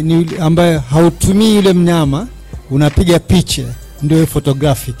 Mwingine ni ambayo hautumii yule mnyama, unapiga picha, ndio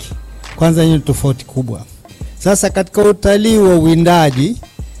photographic. Kwanza hiyo tofauti kubwa. Sasa katika utalii wa uwindaji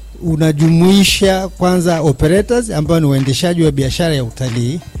unajumuisha kwanza operators ambao ni waendeshaji wa biashara ya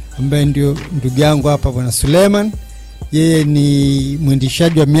utalii, ambaye ndio ndugu yangu hapa Bwana Suleiman. Yeye ni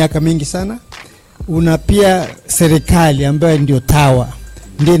mwendeshaji wa miaka mingi sana. Una pia serikali ambayo ndio TAWA,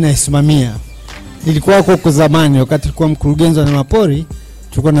 ndiye inasimamia. Nilikuwa huko zamani wakati nilikuwa mkurugenzi wa wanyamapori,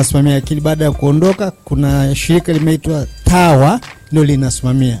 tulikuwa tunasimamia, lakini baada ya kuondoka kuna shirika limeitwa TAWA ndio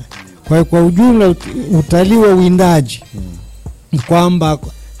linasimamia. Kwa hiyo kwa ujumla utalii wa uwindaji kwamba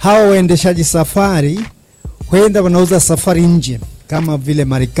hawa waendeshaji safari huenda wanauza safari nje kama vile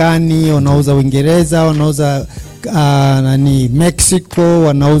Marekani, wanauza Uingereza, wanauza Mexico,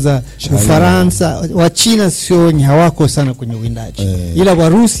 wanauza Ufaransa. Wa China sio wenye, hawako sana kwenye uwindaji. Ila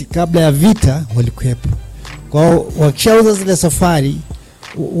Warusi kabla ya vita walikuwepo. Kwa hiyo wakishauza zile safari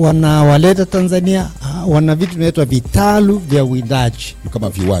wanawaleta Tanzania, wana vitu vinaitwa vitalu vya uwindaji kama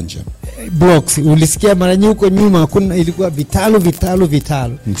viwanja blocks. Ulisikia mara nyingi huko nyuma kuna ilikuwa vitalu.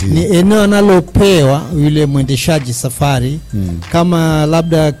 Ni eneo analopewa yule mwendeshaji safari kama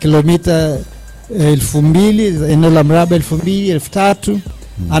labda kilomita 2000, eneo la mraba 2000, 3000,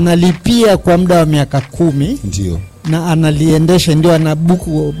 analipia kwa muda wa miaka 10. Ndio. Na analiendesha, ndio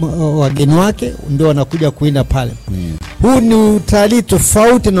anabuku wageni wake, ndio wanakuja kuinda pale. Huu ni utalii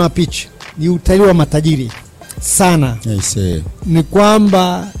tofauti na wapichi. Ni utalii wa matajiri sana. Ni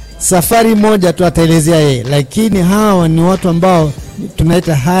kwamba safari moja tu ataelezea yeye, lakini hawa ni watu ambao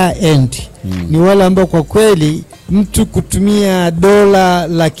tunaita high end. Ni wale ambao kwa kweli mtu kutumia dola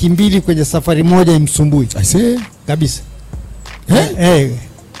 200,000 kwenye safari moja imsumbui. Kabisa.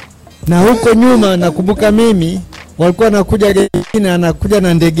 Na huko nyuma nakumbuka mimi walikuwa nakuja geni, anakuja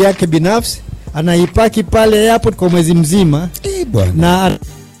na ndege yake binafsi, anaipaki pale airport kwa mwezi mzima. Na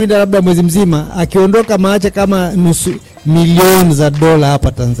anaenda labda mwezi mzima, akiondoka maacha kama nusu milioni za dola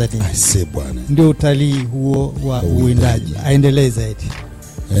hapa Tanzania. Bwana. Ndio utalii huo wa uwindaji. Aendelee zaidi.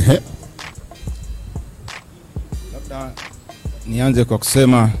 Labda nianze kwa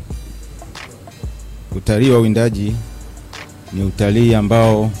kusema utalii wa uwindaji ni utalii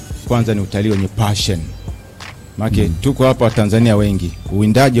ambao kwanza ni utalii wenye passion. Maana tuko hapa Tanzania wengi,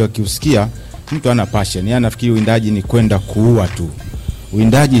 uwindaji wakiusikia mtu ana passion, yeye anafikiri uwindaji ni kwenda kuua tu.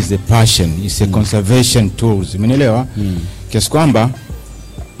 Uwindaji is a passion, is a conservation tools. Umeelewa? Kiasi kwamba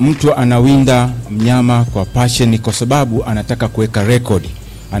mtu anawinda mnyama kwa passion kwa sababu anataka kuweka record.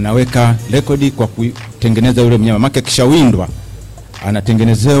 Anaweka record kwa kutengeneza yule mnyama. Maana kishawindwa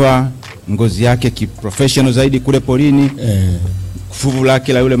anatengenezewa ngozi yake kiprofessional zaidi kule porini. Fuvu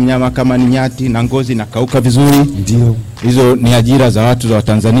lake la yule mnyama kama ni nyati na ngozi na kauka vizuri. Ndio. Hizo ni ajira za watu za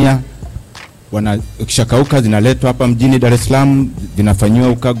Tanzania. Kishakauka zinaletwa hapa mjini Dar es Salaam, vinafanywa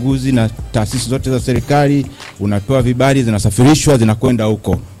ukaguzi na taasisi zote za serikali, unatoa vibali, zinasafirishwa, zinakwenda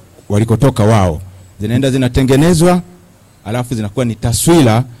huko walikotoka wao. Zinaenda zinatengenezwa, alafu zinakuwa ni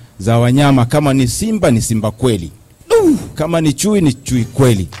taswira za wanyama. Kama ni simba kweli. Kama ni chui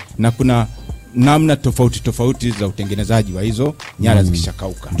kweli. Na kuna namna tofauti za utengenezaji wa hizo nyara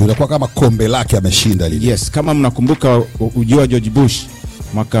zikishakauka. Ndio inakuwa kama kombe lake ameshinda lile. Yes, kama mnakumbuka ujio wa George Bush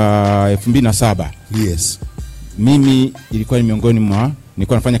mwaka 2007. Yes. Mimi ilikuwa ni miongoni mwa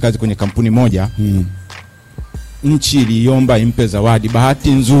nilikuwa nafanya kazi kwenye kampuni moja. Nchi iliomba impe zawadi.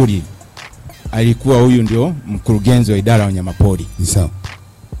 Bahati nzuri alikuwa huyu ndio mkurugenzi wa idara ya wanyamapori. Sawa.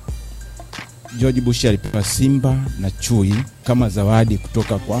 George Bush alipewa simba na chui kama zawadi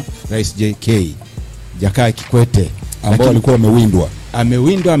kutoka kwa Rais Jakaya Kikwete, ambao walikuwa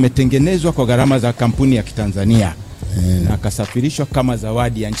amewindwa, ametengenezwa kwa gharama za kampuni ya Kitanzania. Na akasafirishwa kama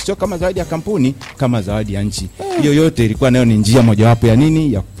zawadi ya nchi, sio kama zawadi ya kampuni, kama zawadi ya nchi. Hiyo yote ilikuwa nayo ni njia mojawapo ya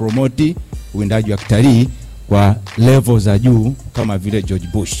nini, ya kupromote uwindaji wa kitalii kwa level za juu kama vile George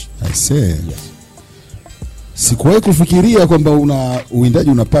Bush. Yes. Sikuwahi kufikiria kwamba uwindaji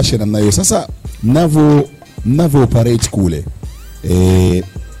una passion namna hiyo. Sasa mnavyo operate kule,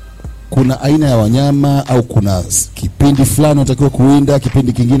 kuna aina ya wanyama au kuna kipindi fulani unatakiwa kuwinda,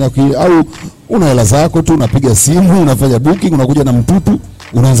 kipindi kingine au una hela zako tu, unapiga simu, unafanya booking, unakuja na mtutu,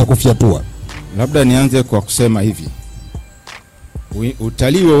 unaanza kufyatua? Labda nianze kwa kusema hivi.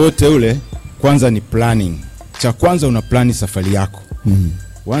 Utalii wowote ule kwanza ni planning. Cha kwanza una plani safari yako.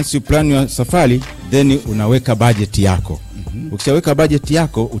 Once you plan your safari, then unaweka budget yako. Ukishaweka budget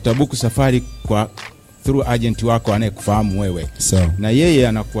yako, utabuku safari kwa through agent wako anayekufahamu wewe. Na yeye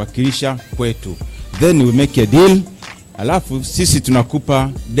anakuwakilisha kwetu. Then we make a deal. Alafu sisi tunakupa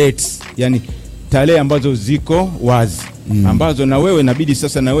dates, yani tarehe ambazo ziko wazi, ambazo na wewe inabidi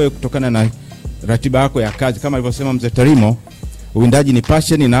sasa na wewe kutokana na ratiba yako ya kazi, kama alivyosema mzee Tarimo, uwindaji ni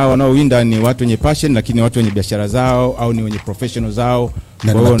passion, na hao wanaowinda ni watu wenye passion, lakini watu wenye biashara zao au ni wenye professional zao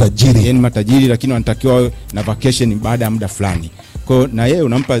na matajiri. Ni matajiri, lakini wanatakiwa na vacation baada ya muda fulani. Kwa na yeye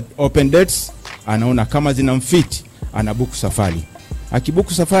unampa open dates, anaona kama zinamfit, anabuku safari.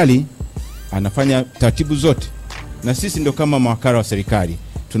 Akibuku safari anafanya taratibu zote, na sisi ndio kama mawakala wa serikali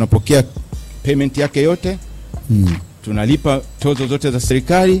tunapokea payment yake yote, tunalipa tozo zote za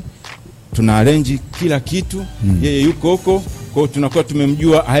serikali, tuna arrange kila kitu, yeye yuko huko, kwa tunakuwa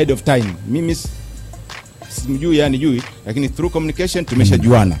tumemjua ahead of time. Mimi simjui, yani jui, lakini through communication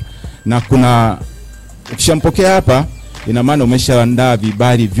tumeshajuana. Na kuna ukishampokea hapa, ina maana umeshaandaa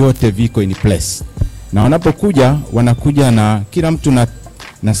vibali vyote viko in place, na wanapokuja wanakuja na kila mtu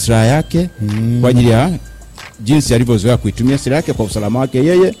na sira yake kwa ajili ya jinsi alivyozoea kuitumia sira yake kwa usalama wake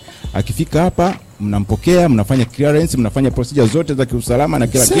yeye. Akifika hapa mnampokea, mnafanya clearance, mnafanya procedure zote za kiusalama na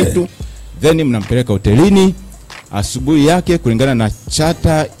kila kitu, then mnampeleka hotelini. Asubuhi yake kulingana na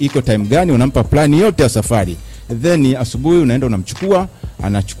chata iko time gani, unampa plani yote ya safari, then asubuhi unaenda unamchukua,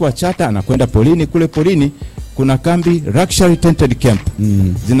 anachukua chata, anakwenda polini. Kule polini kuna kambi luxury tented camp,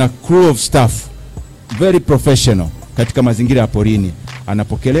 zina crew of staff very professional katika mazingira ya polini.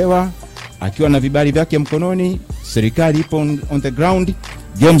 Anapokelewa akiwa na vibali vyake mkononi, serikali ipo on the ground,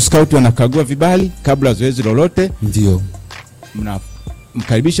 game scout wanakagua vibali kabla zoezi lolote. Ndio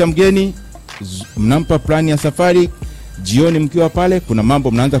mkaribisha mgeni, mnampa plani ya safari. Jioni mkiwa pale, kuna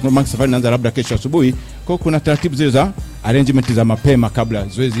mambo mnaanza, kwa safari inaanza labda kesho asubuhi, kwa kuna taratibu zile za arrangement za mapema kabla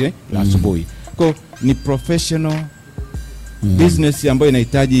zoezi la asubuhi. Kwa ni professional business ambayo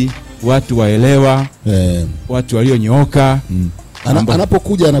inahitaji watu waelewa, watu walionyooka.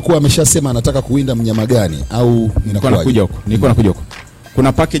 Anapokuja anakuwa ameshasema anataka kuwinda mnyama gani, au nilikuwa nakuja huko.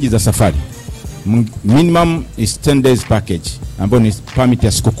 Kuna package za safari. Minimum is 10 days package, ambayo ni permit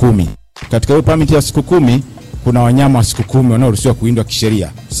ya siku 10. Katika hiyo permit ya siku 10 kuna wanyama wa siku 10 wanaoruhusiwa kuwindwa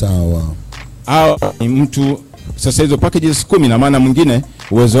kisheria. Sawa. Au ni mtu sasa, hizo packages siku 10 na maana mwingine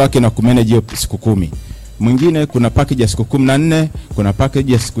uwezo wake na kumanage hiyo siku 10. Mwingine kuna package ya siku 14, kuna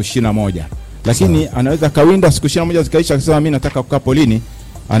package ya siku 21. Lakini anaweza kawinda siku 21 zikaisha, akisema mimi nataka kukaa polini,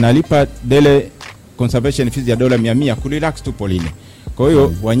 analipa daily conservation fees ya $100 kurelax tu polini. Kwa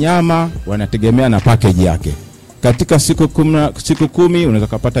hiyo wanyama wanategemea na package yake. Katika siku 10 unaweza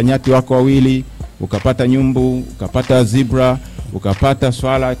kupata nyati wako wawili, ukapata nyumbu, ukapata zebra, ukapata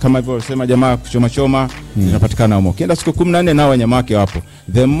swala, kama hivyo wanasema jamaa kuchoma zinapatikana huko. Kienda siku 14 nao wanyama wake wapo.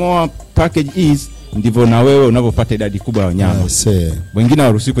 The more package is, ndivyo na wewe unavyopata idadi kubwa ya wanyama. Wengine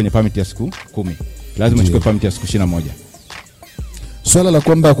waruhusiwi kwenye permit ya siku 10. Lazima uchukue permit ya siku 21. Swala la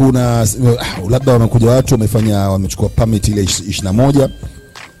kwamba kuna labda wamekuja watu wamechukua permit ile 21,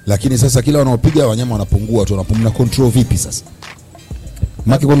 lakini sasa kila wanaopiga wanyama wanapungua tu, wanapumna control vipi sasa?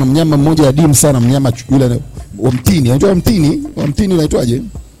 Maki kuna mnyama mmoja adimu sana, mnyama yule wa mtini, unajua mtini unaitwaje?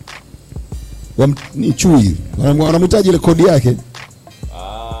 Ni chui. Wanamhitaji ile kodi yake.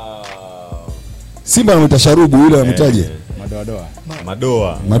 Simba anamuita sharubu, yule anamhitaji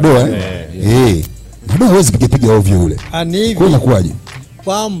madoa. Madoa hawezi piga ovyo yule. Ani hivi. Kwa inakuaje?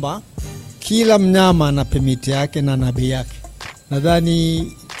 Kwamba kila mnyama ana permit yake na na bei yake.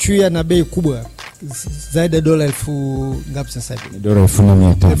 Nadhani chui ana bei kubwa zaidi ya $1000 ngapi sasa hivi?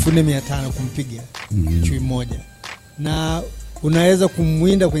 $14,500 kumpiga chui mmoja. Na unaweza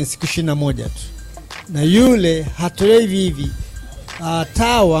kumwinda kwenye siku 21 tu. Na yule hatolewi hivi.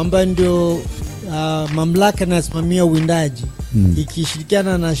 TAWA ambayo ndio mamlaka inasimamia uwindaji,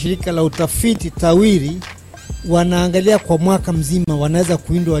 ikishirikiana na shirika la utafiti TAWIRI, wanaangalia kwa mwaka mzima wanaweza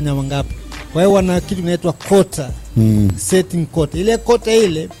kuwindwa wanyama ngapi. Kwa hiyo wana kitu kinaitwa quota, setting quota. Ile quota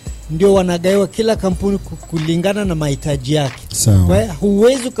ile ndio wanagaiwa kila kampuni kulingana na mahitaji yake. Kwa hiyo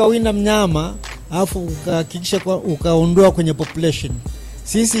huwezi ukawinda mnyama alafu ukahakikisha ukaondoa kwenye population.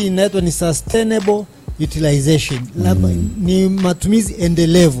 Sisi inaitwa ni sustainable utilization, ni matumizi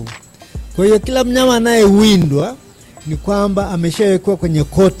endelevu. Kwa hiyo kila mnyama anayewindwa ni kwamba ameshawekwa kwenye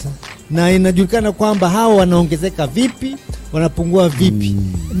kota, na inajulikana kwamba hao wanaongezeka vipi, wanapungua vipi.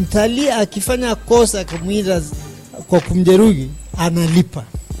 Mtalii akifanya kosa kumwinda kwa kumjeruhi analipa.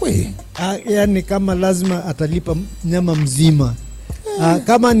 Yani kama lazima atalipa mnyama mzima.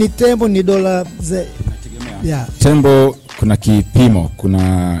 Kama ni tembo ni dola Tembo kuna kipimo,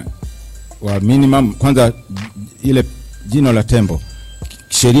 kuna wa minimum. Kwanza ile jino la tembo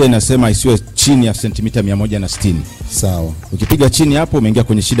sheria inasema isiwe chini ya sentimita 160. Sawa. Ukipiga chini hapo umeingia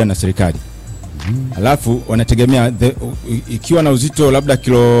kwenye shida na serikali. Alafu wanategemea ikiwa na uzito labda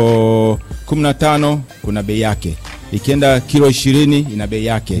kilo 15 kuna bei yake. ikienda kilo 20 ina bei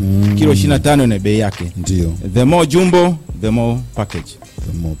yake, kilo 25 ina bei yake. Ndio. The more jumbo, the more package.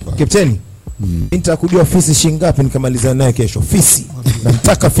 Kapteni, nitakujua fisi shingapi nikamaliza naye kesho. Fisi.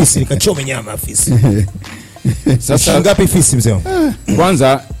 Nataka fisi nikachome nyama fisi. Sasa shingapi fisi mzee wangu?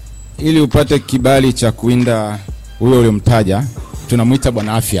 Kwanza ili upate kibali cha kuinda huyo uliomtaja, tunamuita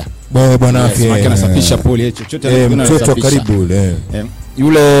bwana afya. Bwana afya. Yes, anasafisha poli chochote mtoto karibu yule.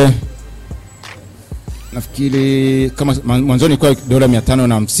 Yule nafikiri kama mwanzoni kwa dola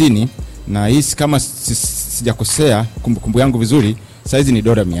 550 na hisi kama sijakosea kumbukumbu yangu vizuri saizi ni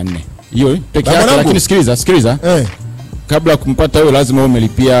dola 400. Hiyo peke yake, lakini sikiliza. Kabla kumpata huyo lazima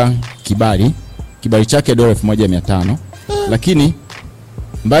umelipia kibali chake dola 1500. Lakini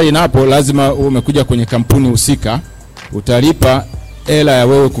mbali na hapo lazima umekuja kwenye kampuni husika, utalipa hela ya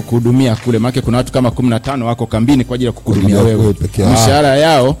wewe kukuhudumia kule, maana kuna watu kama 15 wako kambini kwa ajili ya kukuhudumia wewe. Mshahara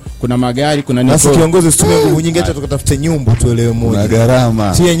yao, kuna magari, kuna nini. Sasa kiongozi usitumie nguvu nyingi, hata tukatafute nyumbu tuelewe moja. Na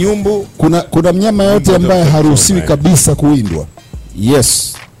gharama. Tia nyumbu, kuna mnyama yote ambaye haruhusiwi kabisa kuwindwa.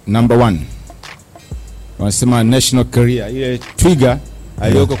 Yes, number 1. Wanasema national carrier, ile twiga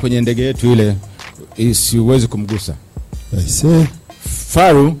aliyoko kwenye ndege yetu ile siwezi kumgusa.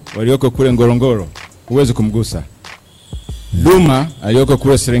 Faru walioko kule Ngorongoro huwezi kumgusa. Duma aliyoko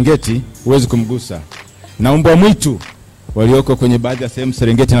kule Serengeti huwezi kumgusa. Na mbwa mwitu walioko kwenye baadhi ya sehemu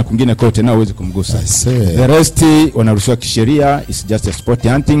Serengeti na kwingine kote nao huwezi kumgusa. The rest wanaruhusiwa kisheria, is just a sport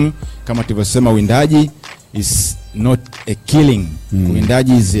hunting. Kama tulivyosema, uwindaji is not a killing.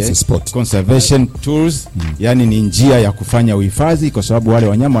 Uwindaji is a sport conservation tools. Yani ni njia ya kufanya uhifadhi, kwa sababu wale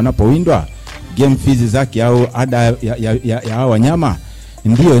wanyama wanapowindwa, game fees zake au ada ya hao wanyama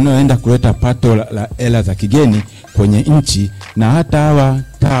ndio inayoenda kuleta pato la hela za kigeni kwenye nchi, na hata hawa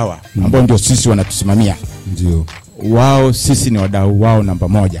tawa ambao ndio sisi wanatusimamia, ndio wao, sisi ni wadau wao namba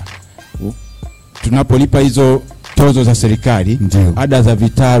 1. Tunapolipa hizo tozo za serikali, ada za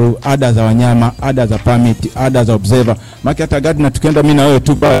vitaru, ada za wanyama, ada za permit, ada za observer. Maki hata gari na tukienda mimi na wewe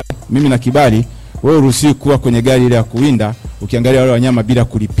tu, mimi na kibali, wewe uruhusiwi kuwa kwenye gari ile ya kuwinda ukiangalia wale wanyama bila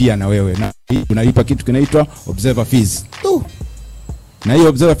kulipia na wewe. Na unalipa kitu kinaitwa observer fees. Na hiyo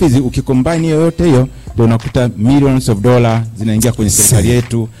observer fees ukikombine yote hiyo ndio unakuta millions of dollars zinaingia kwenye serikali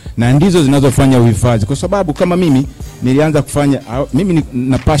yetu, na ndizo zinazofanya uhifadhi. Kwa sababu kama mimi nilianza kufanya, mimi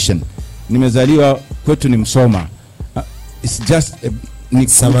na passion, nimezaliwa kwetu ni Msoma. It's just ni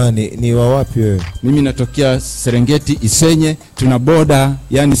samani ni wa wapi wewe? Mimi natokea Serengeti Isenye, tuna boda.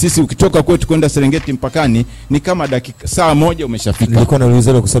 Yani sisi ukitoka kwetu kwenda Serengeti mpakani ni kama dakika saa moja umeshafika. Nilikuwa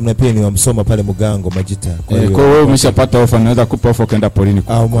nauliza kwa sababu na pia ni wa Msoma pale Mugango Majita. Kwa hiyo wewe umeshapata ofa, naweza kupa ofa kwenda porini.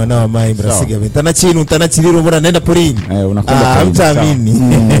 Au mwana wa mai mrasiga tanachiliro mbona naenda porini. Unakwenda porini.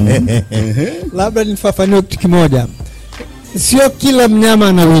 Mtaamini. Labda nifafanue kitu kimoja. Sio kila mnyama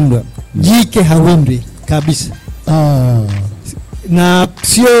anawindwa. Jike hawindwi kabisa. Na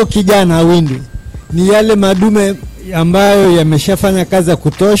sio kijana hawindwi. Ni yale madume ambayo yameshafanya kazi ya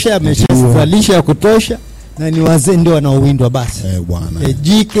kutosha, yameshazalisha ya kutosha, na ni wazee ndio wanaowindwa basi. Bwana.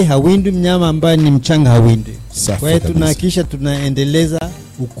 Jike hawindwi, mnyama ambaye ni mchanga hawindwi. Kwa hiyo tunahakikisha tunaendeleza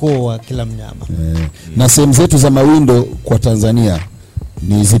ukoo wa kila mnyama. Na sehemu zetu za mawindo kwa Tanzania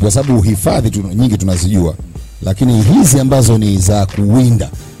ni zipi? Kwa sababu uhifadhi nyingi tunazijua, lakini hizi ambazo ni za kuwinda,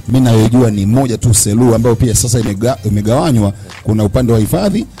 mimi nayojua ni moja tu, Selous, ambayo pia sasa imegawanywa, kuna upande wa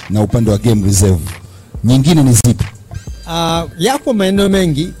hifadhi na upande wa game reserve. Nyingine ni zipi? Yapo maeneo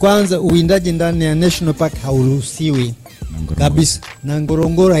mengi. Kwanza uwindaji ndani ya national park hauruhusiwi kabisa, na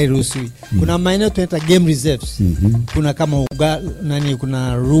Ngorongoro hairuhusiwi. Kuna maeneo tunaita game reserves. Kuna kama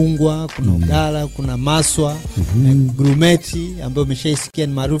kuna Rungwa, kuna Ugala, kuna Maswa, Grumeti ambayo umeshaisikia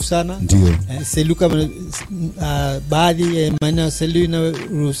ni maarufu sana. Selous kama baadhi ya maeneo ya Selous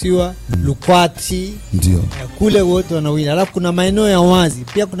inaruhusiwa, Lukwati, kule wote wanawinda. Alafu kuna maeneo ya wazi,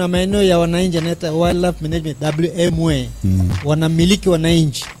 pia kuna maeneo ya wananchi yanaita wildlife management WMA. Wanamiliki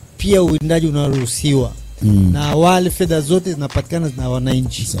wananchi, pia uwindaji unaruhusiwa. Na wale fedha zote zinapatikana na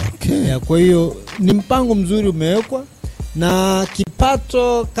wananchi. Kwa hiyo ni mpango mzuri umewekwa, na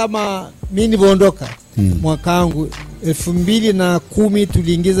kipato kama mimi nilipoondoka mwaka wangu 2010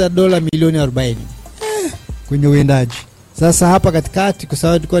 tuliingiza dola milioni 40 kwenye uwindaji. Sasa hapa katikati, kwa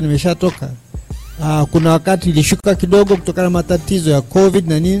sababu tulikuwa nimeshatoka, kuna wakati ilishuka kidogo kutokana na matatizo ya COVID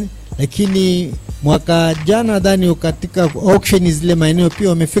na nini, lakini mwaka jana nadhani katika auction zile maeneo pia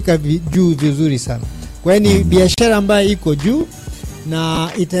wamefika juu vizuri sana. Kwa hiyo ni biashara ambayo iko juu na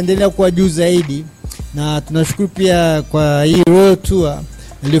itaendelea kuwa juu zaidi, na tunashukuru pia kwa hii Royal Tour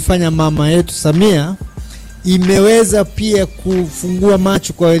iliyofanya mama yetu Samia, imeweza pia kufungua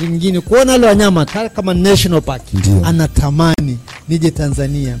macho kwa wengine kuona wale wanyama kama national park. Anatamani nije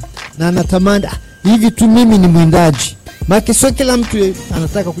Tanzania, na anatamani hivi tu mimi ni mwindaji. Maana sio kila mtu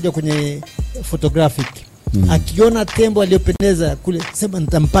anataka kuja kwenye photographic. Akiona tembo aliyopendeza kule, sema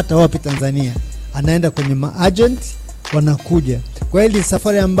nitampata wapi Tanzania? Anaenda kwenye maagent, wanakuja. Kwa hiyo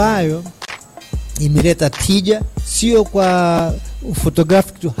safari ambayo imeleta tija sio kwa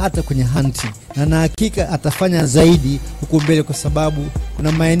photographic tu, hata kwenye hunting, na hakika atafanya zaidi huko mbele, kwa sababu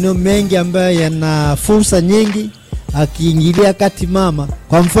kuna maeneo mengi ambayo yana fursa nyingi. Akiingilia kati mama,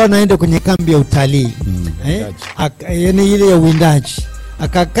 kwa mfano aende kwenye kambi ya utalii yani ile ya uwindaji,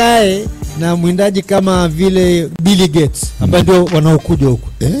 akakae na mwindaji kama vile Bill Gates ambaye ndio wanaokuja huko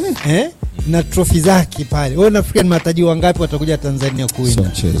na trophy zake pale. Wewe unafikiri ni matajiri wangapi watakuja Tanzania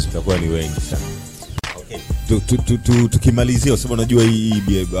kuwinda? Itakuwa ni wengi sana. Tukimalizia, sababu unajua hii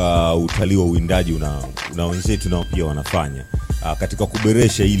utalii wa uwindaji una wenzetu nao pia wanafanya katika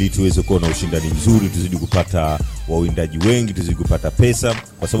kuboresha, ili tuweze kuwa na ushindani mzuri, tuzidi kupata wawindaji wengi, tuzidi kupata pesa,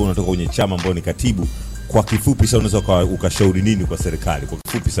 kwa sababu unatoka kwenye chama ambao ni katibu. Kwa kifupi sana unaweza ukashauri nini kwa serikali? Kwa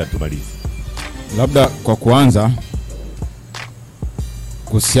kifupi sana tumalize. Labda kwa kuanza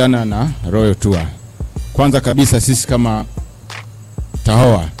kuhusiana na Royal Tour. Kwanza kabisa sisi kama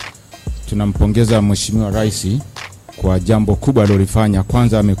TAHOA tunampongeza Mheshimiwa Rais kwa jambo kubwa alilofanya.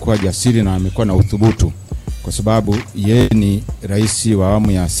 Kwanza amekuwa jasiri na amekuwa na uthubutu, kwa sababu yeye ni rais wa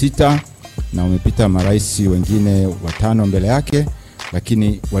awamu ya 6 na umepita marais wengine 5 mbele yake,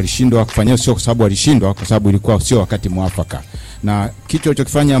 lakini walishindwa kufanya. Sio kwa sababu walishindwa, kwa sababu ilikuwa sio wakati mwafaka. Na kitu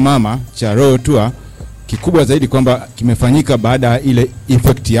alichokifanya mama cha Royal Tour kikubwa zaidi kwamba kimefanyika baada ya ile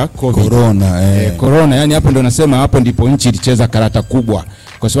effect ya corona. Yani hapo ndo nasema hapo ndipo nchi ilicheza karata kubwa,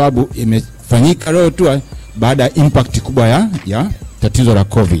 kwa sababu imefanyika Royal Tour baada ya impact kubwa ya tatizo la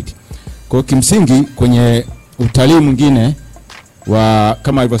COVID. Kwa kimsingi kwenye utalii mwingine wa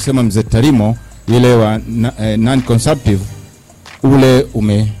kama alivyosema mzee Tarimo, ile wa non consumptive, ule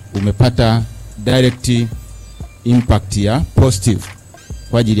umepata direct impact ya positive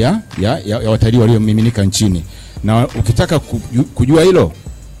kwa ajili ya watalii waliomiminika nchini. Na ukitaka kujua hilo,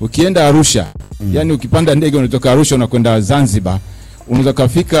 ukienda Arusha, yani ukipanda ndege unatoka Arusha unakwenda Zanzibar, unaweza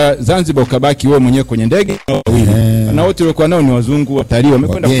kufika Zanzibar ukabaki wewe mwenyewe kwenye ndege na wote walikuwa nao ni wazungu, watalii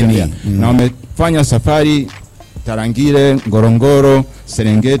wamekwenda kutembea na wamefanya safari Tarangire, Ngorongoro,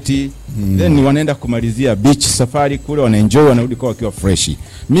 Serengeti, then wanaenda kumalizia beach safari kule, wanaenjoy, wanarudi kwa wakiwa fresh.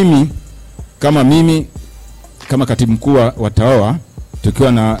 Mimi kama katibu mkuu wa TAHOA,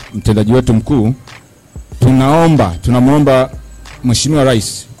 tukiwa na mtendaji wetu mkuu, tunamuomba Mheshimiwa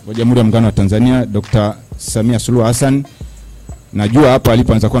Rais wa Jamhuri ya Muungano wa Tanzania Dr. Samia Suluhu Hassan, najua hapa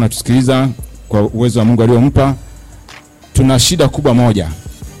alipoanza kuwa anatusikiliza, kwa uwezo wa Mungu aliyompa, tuna shida kubwa moja.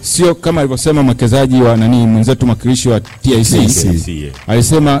 Sio kama alivyosema mwekezaji wa mwenzetu mwakilishi wa TIC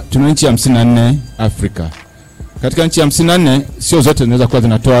alisema tuna nchi 54 Afrika. Katika nchi 54 sio zote zinaweza kuwa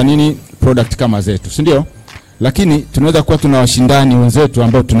zinatoa product kama zetu, si ndio? Lakini tunaweza kuwa tuna washindani wenzetu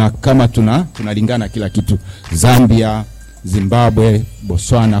ambao tunalingana kila kitu. Zambia, Zimbabwe,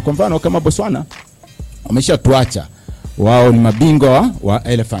 Botswana. Kwa mfano kama Botswana wameshatuacha, wao ni mabingwa wa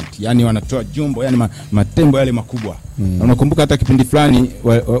elephant, yani wanatoa jumbo, yani matembo yale makubwa. Na unakumbuka hata kipindi fulani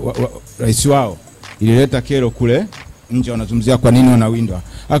rais wao ilileta kero kule nje, wanazungumzia kwa nini wanawindwa.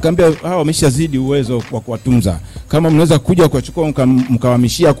 Akaambia hao wameshazidi uwezo wa kuwatunza, kama mnaweza kuja kuchukua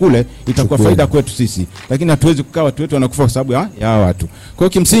mkahamishia kule itakuwa faida kwetu sisi, lakini hatuwezi kukaa watu wetu wanakufa kwa sababu ya hao watu. Kwa hiyo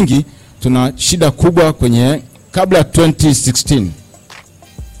kimsingi tuna shida kubwa kwenye, kabla 2016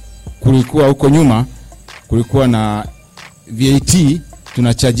 kulikuwa huko nyuma kulikuwa na VAT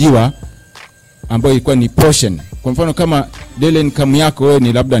tunachajiwa ambayo ilikuwa ni portion. Kwa mfano kama daily income yako wewe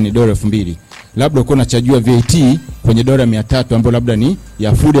ni labda ni $2,000, labda uko unachajiwa VAT kwenye $300 ambayo labda ni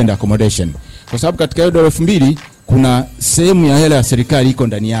ya food and accommodation. Kwa sababu katika hiyo $2,000 kuna sehemu ya hela ya serikali iko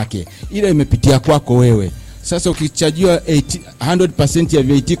ndani yake, ile imepitia kwako wewe. Sasa ukichajiwa 100% ya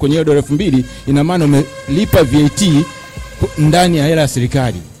VAT kwenye hiyo $2,000, ina maana umelipa VAT ndani ya hela ya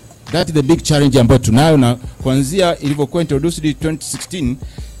serikali. That is the big challenge ambayo tunayo, na kuanzia ilivyokuwa introduced 2016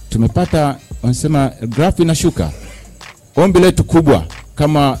 tumepata, wanasema graph inashuka. Ombi letu kubwa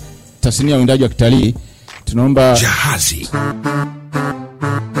kama tasnia ya uwindaji wa kitalii, tunaomba Jahazi.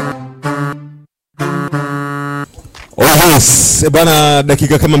 Yes, bana,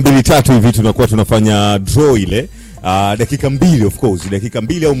 dakika kama 2-3 hivi tunakuwa tunafanya draw ile. Dakika 2 of course, dakika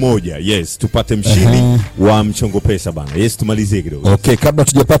 2 au 1. Yes, tupate mshindi wa mchongo pesa bana. Yes, tumalizie kidogo. Okay, kabla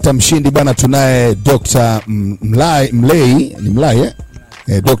tujapata mshindi bana, tunaye Dr. Mlai,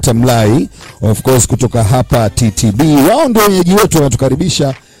 Dr. Mlai of course kutoka hapa TTB. Wao ndio wenyeji wetu,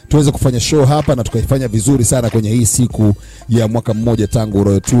 wanatukaribisha tuweze kufanya show hapa na tukaifanya vizuri sana kwenye hii siku ya mwaka mmoja tangu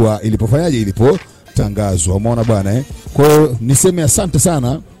Royal Tour ilipotangazwa. Umeona bwana Kwa hiyo niseme asante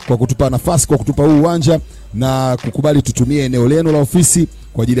sana kwa kutupa nafasi, kwa kutupa huu uwanja na kukubali tutumie eneo lenu la ofisi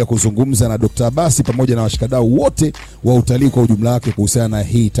kwa ajili ya kuzungumza na Dr. Abasi pamoja na washikadau wote wa utalii kwa ujumla wake kuhusiana na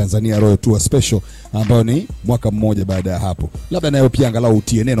hii Tanzania Royal Tour Special ambayo ni mwaka mmoja baada ya hapo. Labda nayo pia angalau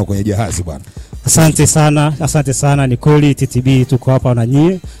utie neno kwenye Jahazi bwana. Asante sana. Ni kweli TTB tuko hapa na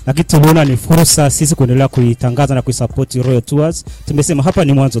nyie, lakini tumeona ni fursa sisi kuendelea kuitangaza na kuisupport Royal Tours. Tumesema hapa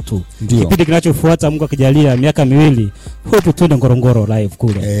ni mwanzo tu. Kipindi kinachofuata Mungu akijalia miaka 2, hope tuende Ngorongoro live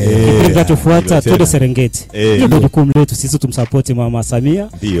kule. Kipindi kinachofuata tuende Serengeti. Hiyo ndio jukumu letu sisi tumsupport Mama Samia.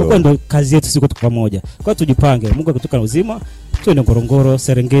 Kwa ndio kazi yetu siku pamoja. Kwa tujipange, Mungu akituka na uzima, tuende Ngorongoro,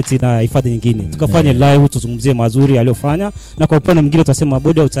 Serengeti na hifadhi nyingine. Tukafanye live tuzungumzie mazuri aliyofanya, na kwa upande mwingine tutasema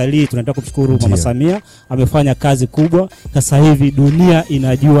bodi ya utalii tunataka kumshukuru Mama Samia, amefanya kazi kubwa. Sasa hivi dunia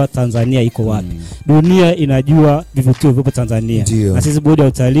inajua Tanzania iko wapi. Dunia inajua vivutio vipo Tanzania. Na sisi bodi ya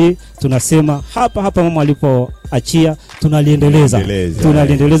utalii tunasema hapa mama alipoachia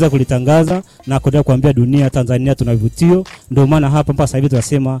tunaliendeleza kulitangaza na kuendelea kuambia dunia Tanzania tuna vivutio. Ndio maana hapa mpaka sasa hivi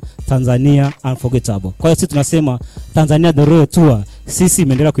tunasema Tanzania unforgettable. Kwa hiyo sisi tunasema Tanzania the Royal Tour, sisi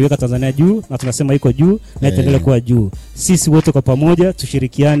imeendelea kuiweka Tanzania juu na tunasema iko juu na itaendelea kuwa juu. Sisi wote kwa pamoja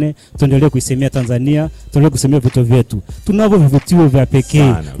tushirikiane, tuendelee kuisemea Tanzania, tuendelee kusemea vivutio vyetu. Tunavyo vivutio vya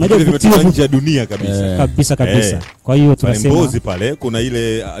pekee. Unajua vivutio nje ya dunia kabisa. Kabisa. Kwa hiyo tunasema Mbozi pale kuna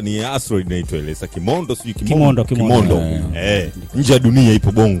ile ni asteroid inaitwa ile Kimondo Kimondo. Nje ya dunia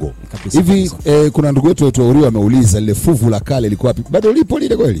ipo Bongo. Hivi kuna ndugu wetu Uriwa ameuliza lile fuvu la kale liko wapi? Bado lipo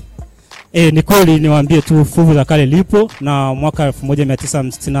lile kweli? Ni kweli, niwaambie tu fuvu la kale lipo, na mwaka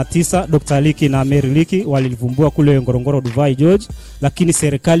 1969 Dr. Liki na Mary Liki walilivumbua kule Ngorongoro Dubai George, lakini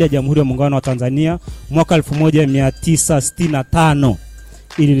serikali ya Jamhuri ya Muungano wa Tanzania mwaka 1965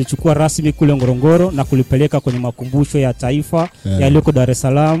 ililichukua rasmi kule Ngorongoro na kulipeleka kwenye makumbusho ya taifa yaliyoko Dar es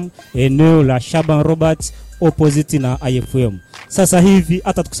Salaam, eneo la Shaban Robert opposite na IFM. Sasa hivi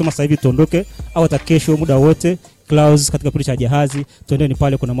hata tukisema sasa hivi tuondoke au hata kesho muda wote Klaus katika kipindi cha Jahazi tuendeni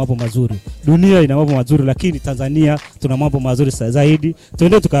pale, kuna mambo mazuri. Dunia ina mambo mazuri, lakini Tanzania tuna mambo mazuri zaidi.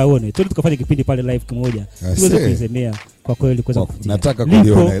 Tuende tukaone, tuende tukafanye kipindi pale live kimoja. Tuweze kuisemea kwa kweli kuweza kufikia. Nataka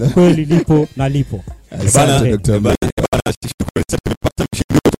kuliona ile. Kweli lipo na lipo. Asante Dr.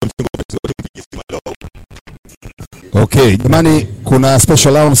 Okay, jamani, kuna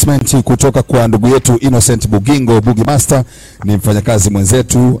special announcement kutoka kwa ndugu yetu Innocent Bugingo, Bugi Master. Ni mfanyakazi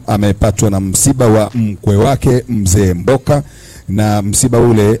mwenzetu, amepatwa na msiba wa mkwe wake Mzee Mboka, na msiba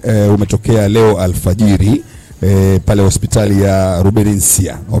ule umetokea leo alfajiri pale hospitali ya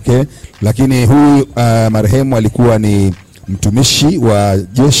Ruberinsia. Okay, lakini huyu marehemu alikuwa ni mtumishi wa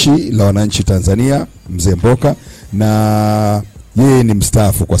jeshi la wananchi Tanzania, Mzee Mboka, na yeye ni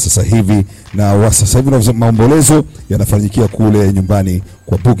mstaafu kwa sasa hivi, na sasa hivi maombolezo yanafanyikia kule nyumbani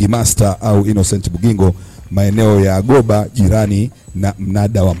kwa Bugi Master au Innocent Bugingo, maeneo ya Goba, jirani na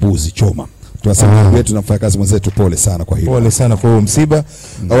mnada wa mbuzi choma. Tunasema wetu na mfanyakazi mwenzetu pole sana kwa hilo. Pole sana kwa msiba.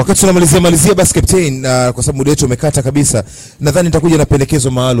 Wakati tunamalizia basi Captain, kwa sababu muda wetu umekata kabisa, nadhani nitakuja na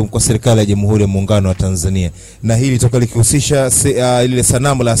pendekezo maalum kwa serikali ya Jamhuri ya Muungano wa Tanzania, na hili litakuwa likihusisha ile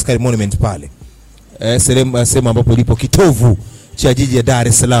sanamu la askari monument pale. Sehemu ambapo lipo kitovu cha jiji ya Dar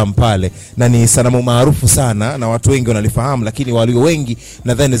es Salaam pale, na ni sanamu maarufu sana na watu wengi wanalifahamu, lakini walio wengi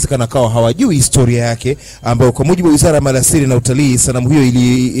nadhani inawezekana kao hawajui historia yake, ambayo kwa mujibu wa Wizara ya Maliasili na Utalii, sanamu hiyo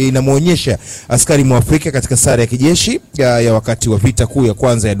inamuonyesha askari Mwafrika katika sare ya kijeshi ya wakati wa vita kuu ya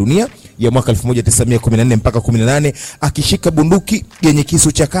kwanza ya dunia ya mwaka 1914 mpaka 18, akishika bunduki yenye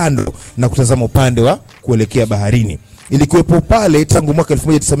kisu cha kando na kutazama upande wa kuelekea baharini. Ilikuwepo pale tangu mwaka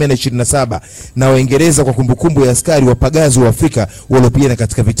 1927 na Waingereza kwa kumbukumbu ya askari wapagazi wa Afrika waliopigana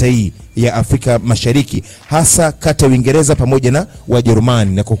katika vita hii ya Afrika Mashariki, hasa kati ya Uingereza pamoja na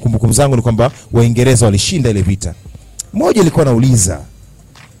Wajerumani, na kwa kumbukumbu zangu ni kwamba Waingereza walishinda ile vita. Mmoja alikuwa anauliza,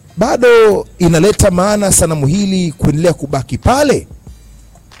 bado inaleta maana sanamu hili kuendelea kubaki pale?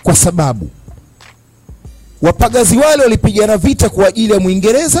 Kwa sababu wapagazi wale walipigana vita kwa ajili ya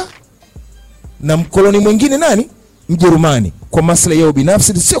Muingereza na mkoloni mwingine nani? Mjerumani, kwa maslahi yao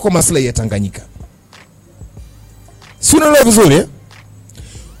binafsi, sio kwa maslahi ya Tanganyika. Si unaelewa vizuri?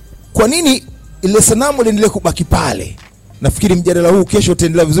 Kwa nini ile sanamu liendelee kubaki pale? Nafikiri mjadala huu kesho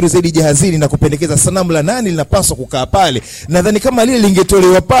utaendelea vizuri zaidi Jahazini, na kupendekeza sanamu la nani linapaswa kukaa pale. Nadhani kama lile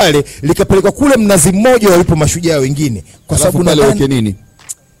lingetolewa pale likapelekwa kule Mnazi Mmoja walipo mashujaa wengine, kwa sababu nadhani nini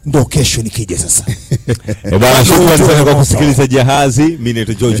ndo kesho nikija sasa. Bwana, shukrani sana kwa kusikiliza Jahazi. Mimi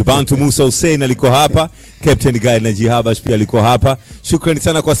ni George Bantu, Musa Hussein alikuwa hapa, Captain Guy na Jihabash pia alikuwa hapa. Shukrani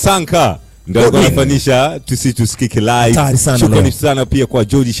sana kwa Sanka ndio anafanisha tusikike live. Shukrani sana pia kwa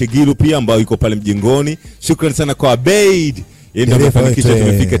George Shegilu pia ambao yuko pale mjengoni. Shukrani sana kwa Abeid Yeye ndio amefanikisha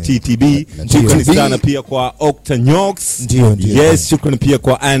tumefika TTB. Shukrani sana pia kwa Octanyox. Ndio. Yes, shukrani pia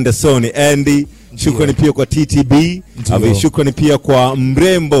kwa Anderson Andy. Shukrani pia kwa TTB. Shukrani pia kwa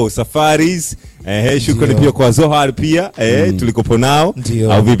Mrembo Safaris. Shukrani pia kwa Zohar pia tulikopo nao.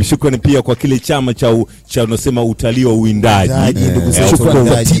 Au vipi? Shukrani pia kwa kile chama cha unasema utalii wa uwindaji.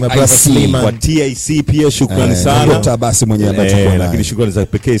 Kwa TIC pia shukrani sana. Dr. Basi mwenyewe ambaye lakini shukrani za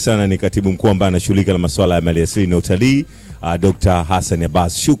pekee sana ni katibu mkuu ambaye anashughulika na masuala ya maliasili na utalii, Dr. Hassan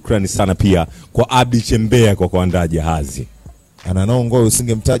Abbas. Shukrani sana pia kwa Abdi Chembea kwa kuandaa Jahazi. Ananaongoa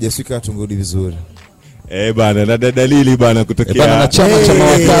usingemtaja sika tungudi vizuri. Bana na dalili bana kutokea bana na chama cha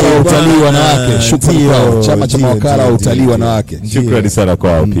mawakala wa utalii wanawake. Shukrani kwa chama cha mawakala wa utalii wanawake. Shukrani sana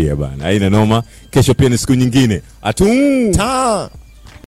kwao pia bana. Haina noma. Kesho pia ni siku nyingine.